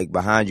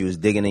behind you is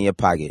digging in your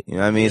pocket. You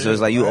know what I mean? So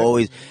it's like you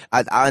always,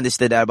 I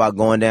understood that about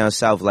going down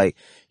south. Like,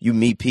 you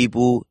meet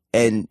people,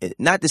 and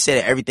not to say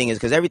that everything is,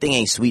 because everything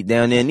ain't sweet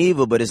down there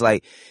neither, but it's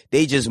like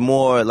they just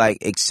more like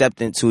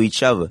accepting to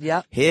each other.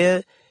 Yep.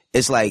 Here,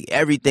 it's like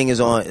everything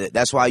is on.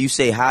 That's why you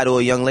say hi to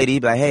a young lady.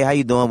 You be like, hey, how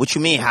you doing? What you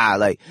mean hi?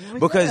 Like,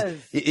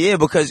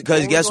 because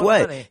guess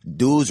what?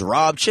 Dudes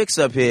rob chicks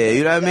up here.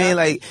 You know what I mean?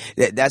 Like,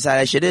 that's how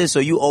that shit is.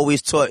 So you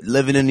always taught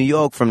living in New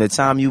York from the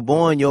time you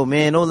born, yo,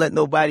 man, don't let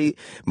nobody,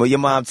 but your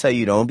mom tell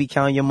you, don't be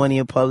counting your money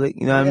in public.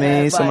 You know what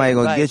I mean? Somebody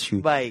gonna get you.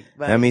 Right.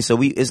 I mean,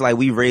 so it's like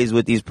we raised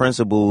with these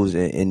principles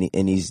and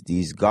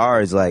these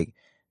guards, like,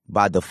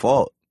 by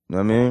default. You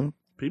know what I mean?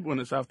 people in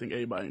the South think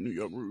everybody in New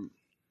York rude.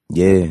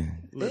 Yeah.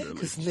 Literally.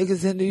 Because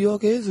niggas in New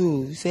York is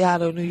who. You say hi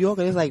to a New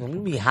Yorker, it's like, what do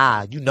you mean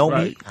hi? You know me?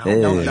 Right. I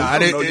don't know you. Nah, I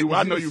don't know you.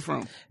 I know you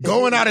from.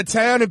 Going out of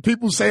town and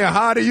people saying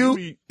hi to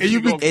you, and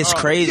you be It's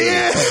crazy.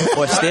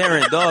 Or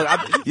staring, dog.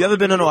 You ever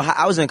been in Ohio?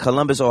 I was in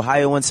Columbus,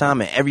 Ohio one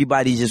time, and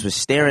everybody just was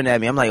staring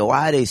at me. I'm like,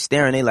 why are they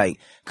staring? They like,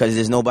 because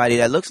there's nobody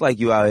that looks like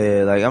you out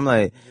here. Like, I'm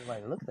like,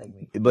 Look like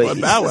me. but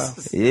Bow Wow.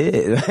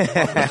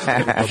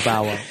 yeah.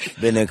 Bow Wow.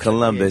 Been in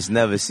Columbus,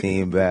 never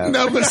seen Bow.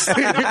 never seen.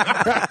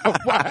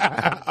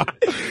 Wow.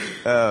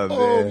 Oh, man.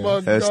 Oh my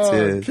That's God,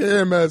 tears.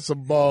 Kim had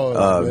some balls.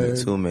 Oh, man.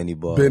 too many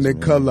balls. Been in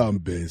man.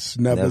 Columbus,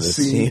 never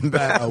seen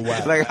Bow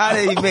Wow. Like, how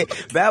did he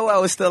make Bow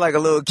Wow was still like a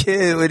little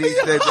kid when he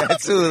did that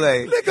too?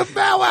 Like, Nigga,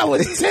 Bow Wow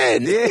was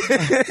 10. yeah.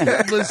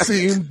 Never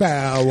seen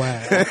Bow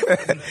Wow.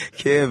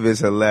 Kim is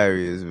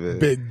hilarious, man.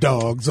 Big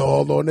dogs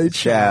all on their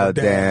Chow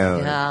down.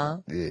 Yeah.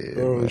 Yeah,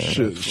 Oh man.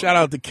 shit! Shout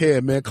out to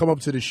Kim, man. Come up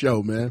to the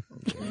show, man.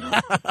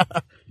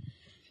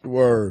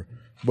 Word.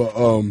 But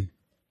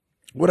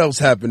what else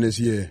happened this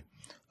year?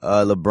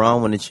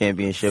 LeBron won the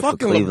championship Fucking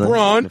for Cleveland.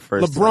 LeBron. the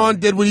first LeBron time.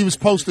 did what he was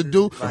supposed to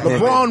do.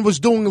 LeBron was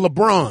doing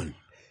LeBron.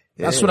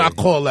 That's what I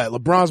call that.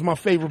 LeBron's my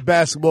favorite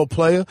basketball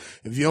player.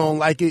 If you don't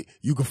like it,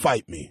 you can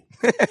fight me.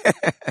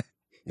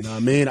 You know what I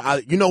mean?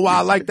 You know why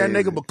I like that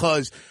nigga?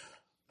 Because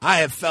I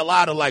had fell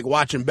out of like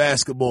watching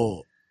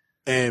basketball.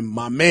 And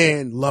my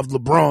man loved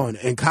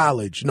LeBron in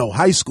college. No,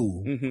 high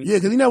school. Yeah,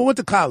 because he never went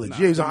to college.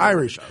 Yeah, he's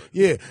Irish.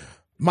 Yeah.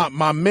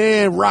 My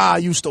man Ra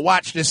used to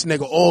watch this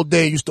nigga all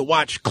day, used to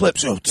watch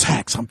clips. Yo,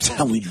 Tax, I'm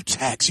telling you,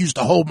 Tax. He used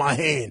to hold my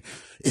hand.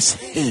 It's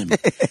him.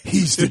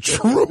 He's the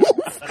truth.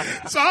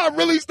 So I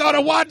really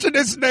started watching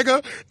this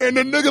nigga, and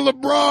the nigga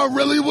LeBron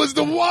really was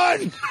the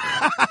one.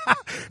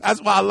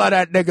 That's why I love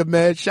that nigga,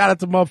 man. Shout out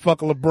to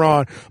motherfucker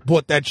LeBron.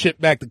 Brought that shit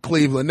back to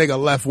Cleveland.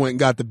 Nigga left, went and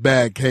got the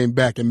bag, came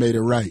back and made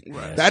it right.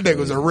 That nigga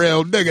was a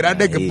real nigga. That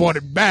nigga brought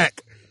it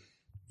back.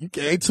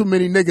 Ain't too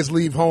many niggas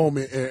leave home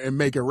and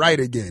make it right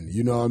again.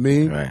 You know what I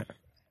mean? Right.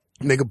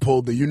 Nigga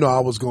pulled the, I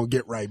was going to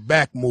get right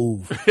back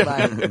move.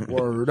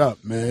 Word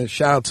up, man.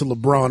 Shout out to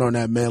LeBron on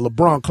that, man.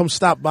 LeBron, come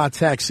stop by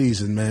tax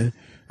season, man.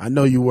 I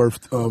know you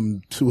worth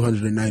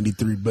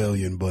 $293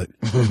 billion, but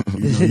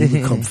you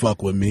can come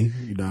fuck with me.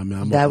 You know what I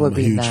mean? That I'm would a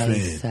be huge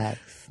nice. fan.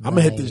 I'm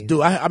gonna hit this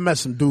dude. I met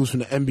some dudes from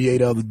the NBA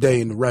the other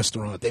day in the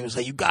restaurant. They was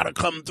like, "You gotta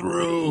come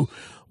through.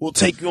 We'll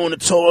take you on the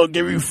tour,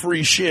 give you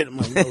free shit." I'm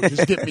like, "No,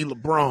 just get me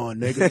LeBron,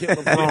 nigga. Get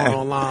LeBron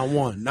on line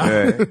one." Nah.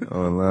 Right.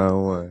 On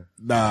line one.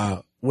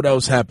 Nah. What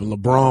else happened?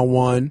 LeBron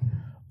won.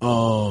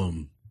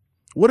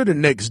 What are the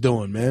Knicks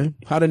doing, man?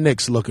 How the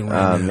Knicks looking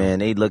right now? Man,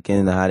 they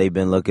looking how they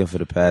been looking for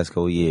the past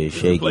couple years. The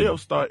Shaking. playoffs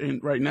starting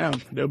right now.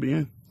 They'll be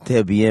in.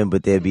 They'll be in,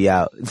 but they'll be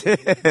out. As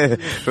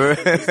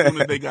soon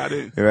as they got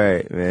in.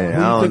 Right, man.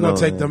 Who I you don't think know, gonna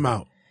take man. them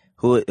out?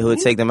 Who would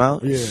take them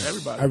out? Yeah,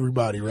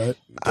 Everybody. right?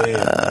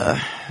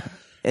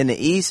 In the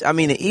East, I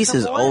mean, the East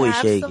is always I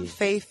have some shaky.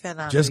 faith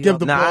in Just give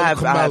the Nah, ball I to have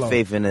Carmelo.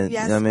 faith in it.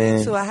 Yes, you know what I mean?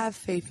 me too. I have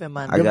faith in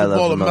my I Give got the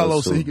ball love to for Melo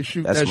Melo so too. he can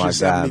shoot That's that my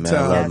shit guy, 70 man.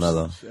 I love times.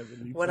 Melo.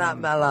 What up,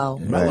 Mello?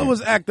 Melo Right.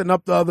 was acting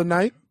up the other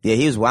night. Yeah,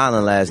 he was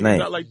wilding last He night.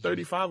 got like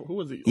 35. Who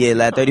was he? Yeah,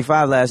 like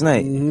 35 last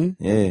night.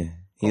 Mm-hmm. Yeah,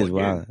 he was yeah.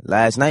 wilding.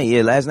 Last night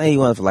he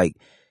went for like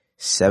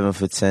 7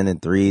 for 10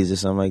 and threes or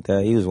something like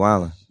that. He was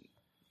wilding.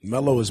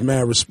 Melo is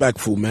mad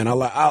respectful, man.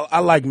 I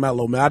like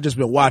Melo, man. I just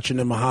been watching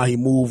him and how he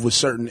move with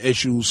certain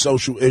issues,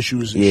 social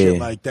issues and shit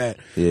like that.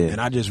 Yeah. And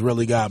I just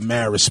really got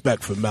mad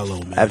respect for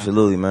Melo, man.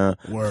 Absolutely, man.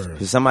 Word.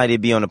 For somebody to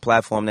be on the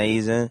platform that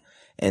he's in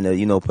and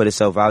you know, put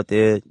himself out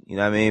there, you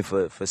know what I mean?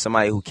 For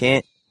somebody who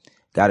can't,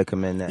 gotta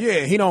commend that.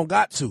 Yeah, he don't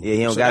got to. Yeah,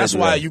 he don't so got to. That's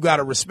why you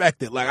gotta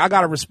respect it. Like, I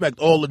gotta respect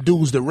all the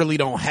dudes that really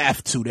don't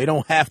have to. They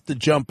don't have to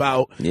jump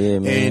out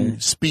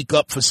and speak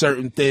up for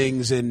certain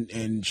things.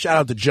 And shout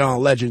out to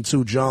John Legend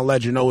too. John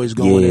Legend always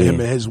going to him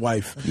and his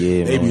wife.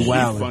 Yeah, they be She's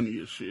wilding. funny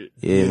as shit.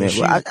 Yeah, man.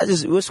 Well, I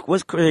just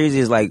what's crazy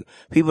is like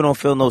people don't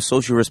feel no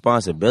social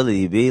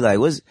responsibility. Be like, you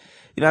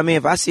know what I mean?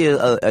 If I see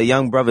a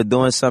young brother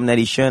doing something that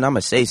he shouldn't, I'm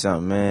gonna say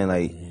something, man.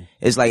 Like.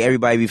 It's like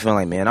everybody be feeling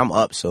like, man, I'm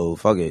up, so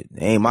fuck it.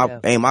 Ain't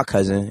my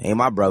cousin, ain't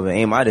my brother,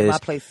 ain't my this. My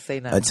place to say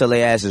nothing. Until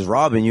they ass is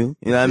robbing you.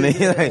 You know what I mean?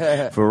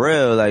 Like, for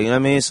real, like, you know what I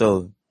mean?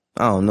 So,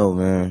 I don't know,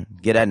 man.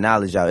 Get that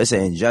knowledge out. It's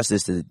an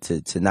injustice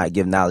to not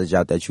give knowledge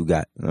out that you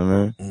got. You know what I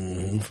mean?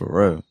 Mm-hmm. For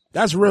real.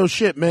 That's real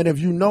shit, man. If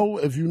you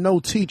know,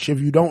 teach. If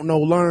you don't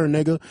know, learn,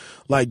 nigga.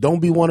 Like, don't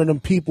be one of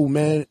them people,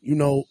 man. You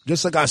know,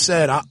 just like I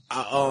said, I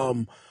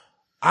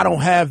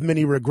don't have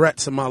many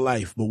regrets in my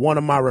life, but one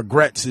of my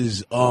regrets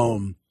is,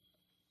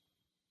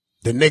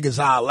 the niggas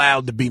I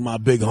allowed to be my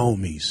big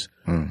homies.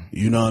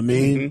 You know what I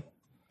mean? Mm-hmm.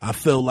 I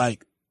feel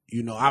like,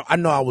 you know, I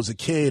know I was a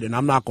kid and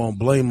I'm not going to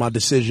blame my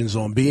decisions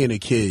on being a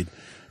kid.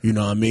 You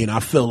know what I mean? I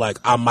feel like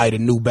I might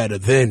have knew better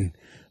then,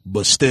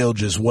 but still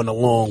just went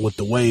along with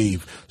the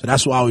wave. So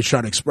that's why I always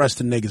try to express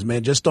to niggas,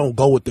 man, just don't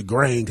go with the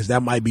grain, cause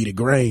that might be the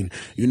grain.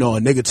 You know, a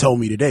nigga told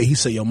me today, he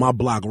said, yo, my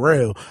block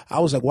real. I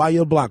was like, why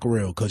your block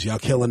real? Cause y'all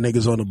killing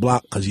niggas on the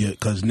block, cause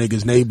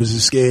niggas' neighbors are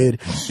scared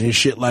and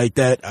shit like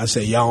that. I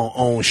said, y'all don't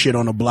own shit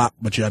on the block,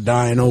 but y'all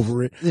dying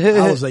over it.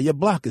 I was like, your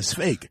block is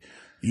fake.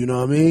 You know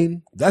what I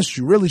mean? That's what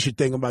you really should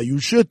think about. You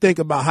should think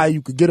about how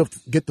you could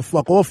get the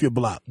fuck off your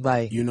block.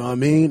 Right. You know what I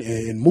mean?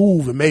 And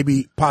move and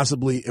maybe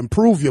possibly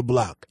improve your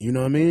block. You know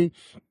what I mean?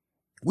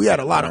 We had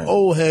a lot of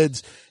old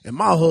heads in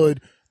my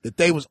hood that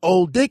they was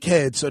old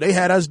dickheads. So they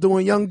had us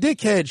doing young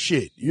dickhead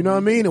shit. You know what I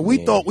mean? And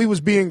we thought we was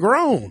being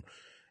grown.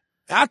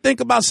 I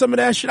think about some of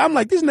that shit. I'm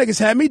like, these niggas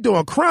had me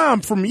doing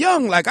crime from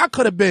young. Like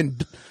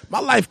my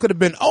life could have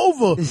been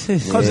over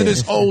because of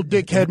this old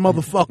dickhead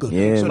motherfucker.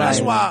 Yeah, so that's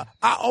why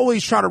I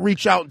always try to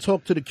reach out and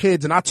talk to the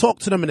kids, and I talk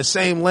to them in the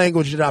same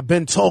language that I've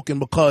been talking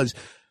because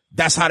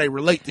that's how they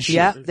relate to shit.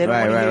 Yeah, they don't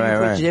want to hear you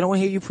preach. They don't want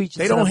to hear you preach.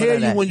 They don't hear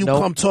you when you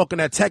come talking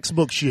that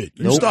textbook shit.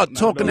 You start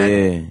talking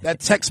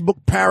that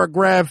textbook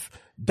paragraph.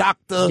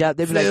 Doctor,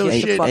 they be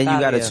like, shit. And you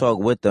gotta talk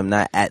with them,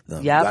 not at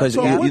them. Yeah, because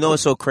you know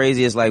what's so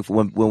crazy is like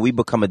when we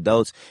become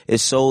adults,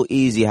 it's so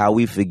easy how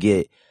we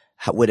forget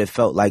what it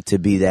felt like to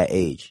be that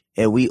age.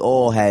 And we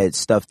all had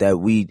stuff that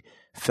we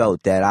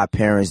felt that our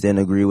parents didn't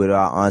agree with,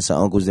 our aunts and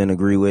uncles didn't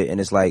agree with,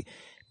 and it's like,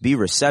 be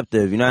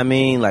receptive. You know what I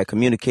mean? Like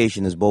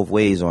communication is both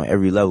ways on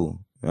every level.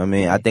 You know what I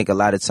mean? I think a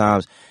lot of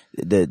times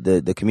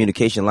the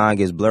communication line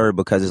gets blurred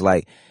because it's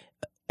like,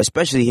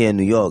 especially here in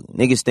New York,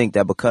 niggas think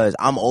that because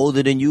I'm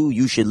older than you,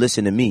 you should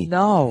listen to me.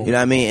 No. You know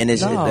what I mean? And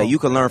it's like you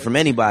can learn from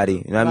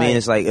anybody. You know what I mean?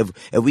 It's like if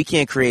we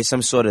can't create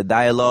some sort of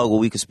dialogue where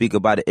we can speak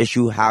about an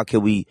issue, how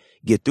can we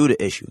get through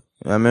the issue?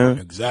 You know what I mean?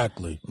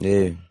 Exactly.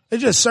 Yeah.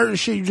 It's just certain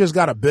shit you just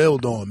gotta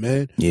build on,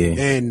 man. Yeah.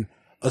 And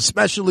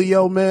especially,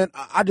 yo, man,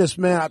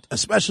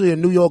 especially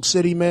in New York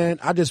City, man,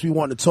 I just be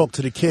wanting to talk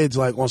to the kids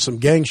like on some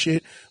gang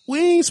shit. We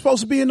ain't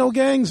supposed to be in no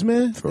gangs,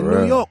 man. In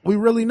New York, we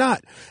really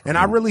not. And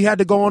I really had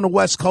to go on the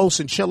West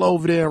Coast and chill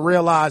over there and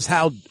realize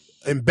how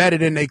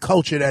embedded in their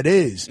culture that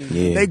is.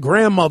 Yeah. They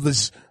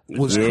grandmothers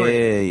was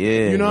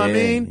crazy. You know what I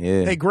mean?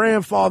 Yeah. They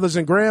grandfathers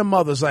and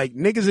grandmothers, like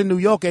niggas in New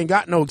York ain't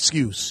got no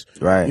excuse.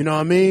 Right. You know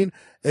what I mean?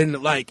 And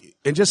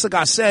just like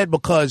I said,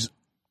 because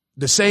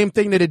the same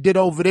thing that it did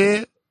over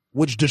there,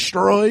 which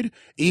destroyed,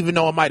 even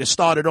though it might have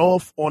started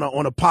off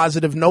on a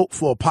positive note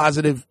for a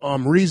positive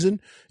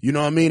reason, you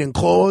know what I mean, and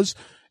cause,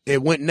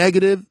 it went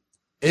negative.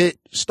 It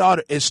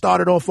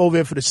started off over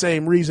there for the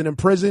same reason in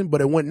prison, but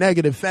it went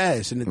negative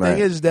fast. And the thing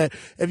is that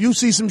if you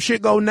see some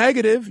shit go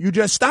negative, you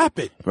just stop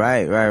it.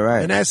 Right.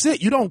 And that's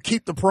it. You don't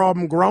keep the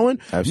problem growing.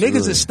 Absolutely.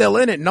 Niggas is still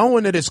in it,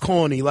 knowing that it's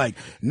corny, like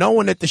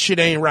knowing that the shit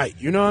ain't right.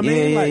 You know what I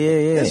mean? Like,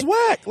 it's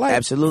whack. Like,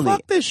 absolutely.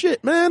 Fuck this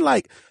shit, man.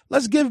 Like,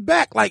 let's give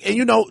back. Like, and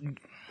you know,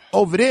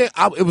 over there,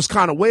 it was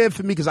kind of weird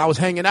for me because I was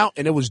hanging out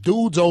and there was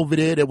dudes over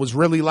there that was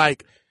really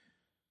like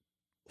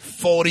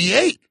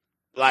 48,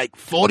 like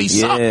 40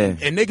 something.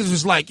 And niggas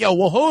was like, yo,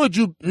 what hood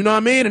you know what I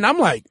mean? And I'm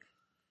like,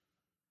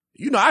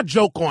 you know, I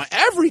joke on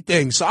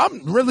everything. So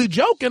I'm really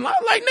joking.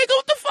 I'm like, nigga,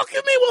 what the fuck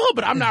you mean with hood?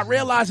 But I'm not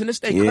realizing this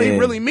thing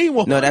really mean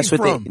what hood you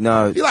from.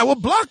 You're like,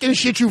 what block and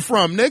shit you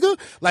from, nigga?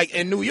 Like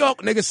in New York,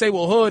 niggas say,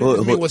 well,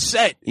 hood mean what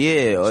set.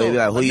 Yeah, or so they be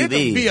like, who you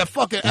be a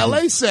fucking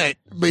LA set,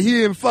 but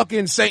he in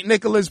fucking St.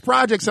 Nicholas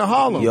Projects in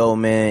Harlem. Yo,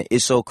 man,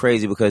 it's so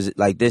crazy because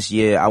like this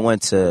year I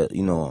went to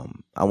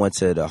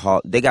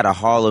they got a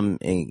Harlem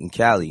in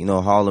Cali, you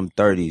know, Harlem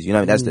 30s, you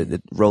know, that's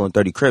the Rolling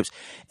 30 Crips.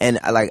 And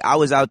I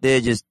was out there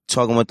just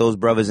talking with those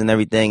brothers and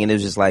everything. And it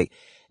was just like,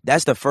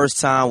 that's the first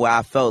time where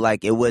I felt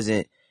like it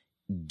wasn't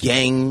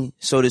gang,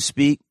 so to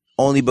speak,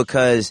 only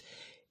because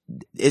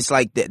it's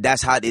like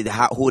that's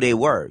who they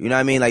were. You know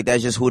what I mean? Like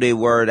that's just who they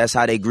were. That's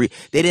how they greet.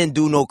 They didn't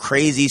do no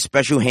crazy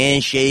special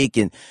handshake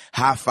and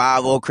high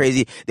five all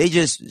crazy. They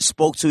just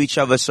spoke to each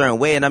other a certain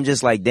way. And I'm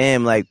just like,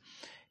 damn, like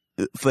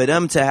for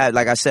them to have,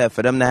 like I said,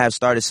 for them to have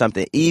started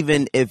something,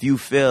 even if you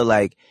feel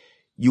like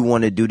you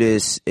want to do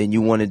this and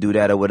you want to do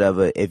that or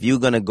whatever, if you're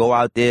going to go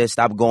out there,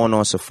 stop going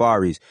on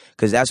safaris.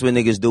 Cause that's what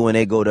niggas do when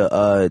they go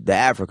to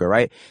Africa,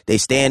 right? They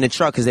stay in the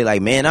truck cause they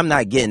like, man, I'm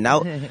not getting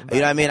out. You know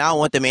what I mean? I don't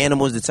want them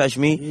animals to touch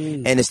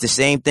me. And it's the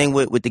same thing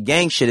with the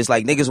gang shit. It's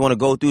like niggas want to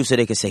go through so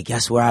they can say,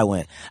 guess where I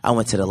went? I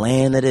went to the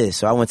land of this.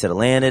 So I went to the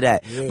land of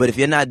that. But if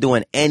you're not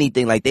doing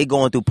anything, like they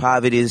going through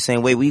poverty the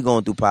same way we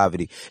going through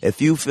poverty.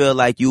 If you feel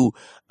like you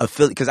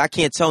because I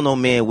can't tell no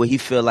man what he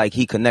feel like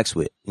he connects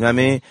with. You know what I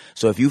mean?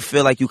 So if you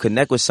feel like you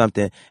connect with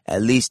something,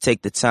 at least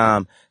take the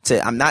time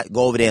to, I'm not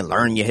go over there and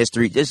learn your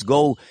history. Just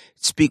go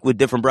speak with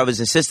different brothers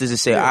and sisters and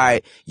say, all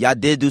right, y'all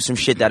did do some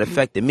shit that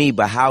affected me,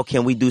 but how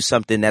can we do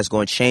something that's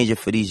going to change it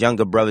for these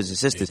younger brothers and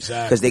sisters?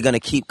 Because they're going to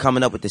keep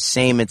coming up with the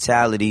same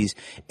mentalities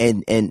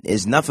and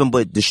it's nothing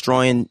but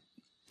destroying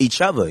each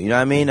other. You know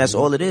what I mean? That's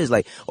all it is.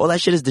 Like, all that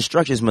shit is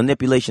destruction, is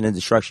manipulation and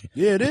destruction.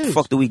 Yeah, it is. What the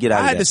fuck do we get out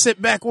of that? I had to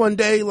sit back one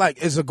day,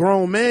 like, as a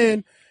grown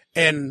man,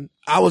 and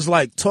I was,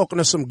 like, talking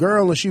to some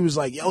girl, and she was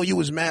like, yo, you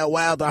was mad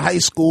wild in high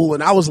school,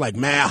 and I was, like,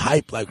 mad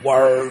hype, like,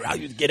 word, I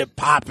used to get it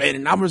popping,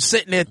 and I was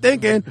sitting there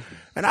thinking,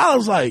 and I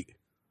was like,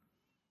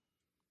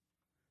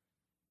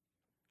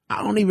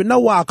 I don't even know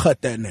why I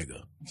cut that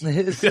nigga.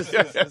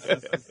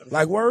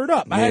 Like, word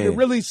up. I had to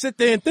really sit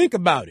there and think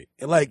about it.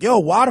 And like, yo,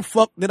 why the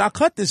fuck did I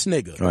cut this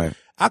nigga? Right.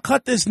 I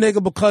cut this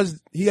nigga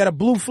because he had a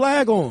blue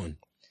flag on.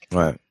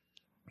 Right.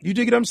 You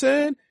dig what I'm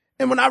saying?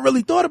 And when I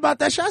really thought about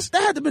that shit,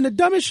 that had to have been the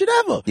dumbest shit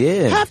ever.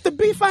 Yeah. Half the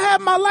beef I had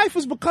in my life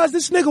was because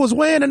this nigga was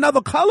wearing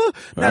another color.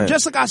 Now, Right.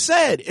 just like I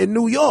said, in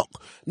New York,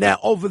 now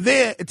over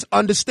there, it's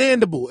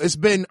understandable. It's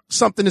been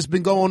something that's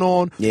been going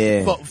on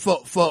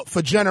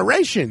for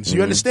generations.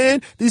 You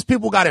understand? These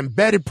people got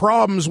embedded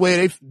problems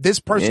where this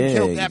person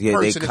killed that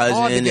person. It's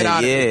hard to get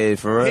out of it.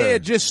 For real. Yeah,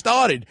 it just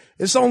started.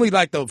 It's only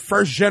like the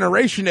first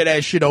generation of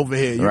that shit over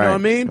here. You know what I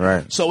mean?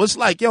 Right. So it's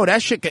like, yo,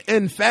 that shit can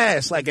end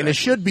fast. Like, and it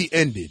should be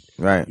ended.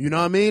 Right. You know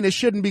what I mean? It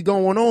shouldn't be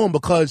going on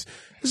because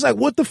it's like,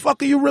 what the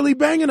fuck are you really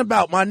banging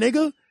about, my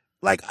nigga?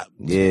 Like,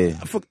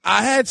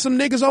 I had some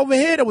niggas over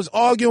here that was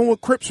arguing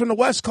with Crips from the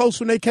West Coast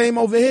when they came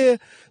over here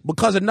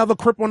because another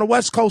Crip on the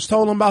West Coast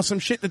told them about some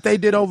shit that they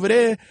did over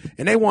there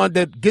and they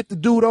wanted to get the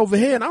dude over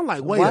here. And I'm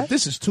like, wait up,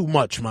 this is too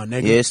much, my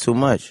nigga. Yeah, it's too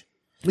much.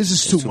 This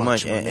is too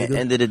much. And at the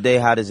end of the day,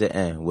 how does it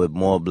end? With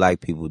more black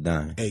people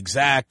dying.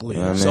 Exactly.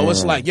 You know what I So mean?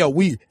 it's like, yo,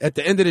 at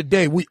the end of the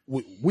day, we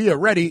are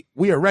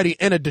already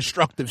in a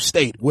destructive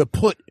state. We're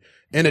put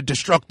in a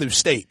destructive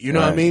state. You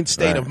know what I mean?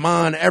 State of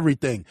mind,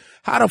 everything.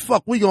 How the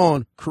fuck we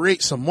gonna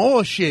create some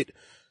more shit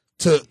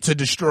to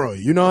destroy?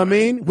 You know what I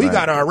mean? We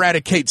gotta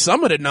eradicate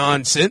some of the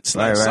nonsense.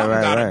 Like something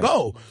gotta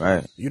go.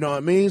 Right. You know what I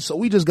mean? So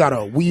we just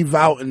gotta weave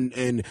out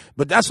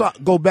but that's why I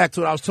go back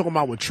to what I was talking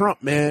about with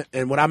Trump, man,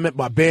 and what I meant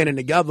by banding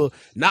together,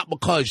 not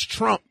because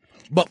Trump,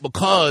 but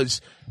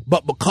because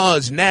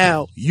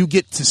now you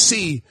get to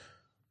see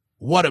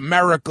what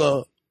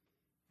America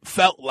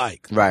felt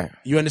like. Right.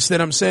 You understand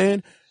what I'm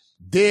saying?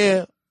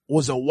 There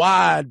was a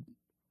wide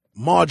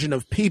margin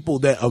of people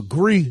that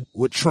agree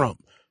with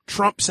Trump.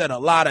 Trump said a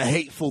lot of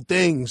hateful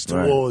things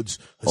towards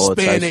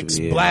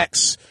Hispanics,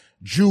 blacks,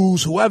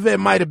 Jews, whoever it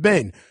might have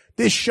been.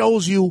 This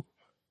shows you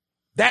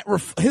that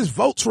his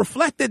votes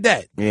reflected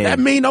that. Yeah. That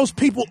means those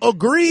people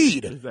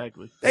agreed.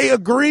 Exactly. They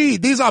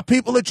agreed. These are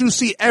people that you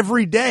see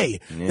every day.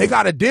 Yeah. They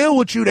got to deal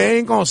with you. They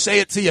ain't going to say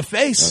it to your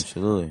face.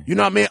 Absolutely. You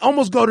know what I mean?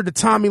 Almost go to the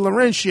Tommy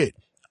Loren shit.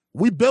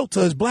 We built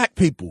her as black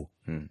people.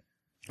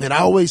 And I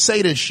always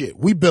say this shit.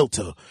 We built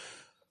her.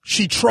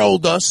 She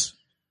trolled us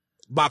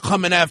by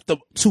coming after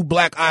two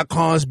black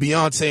icons,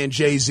 Beyonce and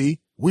Jay-Z.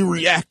 We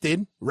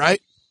reacted,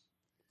 right?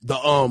 The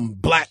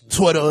black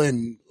Twitter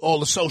and all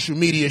the social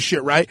media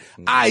shit, right?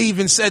 I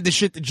even said the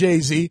shit to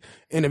Jay-Z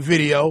in a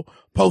video,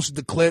 posted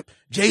the clip.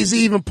 Jay-Z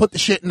even put the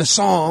shit in the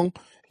song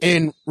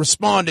and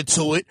responded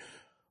to it.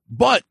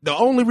 But the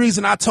only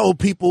reason I told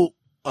people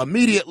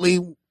immediately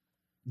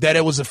that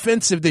it was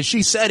offensive that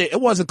she said it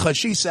wasn't because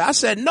she said. I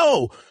said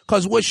no,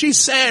 because what she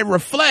said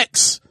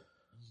reflects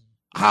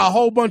how a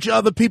whole bunch of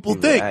other people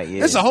think. Right, yeah.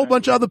 There's a whole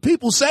bunch of other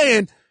people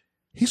saying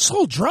he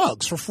sold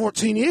drugs for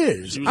 14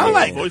 years. I'm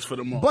like, voice for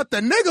them all. but the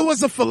nigga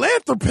was a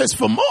philanthropist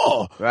for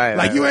more. Right,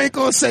 like right, you ain't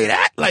gonna say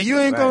that. Like you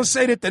ain't gonna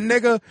say that the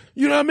nigga,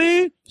 you know what I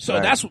mean? So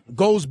that's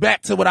goes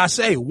back to what I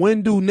say.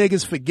 When do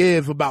niggas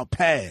forgive about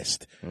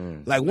past?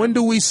 Like when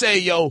do we say,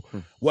 yo,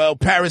 well,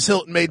 Paris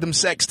Hilton made them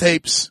sex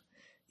tapes?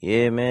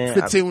 Yeah, man.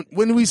 15.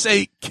 When do we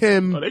say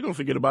Kim? Oh, they gonna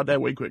forget about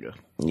that way quicker.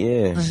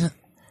 Yeah.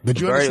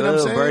 But you understand what I'm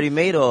saying? Bertie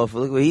Madoff.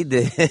 Look what he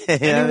did.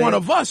 Any one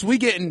of us, we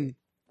getting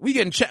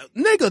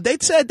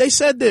nigga. They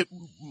said that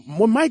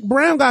when Mike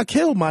Brown got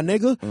killed, my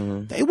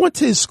nigga, they went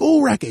to his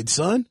school records,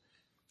 son.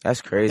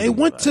 That's crazy. They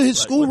went to his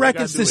school what they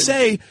records gotta to do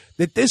say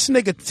that this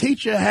nigga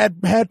teacher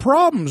had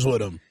problems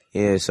with him.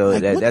 Yeah, so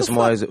Like, what that's the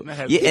more fuck?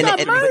 as He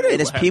got murdered.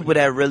 and it's people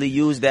that really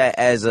use that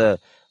as a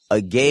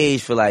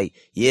gauge for like,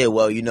 yeah,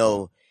 well, you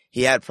know,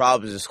 he had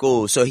problems in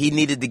school, so he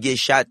needed to get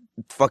shot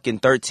fucking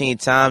 13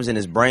 times and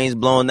his brains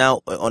blown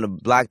out on the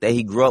block that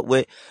he grew up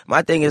with.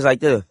 My thing is like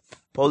the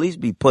police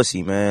be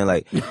pussy, man.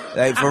 Like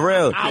for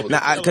real.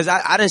 Cause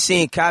I done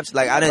seen cops,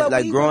 like I didn't,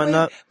 like growing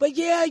up. But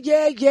yeah.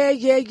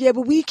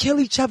 But we kill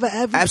each other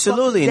every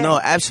Absolutely, fucking day. no,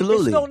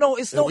 absolutely.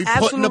 It's no we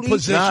put in a absolutely.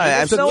 position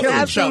Nah, to no kill each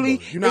other.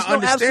 absolutely. You're not It's no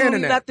understanding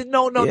absolutely that. nothing.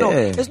 No.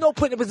 Yeah. There's no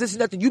putting in a position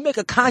nothing. You make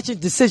a conscious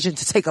decision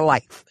to take a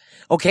life.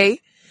 Okay?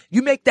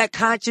 You make that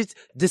conscious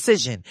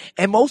decision.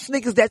 And most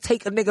niggas that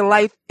take a nigga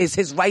life is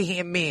his right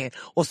hand man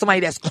or somebody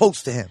that's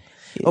close to him.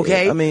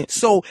 Okay? I mean,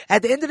 so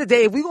at the end of the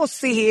day, if we're gonna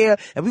sit here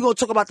and we're gonna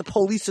talk about the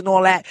police and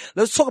all that,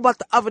 let's talk about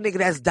the other nigga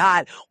that's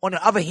died on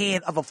the other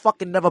hand of a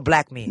fucking another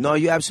black man. no,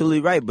 you're absolutely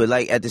right, but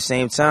like at the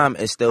same time,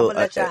 it's still I'm gonna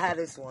let y'all have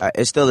this one.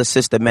 it's still a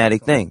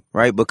systematic thing,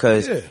 right?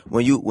 Because Yeah.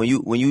 when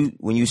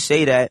you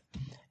say that,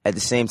 at the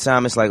same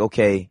time, it's like,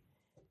 okay,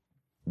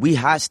 we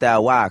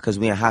hostile. Why? Because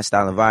we in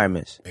hostile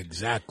environments.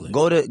 Exactly.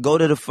 Go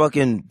to the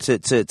fucking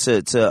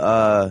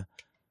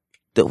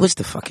what's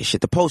the fucking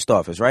shit? The post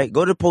office, right?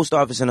 Go to the post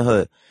office in the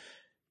hood.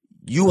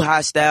 You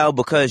hostile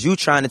because you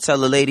trying to tell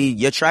the lady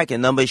your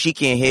tracking number, she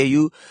can't hear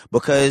you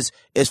because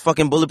it's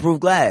fucking bulletproof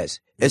glass.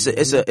 It's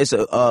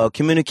a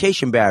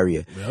communication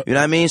barrier. Yep. You know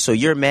what I mean? So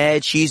you're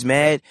mad, she's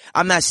mad.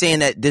 I'm not saying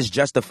that this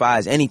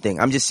justifies anything.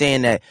 I'm just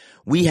saying that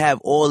we have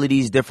all of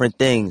these different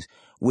things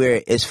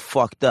where it's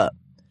fucked up.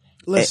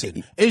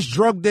 Listen, it's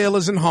drug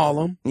dealers in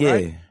Harlem, Yeah.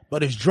 right?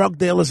 But it's drug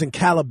dealers in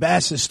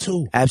Calabasas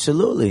too.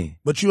 Absolutely.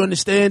 But you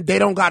understand, they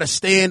don't got to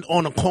stand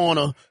on a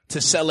corner to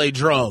sell their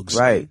drugs.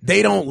 Right.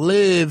 They don't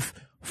live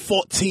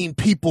 14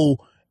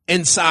 people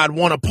inside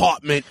one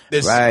apartment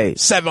that's Right.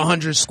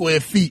 700 square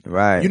feet.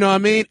 Right. You know what I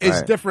mean? It's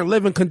Right. different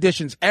living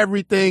conditions.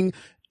 Everything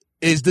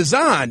is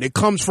designed. It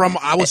comes from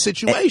our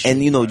situation.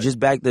 And you know, just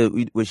back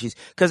to what she's,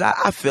 cause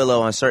I feel her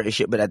on certain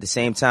shit, but at the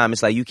same time,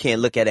 it's like you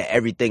can't look at it,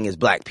 everything is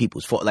black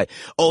people's fault. Like,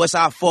 oh, it's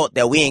our fault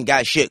that we ain't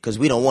got shit cause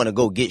we don't want to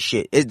go get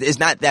shit. It's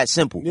not that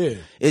simple. Yeah.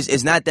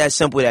 It's not that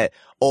simple that,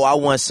 oh, I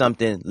want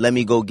something, let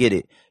me go get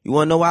it. You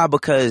wanna know why?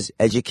 Because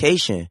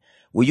education,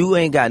 when you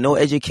ain't got no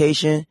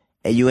education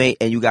and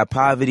you got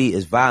poverty,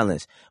 is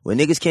violence. When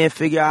niggas can't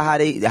figure out how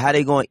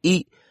they gonna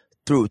eat,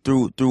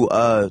 through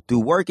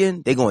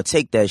working, they gonna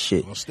take that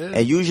shit. Well, still,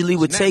 and usually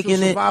with it's natural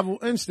taking it, survival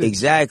instinct.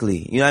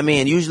 exactly. You know what I mean?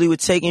 And usually with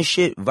taking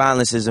shit,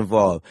 violence is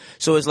involved.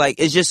 So it's like,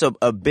 it's just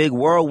a big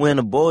whirlwind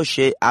of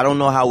bullshit. I don't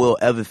know how we'll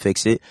ever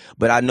fix it,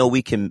 but I know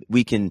we can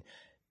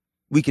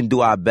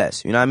do our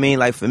best. You know what I mean?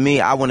 Like for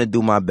me, I want to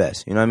do my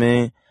best. You know what I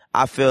mean?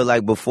 I feel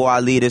like before I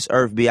leave this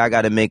earth, I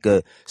got to make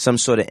some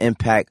sort of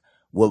impact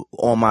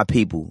on my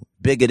people,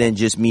 bigger than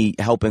just me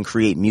helping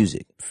create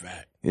music.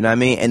 Fact. You know what I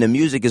mean? And the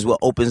music is what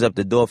opens up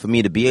the door for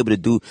me to be able to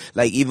do,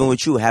 like, even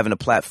with you having a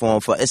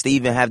platform for us to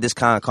even have this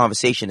kind of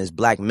conversation as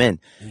black men.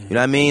 You know what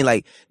I mean?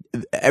 Like,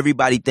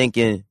 everybody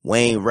thinking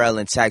Wayne, Rel,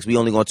 and Tax, we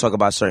only gonna talk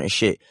about certain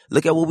shit.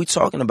 Look at what we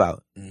talking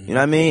about. You know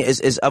what I mean?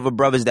 It's other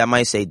brothers that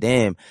might say,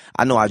 damn,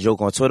 I know I joke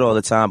on Twitter all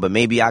the time, but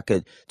maybe I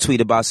could tweet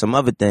about some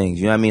other things.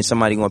 You know what I mean?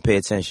 Somebody gonna pay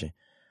attention.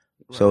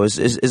 Right. So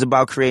it's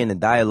about creating a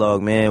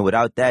dialogue, man.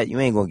 Without that, you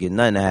ain't gonna get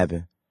nothing to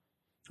happen.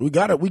 We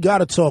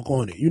gotta talk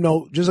on it. You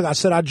know, just like I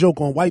said, I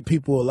joke on white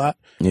people a lot.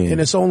 Yeah. And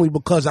it's only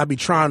because I be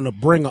trying to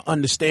bring an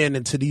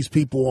understanding to these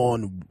people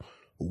on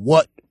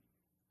what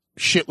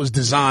shit was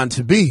designed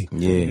to be.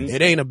 Yeah.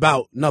 It ain't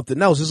about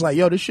nothing else. It's like,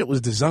 yo, this shit was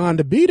designed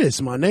to be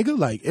this, my nigga.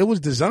 Like, it was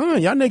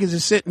designed. Y'all niggas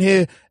is sitting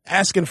here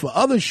asking for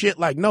other shit.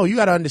 Like, no, you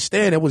gotta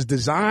understand it was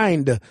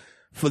designed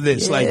for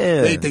this.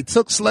 Yeah. Like, they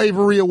took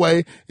slavery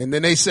away, and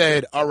then they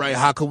said, all right,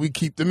 how can we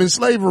keep them in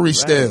slavery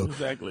still?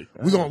 Exactly.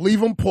 We're gonna leave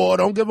them poor,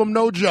 don't give them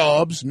no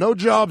jobs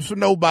for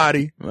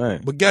nobody.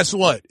 Right. But guess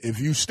what? If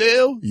you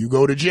steal, you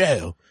go to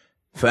jail.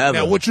 Forever.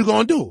 Now what you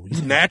gonna do?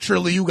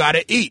 Naturally, you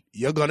gotta eat.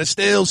 You're gonna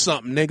steal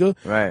something, nigga.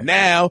 Right.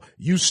 Now,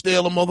 you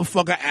steal a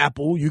motherfucker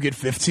apple, you get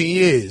 15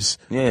 years.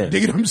 Yeah.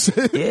 Dig what I'm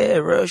saying? Yeah,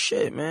 real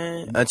shit,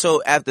 man.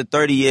 Until after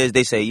 30 years,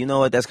 they say, you know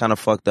what, that's kind of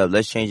fucked up.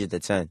 Let's change it to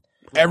 10.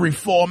 Every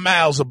 4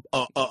 miles,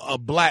 a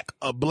black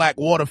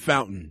water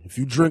fountain. If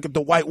you drink at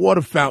the white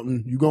water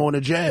fountain, you going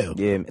to jail.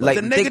 Yeah, But like,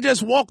 the nigga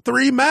just walked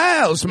 3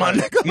 miles, my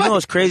nigga. You know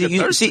what's crazy?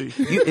 You're You see,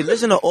 thirsty. you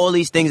listen to all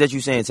these things that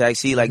you're saying,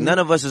 Taxi. Like, none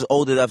of us is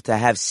old enough to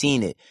have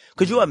seen it.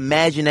 Could you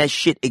imagine that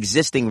shit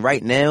existing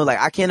right now? Like,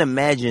 I can't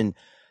imagine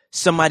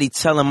somebody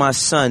telling my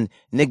son,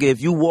 nigga,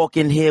 if you walk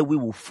in here, we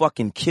will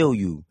fucking kill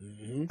you.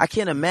 I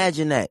can't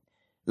imagine that.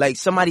 Like,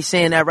 somebody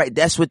saying that, right?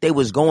 That's what they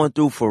was going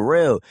through for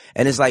real.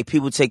 And it's like,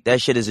 people take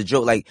that shit as a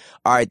joke. Like,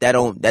 all right,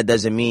 that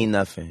doesn't mean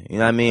nothing. You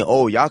know what I mean?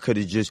 Oh, y'all could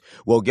have just,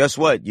 well, guess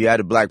what? You had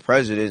a black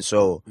president,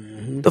 so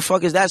the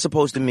fuck is that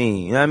supposed to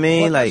mean? You know what I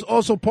mean? But Like, it's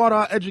also part of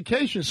our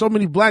education. So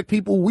many black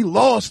people we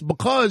lost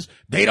because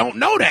they don't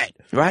know that.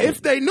 Right.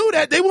 If they knew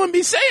that, they wouldn't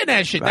be saying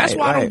that shit. That's Right,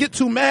 why I don't right. get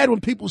too mad when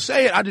people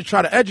say it. I just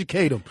try to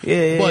educate them.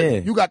 Yeah, But yeah.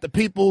 you got the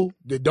people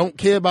that don't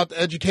care about the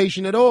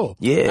education at all.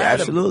 Yeah, I had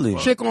absolutely. a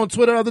chick on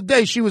Twitter the other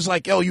day. She was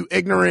like, yo, you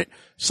ignorant,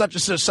 such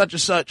and such, such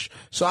and such.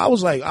 So I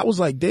was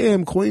like,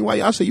 damn, Queen,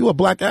 why? I said, you a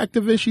black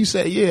activist? She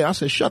said, yeah. I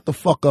said, shut the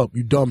fuck up,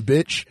 you dumb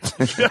bitch.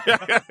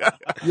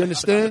 You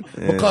understand?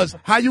 Yeah. Because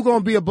how you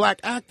gonna be a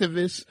black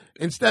activist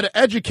instead of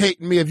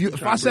educating me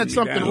if I said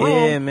something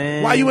wrong,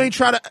 man. why you ain't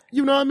try to,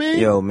 you know what I mean?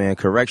 Yo, man,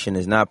 correction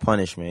is not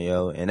punishment,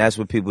 yo. And that's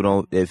what people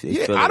don't,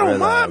 I don't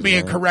mind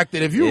being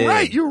corrected. If you're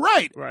right, you're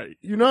right. Right.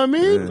 You know what I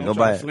mean? Don't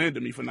try to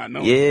slander me for not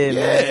knowing. Yeah,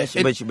 man.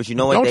 But you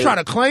know what? Don't try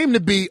to claim to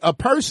be a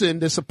person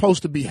that's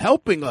supposed to be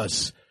helping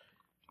us.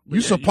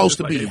 You're supposed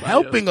to be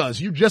helping us.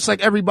 You just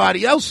like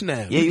everybody else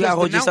now. Yeah, you gotta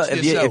hold yourself.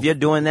 If you're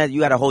doing that,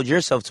 you gotta hold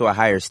yourself to a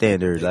higher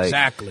standard. Like,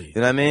 exactly. You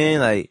know what I mean?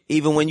 Like,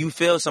 even when you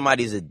feel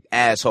somebody's an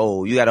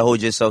asshole, you gotta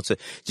hold yourself to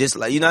just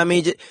like, you know what I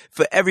mean? Just,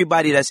 for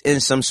everybody that's in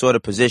some sort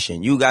of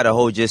position, you gotta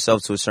hold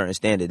yourself to a certain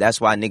standard.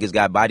 That's why niggas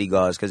got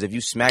bodyguards. Cause if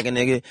you smack a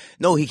nigga,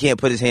 no, he can't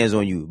put his hands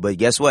on you. But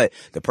guess what?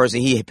 The person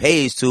he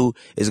pays to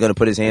is gonna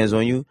put his hands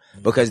on you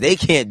because they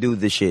can't do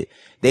the shit.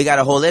 They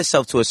gotta hold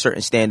themselves to a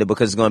certain standard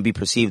because it's gonna be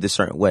perceived a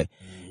certain way.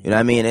 You know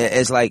what I mean?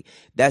 It's like,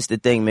 that's the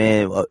thing,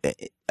 man.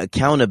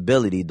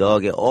 Accountability,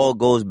 dog. It all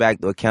goes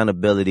back to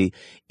accountability.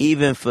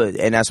 Even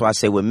and that's why I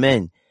say with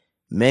men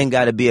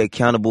gotta be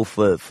accountable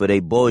for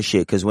their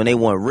bullshit. Cause when they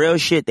want real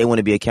shit, they want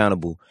to be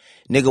accountable.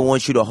 Nigga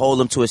wants you to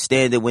hold him to a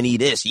standard when he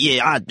this.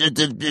 Yeah,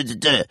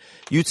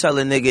 You tell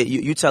a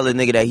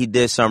nigga that he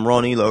did something wrong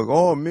and he like,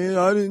 oh man,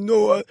 I didn't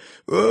know.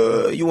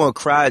 You want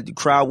to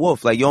cry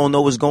wolf. Like, you don't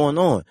know what's going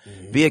on.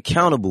 Mm-hmm. Be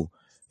accountable.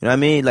 You know what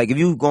I mean? Like, if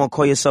you gonna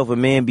call yourself a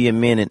man, be a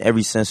man in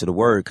every sense of the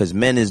word, because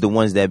men is the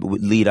ones that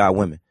lead our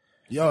women.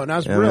 Yo, and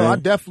that's real. I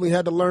definitely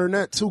had to learn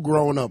that too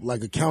growing up,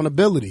 like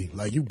accountability.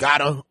 Like, you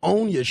gotta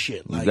own your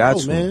shit. Like,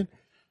 man,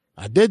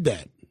 I did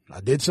that. I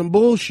did some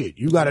bullshit.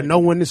 You gotta know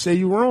when to say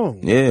you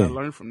wrong. Yeah. You gotta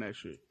learn from that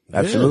shit.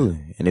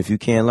 Absolutely. Yeah. And if you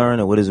can't learn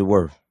it, what is it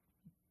worth?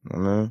 You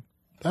know what I mean?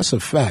 That's a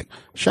fact.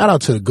 Shout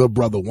out to the good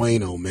brother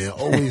Wayno, man.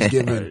 Always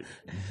giving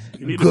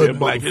you need good to be a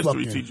black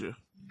history teacher.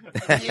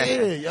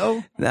 Yeah,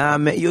 yo. Nah,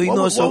 man, you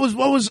know, what was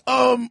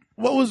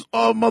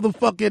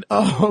motherfucking,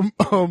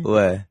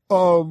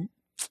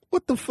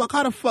 what the fuck?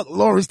 How the fuck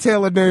Lawrence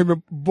Taylor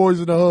named Boys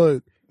in the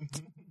Hood?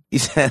 You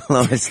said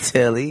Lawrence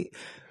Taylor?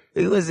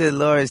 Who was it,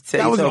 Lawrence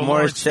Taylor? That was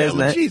Morris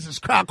Chestnut. Jesus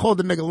Christ, I called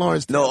the nigga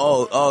Lawrence Taylor.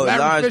 No,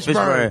 Lawrence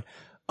Fishburne.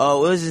 Oh,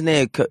 what was his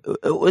name?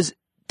 It was,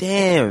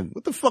 damn.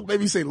 What the fuck made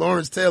me say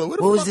Lawrence Taylor?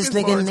 What was this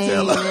nigga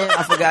name?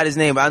 I forgot his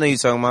name, but I know you're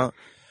talking about.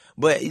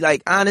 But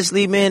like,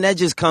 honestly, man,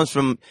 that comes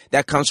from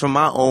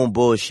my own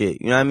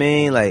bullshit. You know what I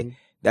mean? Like,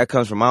 that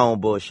comes from my own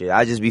bullshit.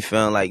 I just be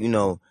feeling like, you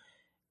know,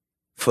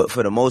 for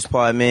the most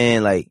part,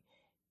 man, like,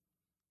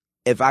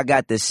 if I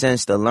got the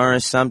sense to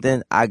learn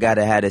something, I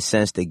gotta have the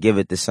sense to give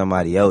it to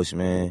somebody else,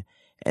 man.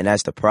 And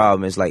that's the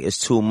problem. It's like, it's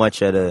too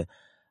much of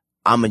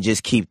I'ma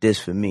just keep this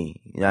for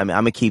me. You know what I mean?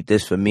 I'ma keep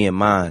this for me and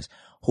mine.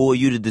 Who are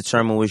you to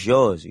determine what's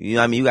yours? You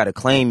know what I mean? You gotta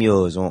claim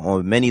yours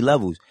on many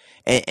levels.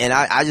 And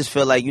I just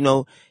feel like, you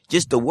know,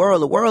 just the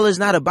world is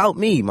not about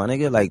me, my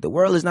nigga. Like, the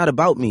world is not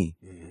about me.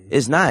 Mm-hmm.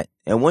 It's not.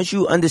 And once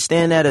you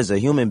understand that as a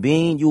human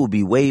being, you will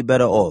be way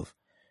better off.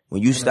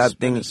 When you stop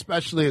thinking,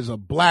 especially as a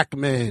black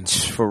man,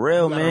 for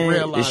real,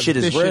 man, this shit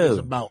is real. Shit is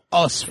about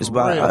us. It's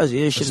about us.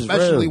 Yeah, shit is real.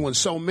 Especially when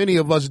so many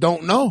of us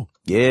don't know.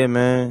 Yeah,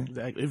 man.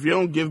 Exactly. If you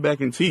don't give back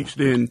and teach,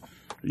 then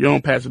you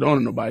don't pass it on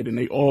to nobody. Then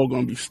they all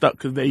gonna be stuck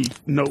because they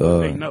know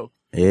what they know.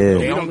 Yeah, if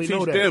they don't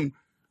teach them.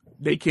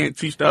 They can't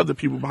teach the other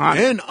people behind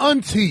and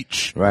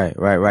unteach.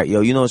 Right.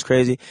 Yo, you know what's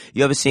crazy?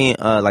 You ever seen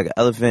like an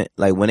elephant?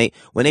 Like when they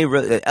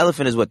the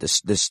elephant is what the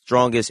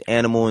strongest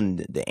animal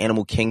in the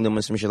animal kingdom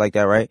or some shit like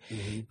that, right?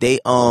 Mm-hmm. They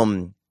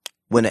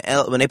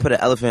when they put an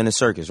elephant in a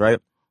circus, right?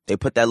 They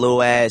put that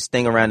little ass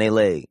thing around their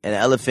leg, and the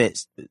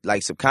elephant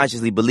like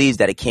subconsciously believes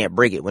that it can't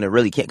break it when it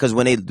really can't. Because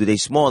when they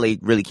small, they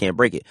really can't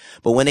break it.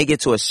 But when they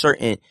get to a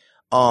certain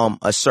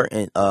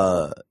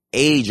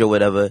age or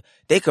whatever,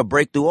 they could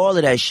break through all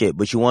of that shit.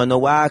 But you want to know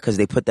why? Because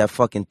they put that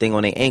fucking thing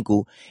on their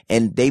ankle,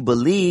 and they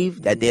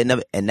believe that they're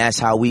never, and that's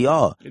how we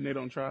are. And they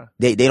don't try.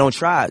 They don't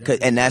try,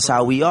 and that's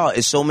how we are.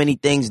 It's so many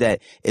things that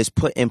is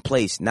put in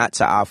place, not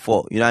to our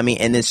fault. You know what I mean?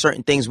 And then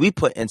certain things we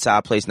put into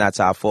our place, not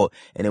to our fault.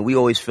 And then we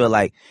always feel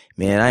like,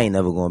 man, I ain't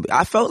never gonna be.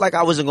 I felt like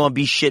I wasn't gonna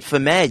be shit for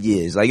mad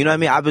years. Like, you know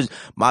what I mean?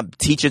 My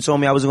teacher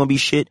told me I wasn't gonna be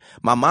shit.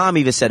 My mom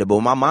even said it, but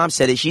when my mom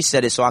said it, she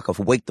said it so I could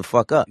wake the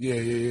fuck up. Yeah.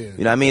 You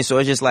know what I mean? So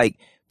it's just like,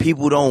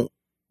 people don't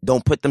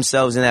put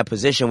themselves in that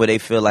position where they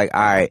feel like,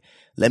 all right,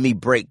 let me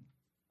break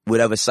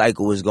whatever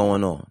cycle is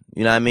going on.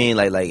 You know what I mean?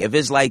 Like if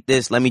it's like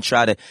this, let me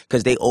try to,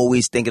 cause they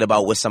always thinking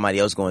about what somebody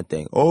else going to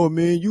think. Oh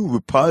man, you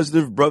were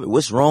positive, brother.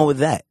 What's wrong with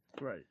that?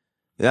 Right.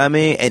 You know what I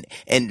mean?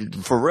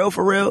 And for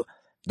real,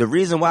 the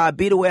reason why I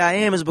be the way I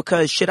am is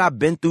because shit, I've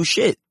been through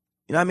shit.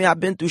 You know what I mean? I've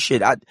been through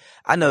shit. I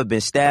never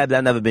been stabbed.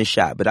 I never been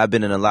shot, but I've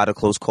been in a lot of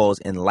close calls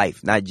in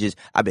life. Not just,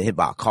 I've been hit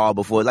by a car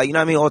before. Like, you know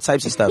what I mean? All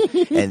types of stuff.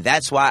 And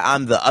that's why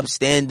I'm the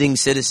upstanding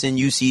citizen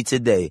you see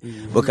today.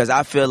 Mm-hmm. Because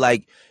I feel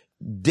like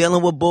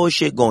dealing with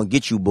bullshit gonna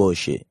get you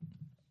bullshit.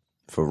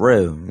 For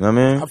real. You know what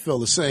I mean? I feel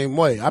the same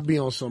way.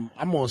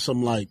 I'm on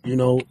some like, you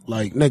know,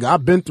 like, nigga,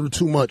 I've been through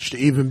too much to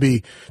even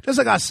be, just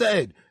like I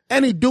said,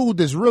 any dude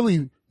that's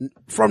really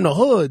from the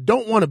hood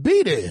don't want to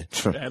be there.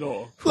 At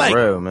all. Like,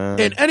 real, man.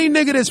 And any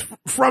nigga that's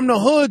from the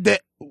hood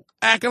that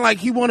acting like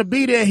he want to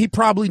be there, he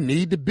probably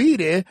need to be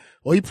there,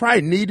 or he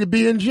probably need to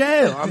be in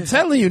jail. I'm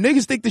telling you,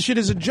 niggas think this shit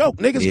is a joke.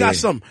 Niggas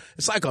got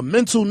it's like a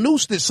mental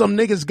noose that some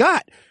niggas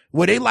got,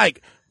 where they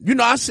like, you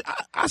know,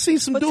 I seen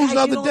some dudes the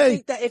other you don't day.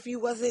 think that if you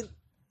wasn't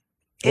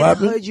in the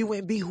hood, you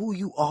wouldn't be who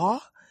you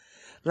are?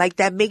 Like,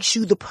 that makes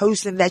you the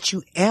person that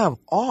you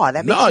are.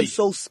 That makes you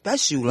so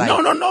special. Like,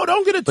 no,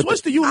 don't get it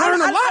twisted. You learn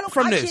a lot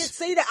from this. I can't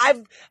say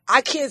that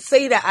I can't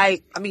say that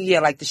I mean, yeah,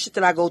 like the shit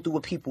that I go through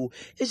with people,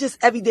 it's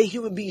just everyday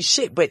human being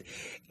shit, but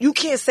you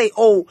can't say,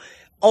 oh,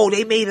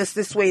 they made us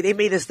this way, they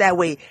made us that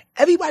way.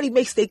 Everybody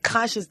makes their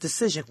conscious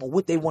decision on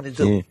what they want to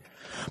do. Yeah.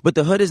 But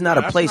the hood is not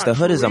a place. The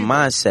hood is a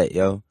mindset,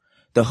 yo.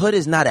 The hood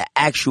is not an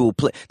actual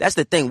place. That's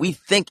the thing. We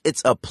think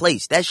it's a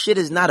place. That shit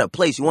is not a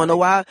place. You wanna know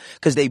why?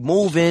 Cause they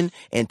move in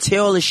and tear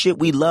all the shit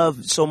we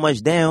love so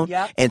much down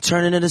and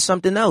turn it into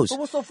something else. But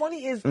what's so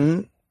funny is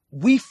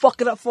we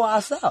fuck it up for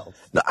ourselves.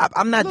 No,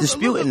 I'm not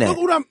disputing that.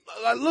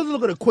 Let's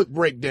look at a quick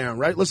breakdown,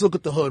 right? Let's look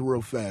at the hood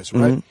real fast,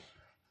 right?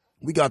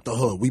 We got the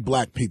hood. We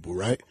black people,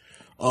 right?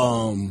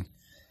 All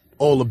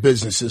the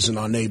businesses in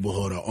our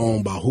neighborhood are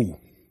owned by who?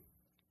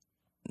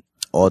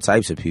 All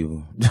types of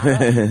people.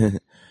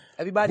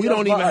 Everybody we else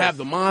don't but even us. have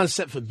the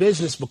mindset for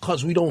business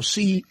because we don't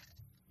see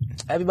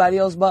everybody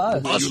else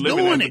but us.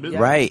 doing it.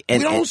 Right. We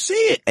don't see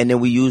it. And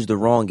then we use the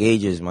wrong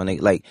gauges, my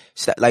nigga.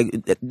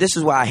 Like this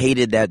is why I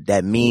hated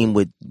that meme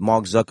with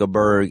Mark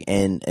Zuckerberg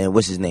and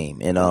what's his name?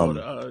 And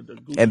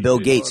and Bill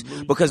Gates.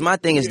 Because my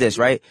thing is this,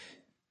 right?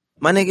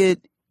 My nigga,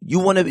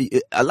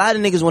 a lot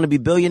of niggas want to be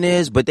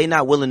billionaires, but they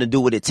not willing to do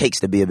what it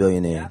takes to be a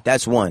billionaire. Yeah.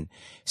 That's one.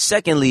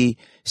 Secondly,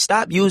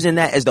 stop using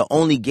that as the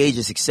only gauge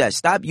of success.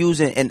 Stop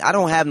using, and I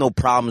don't have no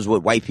problems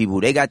with white people.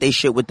 They got their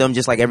shit with them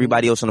just like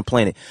everybody else on the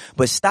planet.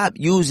 But stop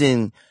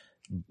using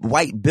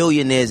white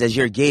billionaires as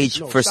your gauge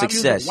for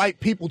success. White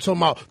people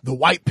talking about the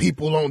white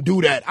people don't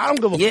do that. I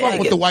don't give a fuck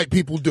what the white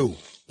people do.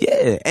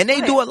 Yeah, and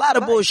they do a lot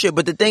of bullshit,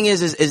 but the thing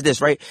is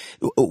this, right?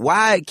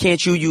 Why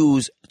can't you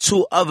use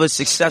two other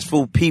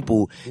successful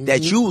people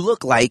that you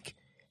look like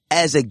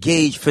as a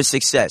gauge for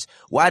success?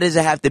 Why does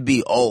it have to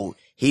be,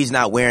 he's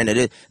not wearing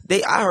it?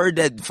 I heard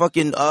that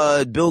fucking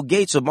Bill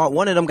Gates or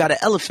one of them got an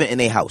elephant in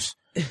their house.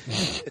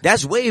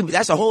 That's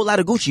a whole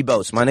lot of Gucci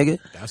belts, my nigga.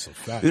 That's a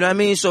fact. You know what I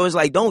mean? So it's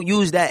like, don't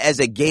use that as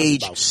a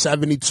gauge. About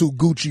 72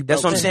 Gucci belts.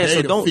 That's what I'm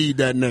saying. So don't feed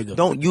that nigga.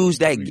 Don't use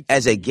that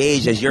as a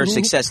gauge as your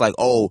success. Like,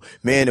 oh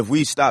man, if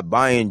we stop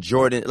buying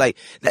Jordan, like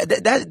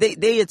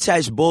they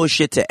attach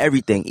bullshit to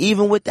everything.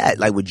 Even with that,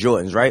 like with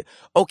Jordans, right?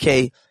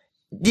 Okay.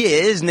 Yeah,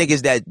 it's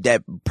niggas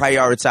that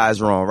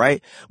prioritize wrong,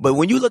 right? But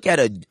when you look at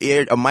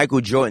a Michael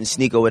Jordan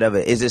sneaker or whatever,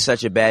 is it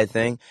such a bad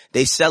thing?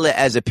 They sell it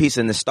as a piece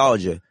of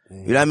nostalgia. You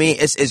know what I mean?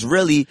 It's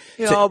really,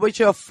 but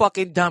you're a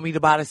fucking dummy to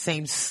buy the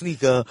same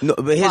sneaker. No,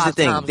 but here's the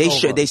thing.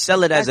 They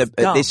sell it as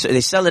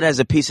they sell it as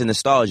a piece of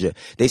nostalgia.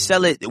 They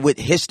sell it with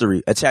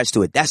history attached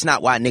to it. That's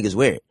not why niggas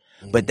wear it.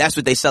 But that's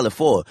what they sell it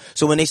for.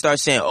 So when they start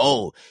saying,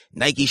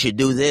 Nike should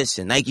do this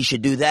and Nike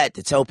should do that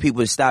to tell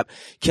people to stop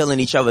killing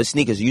each other's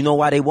sneakers, you know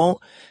why they won't?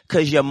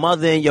 Cause your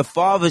mother and your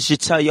father should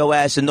tell your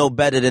ass to know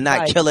better than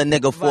not kill a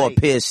nigga for a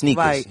pair of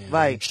sneakers.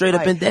 Right. Straight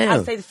up and down.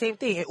 I say the same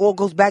thing. It all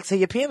goes back to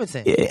your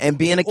parenting. Yeah, and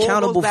being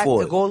accountable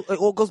for it. It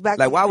all goes back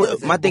like, to why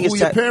my thing is who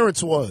your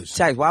parents was.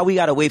 Tax, why we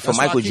gotta wait for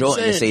Michael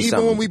Jordan to say even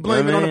something? Even when we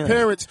blame it on the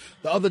parents,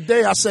 the other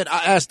day I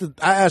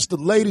asked the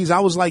ladies,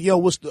 I was like, yo,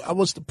 what's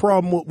the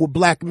problem with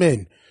black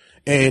men?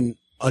 And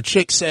a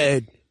chick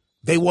said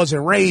they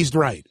wasn't raised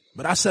right.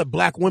 But I said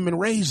black women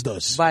raised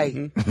us.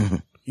 Right.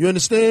 You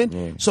understand?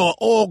 Yeah. So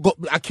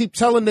I keep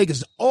telling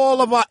niggas,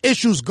 all of our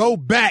issues go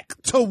back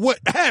to what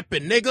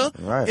happened, nigga.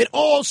 Right. It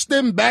all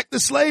stemmed back to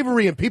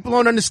slavery, and people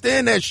don't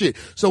understand that shit.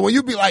 So when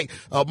you be like,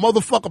 a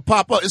motherfucker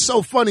pop up, it's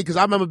so funny because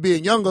I remember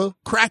being younger,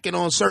 cracking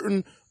on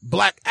certain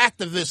black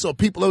activists or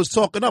people that was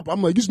talking up.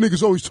 I'm like, these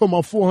niggas always talking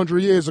about 400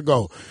 years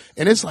ago.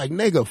 And it's like,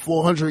 nigga,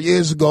 400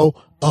 years ago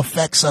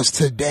affects us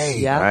today.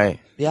 Yeah. Right.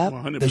 Yeah.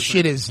 100%. The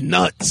shit is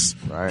nuts.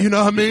 Right. You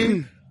know what I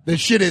mean? The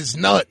shit is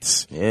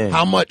nuts. Yeah.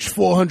 How much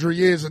 400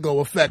 years ago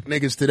affect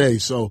niggas today.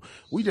 So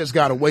we just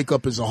got to wake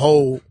up as a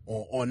whole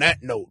on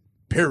that note,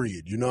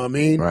 period. You know what I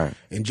mean? Right.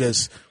 And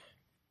just,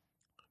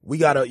 we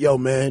got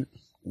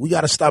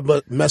to stop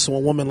messing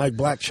with women like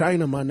Black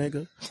China, my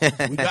nigga.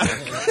 We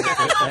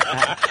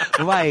gotta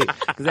Right.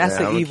 That's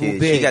an evil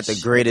bitch. She got the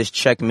greatest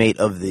checkmate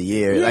of the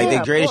year. Yeah, like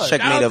the greatest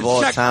checkmate of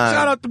all time.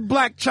 Shout out to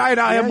Black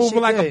China out here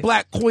moving like a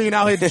black queen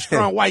out here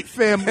destroying white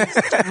families.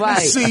 Right.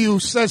 See you,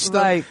 sister.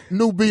 Right.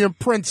 Nubian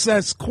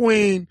princess,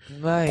 queen.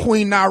 Right.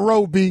 Queen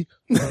Nairobi.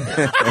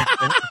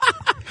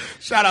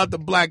 Shout out to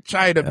Black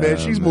China, man.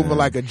 She's moving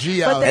like a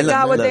G out But here. then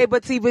nowadays,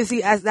 but see,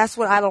 that's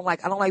what I don't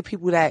like. I don't like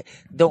people that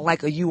don't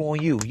like a you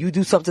on you. You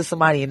do something to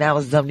somebody and now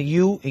it's done to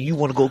you and you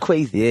want to go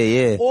crazy.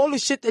 Yeah. All the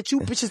shit that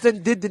you bitches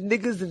done did to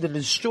niggas and then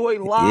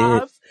destroyed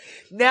lives.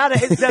 Now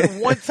that it's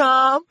done one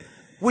time,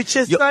 with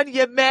your son,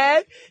 you're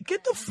mad?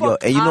 Get the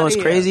fuck and you know outta what's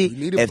here. crazy?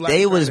 need a If black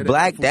they was candidate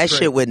black, to that infiltrate.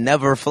 shit would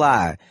never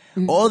fly.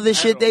 All the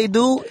shit they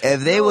do,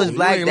 if they was you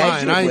black, ain't that lying.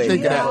 shit I ain't would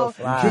thinking never that.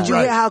 fly. Did you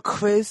Right. hear how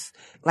Chris,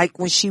 like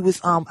when she was,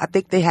 I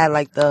think they had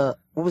like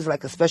what was it,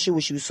 like a special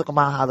where she was talking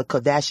about how the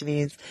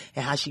Kardashians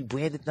and how she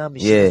branded them,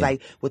 and she Yeah. was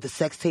like with the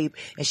sex tape,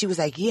 and she was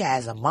like, yeah,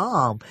 as a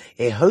mom,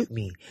 it hurt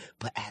me,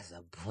 but as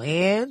a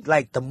brand,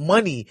 like the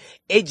money,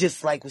 it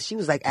just like, she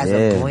was like, as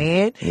a Yeah.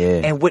 brand,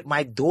 Yeah. and what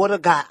my daughter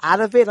got out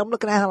of it, I'm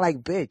looking at her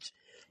like, bitch,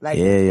 like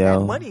Yeah, yo.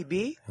 that money,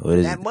 B, What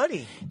is- that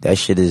money, That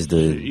shit is Shit the,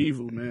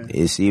 evil, man.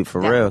 it's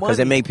for That real. Cause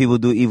it money. make people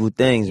do evil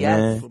things, Yes.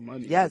 man. For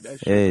money. Yes. That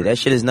shit Yeah, that crazy.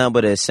 shit is nothing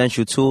but an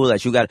essential tool.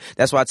 Like you got,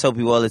 that's why I tell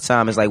people all the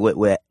time. It's like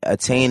with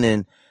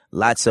attaining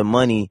lots of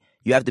money,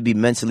 you have to be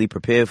mentally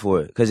prepared for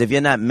it. Cause if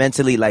you're not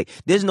mentally, like,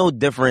 there's no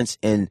difference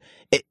in,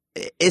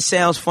 it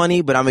sounds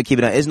funny, but I'm gonna keep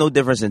it on. There's no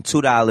difference in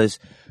 $2,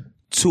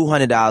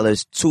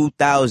 $200,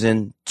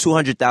 2,000,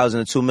 200,000,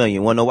 and 2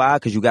 million. Wanna know why?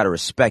 Cause you gotta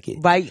respect it.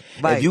 right,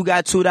 If you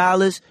got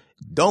 $2,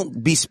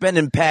 don't be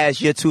spending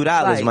past your $2,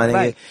 Right, my nigga.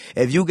 right.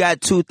 If you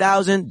got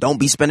 2,000, don't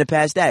be spending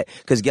past that.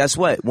 Cause guess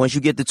what? Once you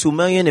get to 2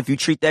 million, if you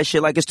treat that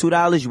shit like it's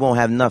 $2, you won't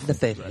have nothing. the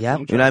thing, yeah.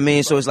 You know what I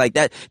mean? So it's like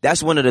that.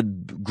 That's one of the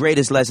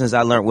greatest lessons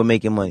I learned with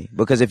making money.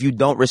 Because if you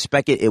don't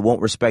respect it, it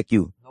won't respect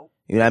you.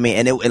 You know what I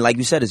mean? And like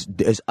you said,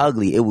 it's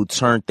ugly. It will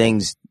turn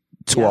things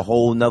to a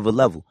whole nother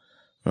level.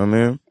 You know what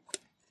I mean?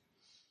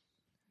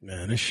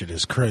 Man, this shit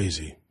is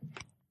crazy.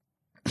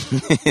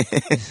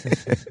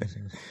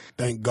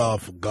 Thank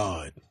God for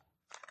God.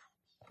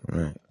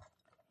 Right.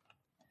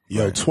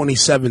 Yo,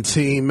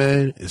 2017,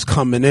 man, is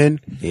coming in.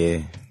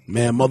 Yeah.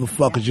 Man,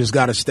 motherfuckers just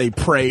gotta stay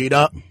prayed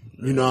up.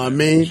 You know what I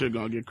mean? Shit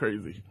gonna get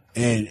crazy.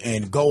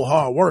 And go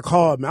hard, work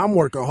hard, man. I'm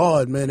working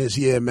hard, man, this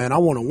year, man. I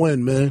want to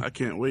win, man. I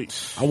can't wait.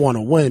 I want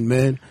to win,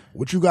 man.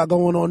 What you got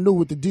going on new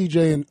with the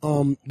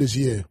DJing this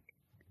year?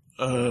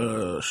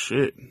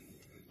 Shit.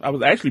 I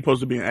was actually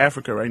supposed to be in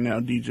Africa right now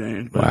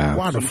DJing. But Wow.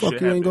 Why the some fuck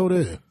shit you ain't happened. go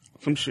there?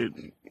 Some shit.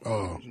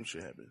 Oh. Some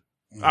shit happened.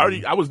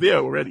 I was there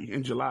already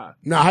in July,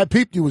 Nah, I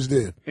peeped you was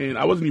there. and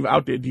I wasn't even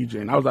out there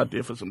DJing. I was out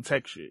there for some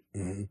tech shit,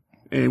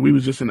 and we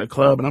was just in the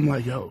club, and I'm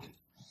like, yo,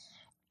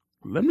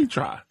 let me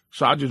try.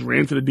 So I just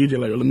ran to the DJ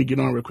like, yo, let me get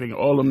on real quick. And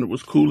all of them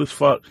was cool as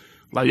fuck.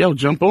 Like, yo,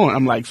 jump on.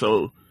 I'm like,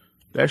 so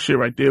that shit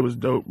right there was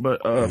dope.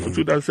 But for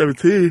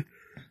 2017,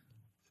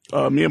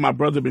 me and my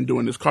brother been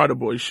doing this Carter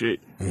Boy shit.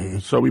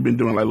 So we've been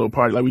doing like little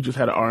party. Like we just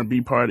had an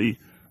R&B party.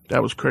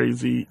 That was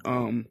crazy.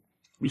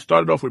 We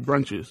started off with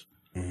brunches.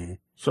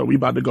 So we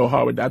about to go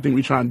hard with that. I think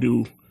we trying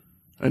to do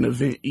an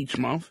event each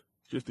month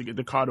just to get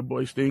the Carter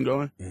Boys thing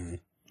going.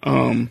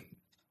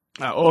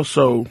 I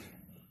also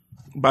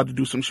about to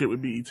do some shit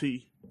with BET.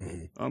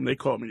 They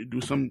called me to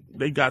do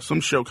they got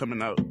some show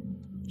coming out.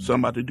 So I'm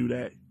about to do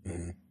that.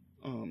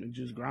 And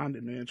just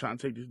grinding, man, trying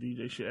to take this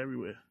DJ shit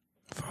everywhere.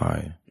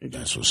 Fire.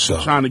 That's what's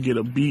up. Trying to get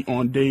a beat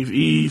on Dave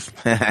East.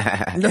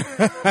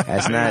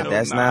 That's not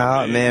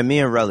hard, man. Me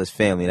and Rel is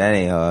family. That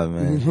ain't hard,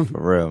 man.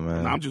 For real,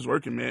 man. I'm just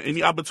working, man.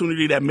 Any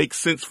opportunity that makes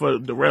sense for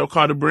the Rel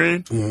Carter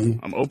brand,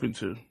 I'm open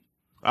to.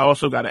 I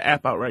also got an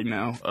app out right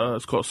now.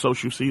 It's called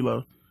Social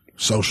CeeLo.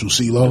 Social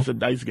CeeLo. It's a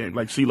dice game,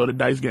 like CeeLo the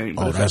dice game.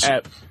 But Oh, it's that's- an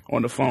app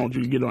on the phone.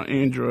 You can get it on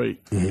Android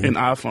and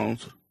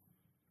iPhones.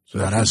 So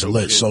Now that's some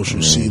lit. dope shit. Social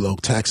CeeLo.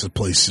 Taxes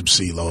play some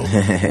CeeLo on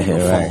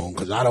the phone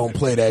because I don't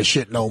play that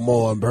shit no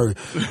more.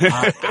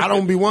 I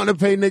don't be wanting to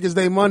pay niggas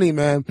their money,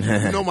 man.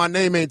 You know my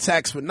name ain't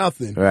taxed for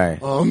nothing. Right.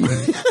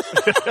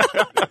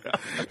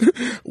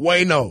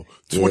 Wayno,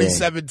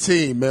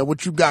 2017, man.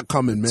 What you got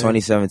coming, man?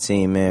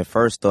 2017, man.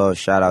 First off,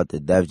 shout out to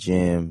Def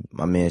Jam,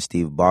 my man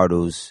Steve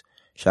Bartles.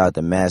 Shout out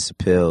to Mass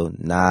Appeal,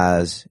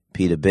 Nas,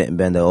 Peter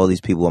Bittenbender. All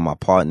these people are my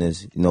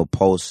partners. You know,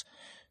 Post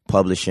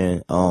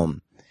Publishing.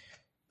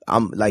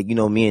 I'm like, you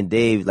know, me and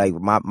Dave, like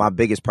my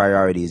biggest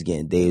priority is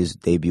getting Dave's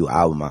debut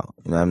album out.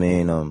 You know what I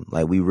mean?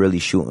 Like we really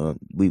shooting,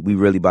 we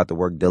really about to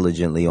work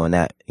diligently on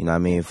that. You know what I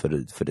mean? For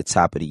the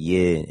top of the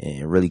year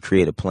and really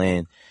create a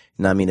plan.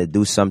 You know what I mean? To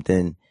do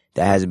something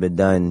that hasn't been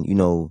done, you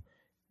know,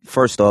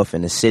 first off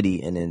in the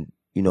city and then,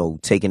 you know,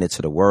 taking it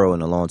to the world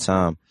in a long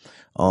time.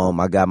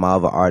 I got my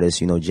other artists,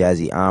 you know,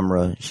 Jazzy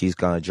Amra. She's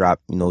gonna drop,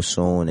 you know,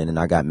 soon. And then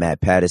I got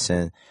Matt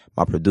Patterson,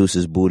 my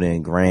producers, Buddha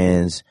and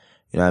Grands.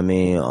 You know what I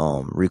mean?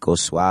 Rico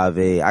Suave.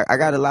 I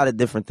got a lot of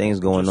different things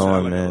going Sound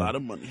on, like man. a lot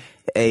of money.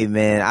 Hey,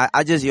 man,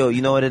 I just, yo,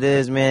 you know what it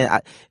is, man?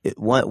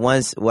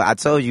 I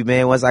told you,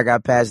 man, once I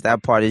got past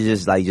that part,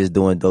 it's just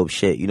doing dope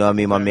shit. You know what I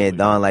mean? My man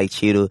Don like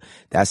Cheeto,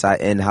 that's our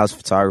in-house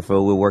photographer.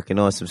 We're working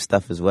on some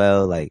stuff as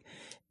well, like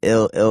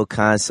ill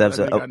concepts.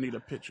 I think I need a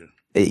picture.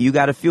 You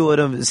got a few of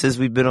them since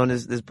we've been on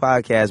this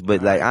podcast,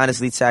 but like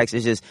honestly, Tax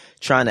is just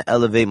trying to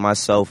elevate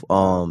myself,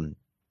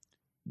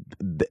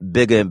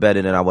 bigger and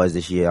better than I was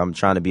this year. I'm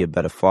trying to be a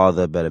better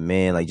father, a better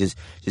man, like just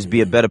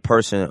be a better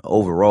person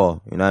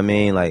overall. You know what I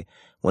mean? Like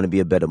want to be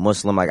a better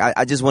Muslim. Like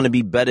I just want to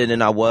be better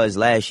than I was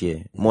last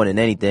year, more than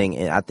anything.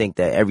 And I think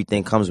that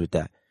everything comes with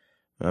that.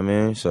 You know what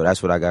I mean? So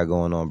that's what I got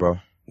going on, bro.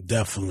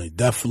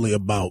 Definitely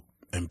about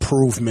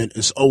improvement.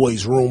 It's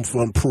always room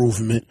for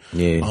improvement.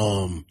 Yeah.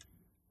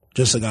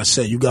 just like I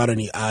said, you got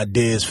any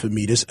ideas for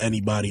me, this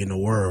anybody in the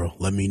world,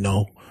 let me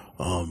know.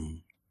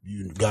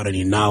 You got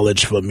any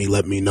knowledge for me,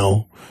 let me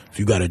know. If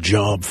you got a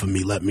job for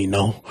me, let me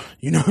know.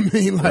 You know what I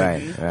mean?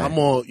 Like, Right. I'm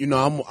all,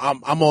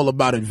 I'm all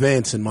about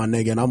advancing, my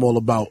nigga, and I'm all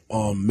about,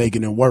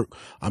 making it work.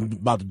 I'm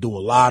about to do a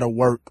lot of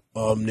work,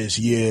 this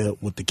year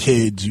with the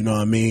kids, you know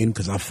what I mean?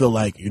 Cause I feel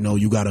like,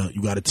 you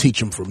gotta teach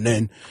them from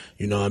then,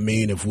 you know what I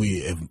mean? If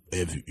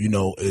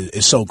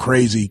it's so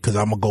crazy, cause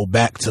I'm gonna go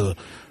back to,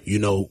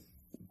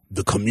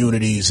 the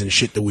communities and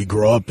shit that we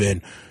grow up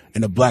in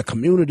the black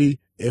community.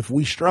 If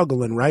we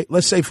struggling, right?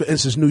 Let's say, for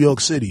instance, New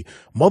York City.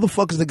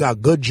 Motherfuckers that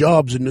got good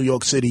jobs in New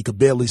York City could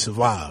barely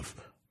survive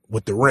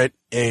with the rent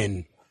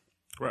and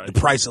the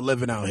price of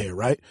living out here,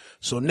 right?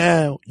 So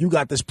now you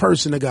got this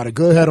person that got a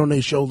good head on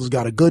their shoulders,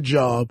 got a good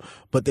job,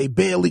 but they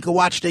barely could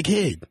watch their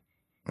kid.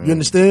 You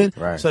understand?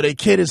 Right. So their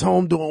kid is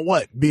home doing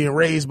what? Being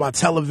raised by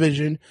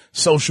television,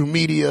 social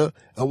media,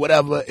 or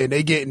whatever, and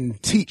they getting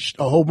teached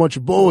a whole bunch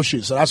of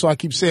bullshit. So that's why I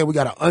keep saying we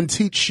gotta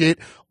unteach shit,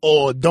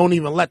 or don't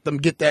even let them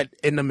get that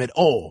in them at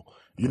all.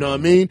 You know what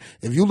I mean?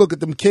 If you look at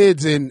them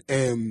kids in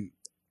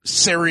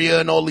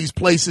Syria and all these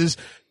places,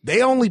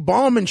 they only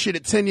bombing shit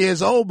at 10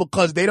 years old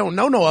because they don't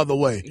know no other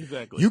way.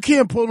 Exactly. You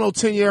can't pull no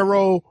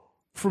 10-year-old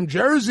from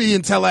Jersey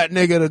and tell that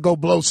nigga to go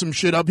blow some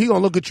shit up. He gonna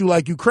look at you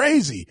like you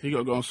crazy. He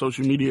gonna go on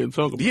social media and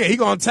talk about it. Yeah, he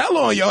gonna tell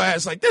on your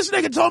ass like, this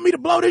nigga told me to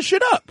blow this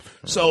shit up.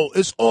 So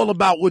it's all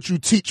about what you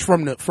teach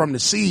from the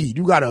seed.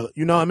 You gotta,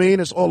 you know what I mean?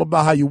 It's all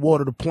about how you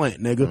water the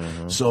plant,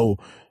 nigga. So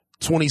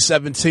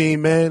 2017,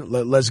 man,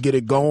 let's get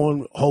it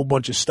going. A whole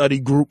bunch of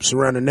study groups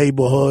around the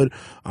neighborhood.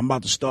 I'm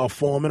about to start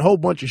forming a whole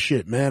bunch of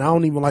shit, man. I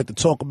don't even like to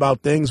talk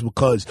about things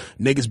because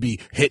niggas be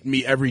hitting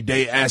me every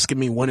day asking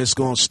me when it's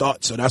going to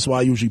start. So that's why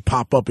I usually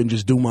pop up and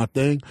just do my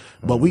thing.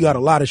 But we got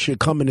a lot of shit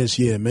coming this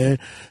year, man.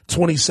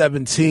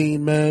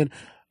 2017, man.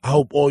 I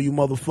hope all you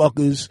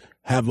motherfuckers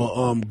have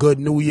a good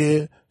new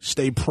year.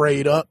 Stay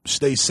prayed up.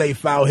 Stay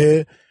safe out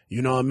here.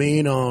 You know what I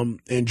mean?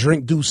 And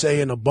drink Douce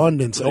in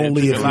abundance,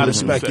 only if you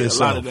respect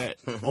yourself.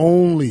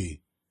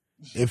 Only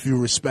if you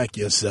respect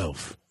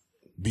yourself.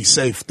 Be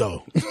safe,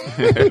 though.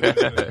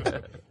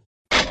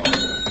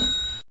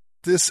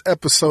 This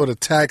episode of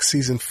Tax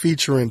Season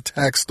featuring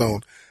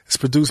Taxstone is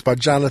produced by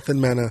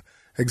Jonathan Mena,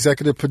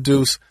 executive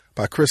produced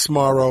by Chris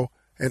Morrow,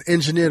 and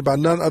engineered by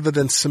none other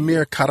than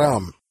Samir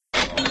Karam.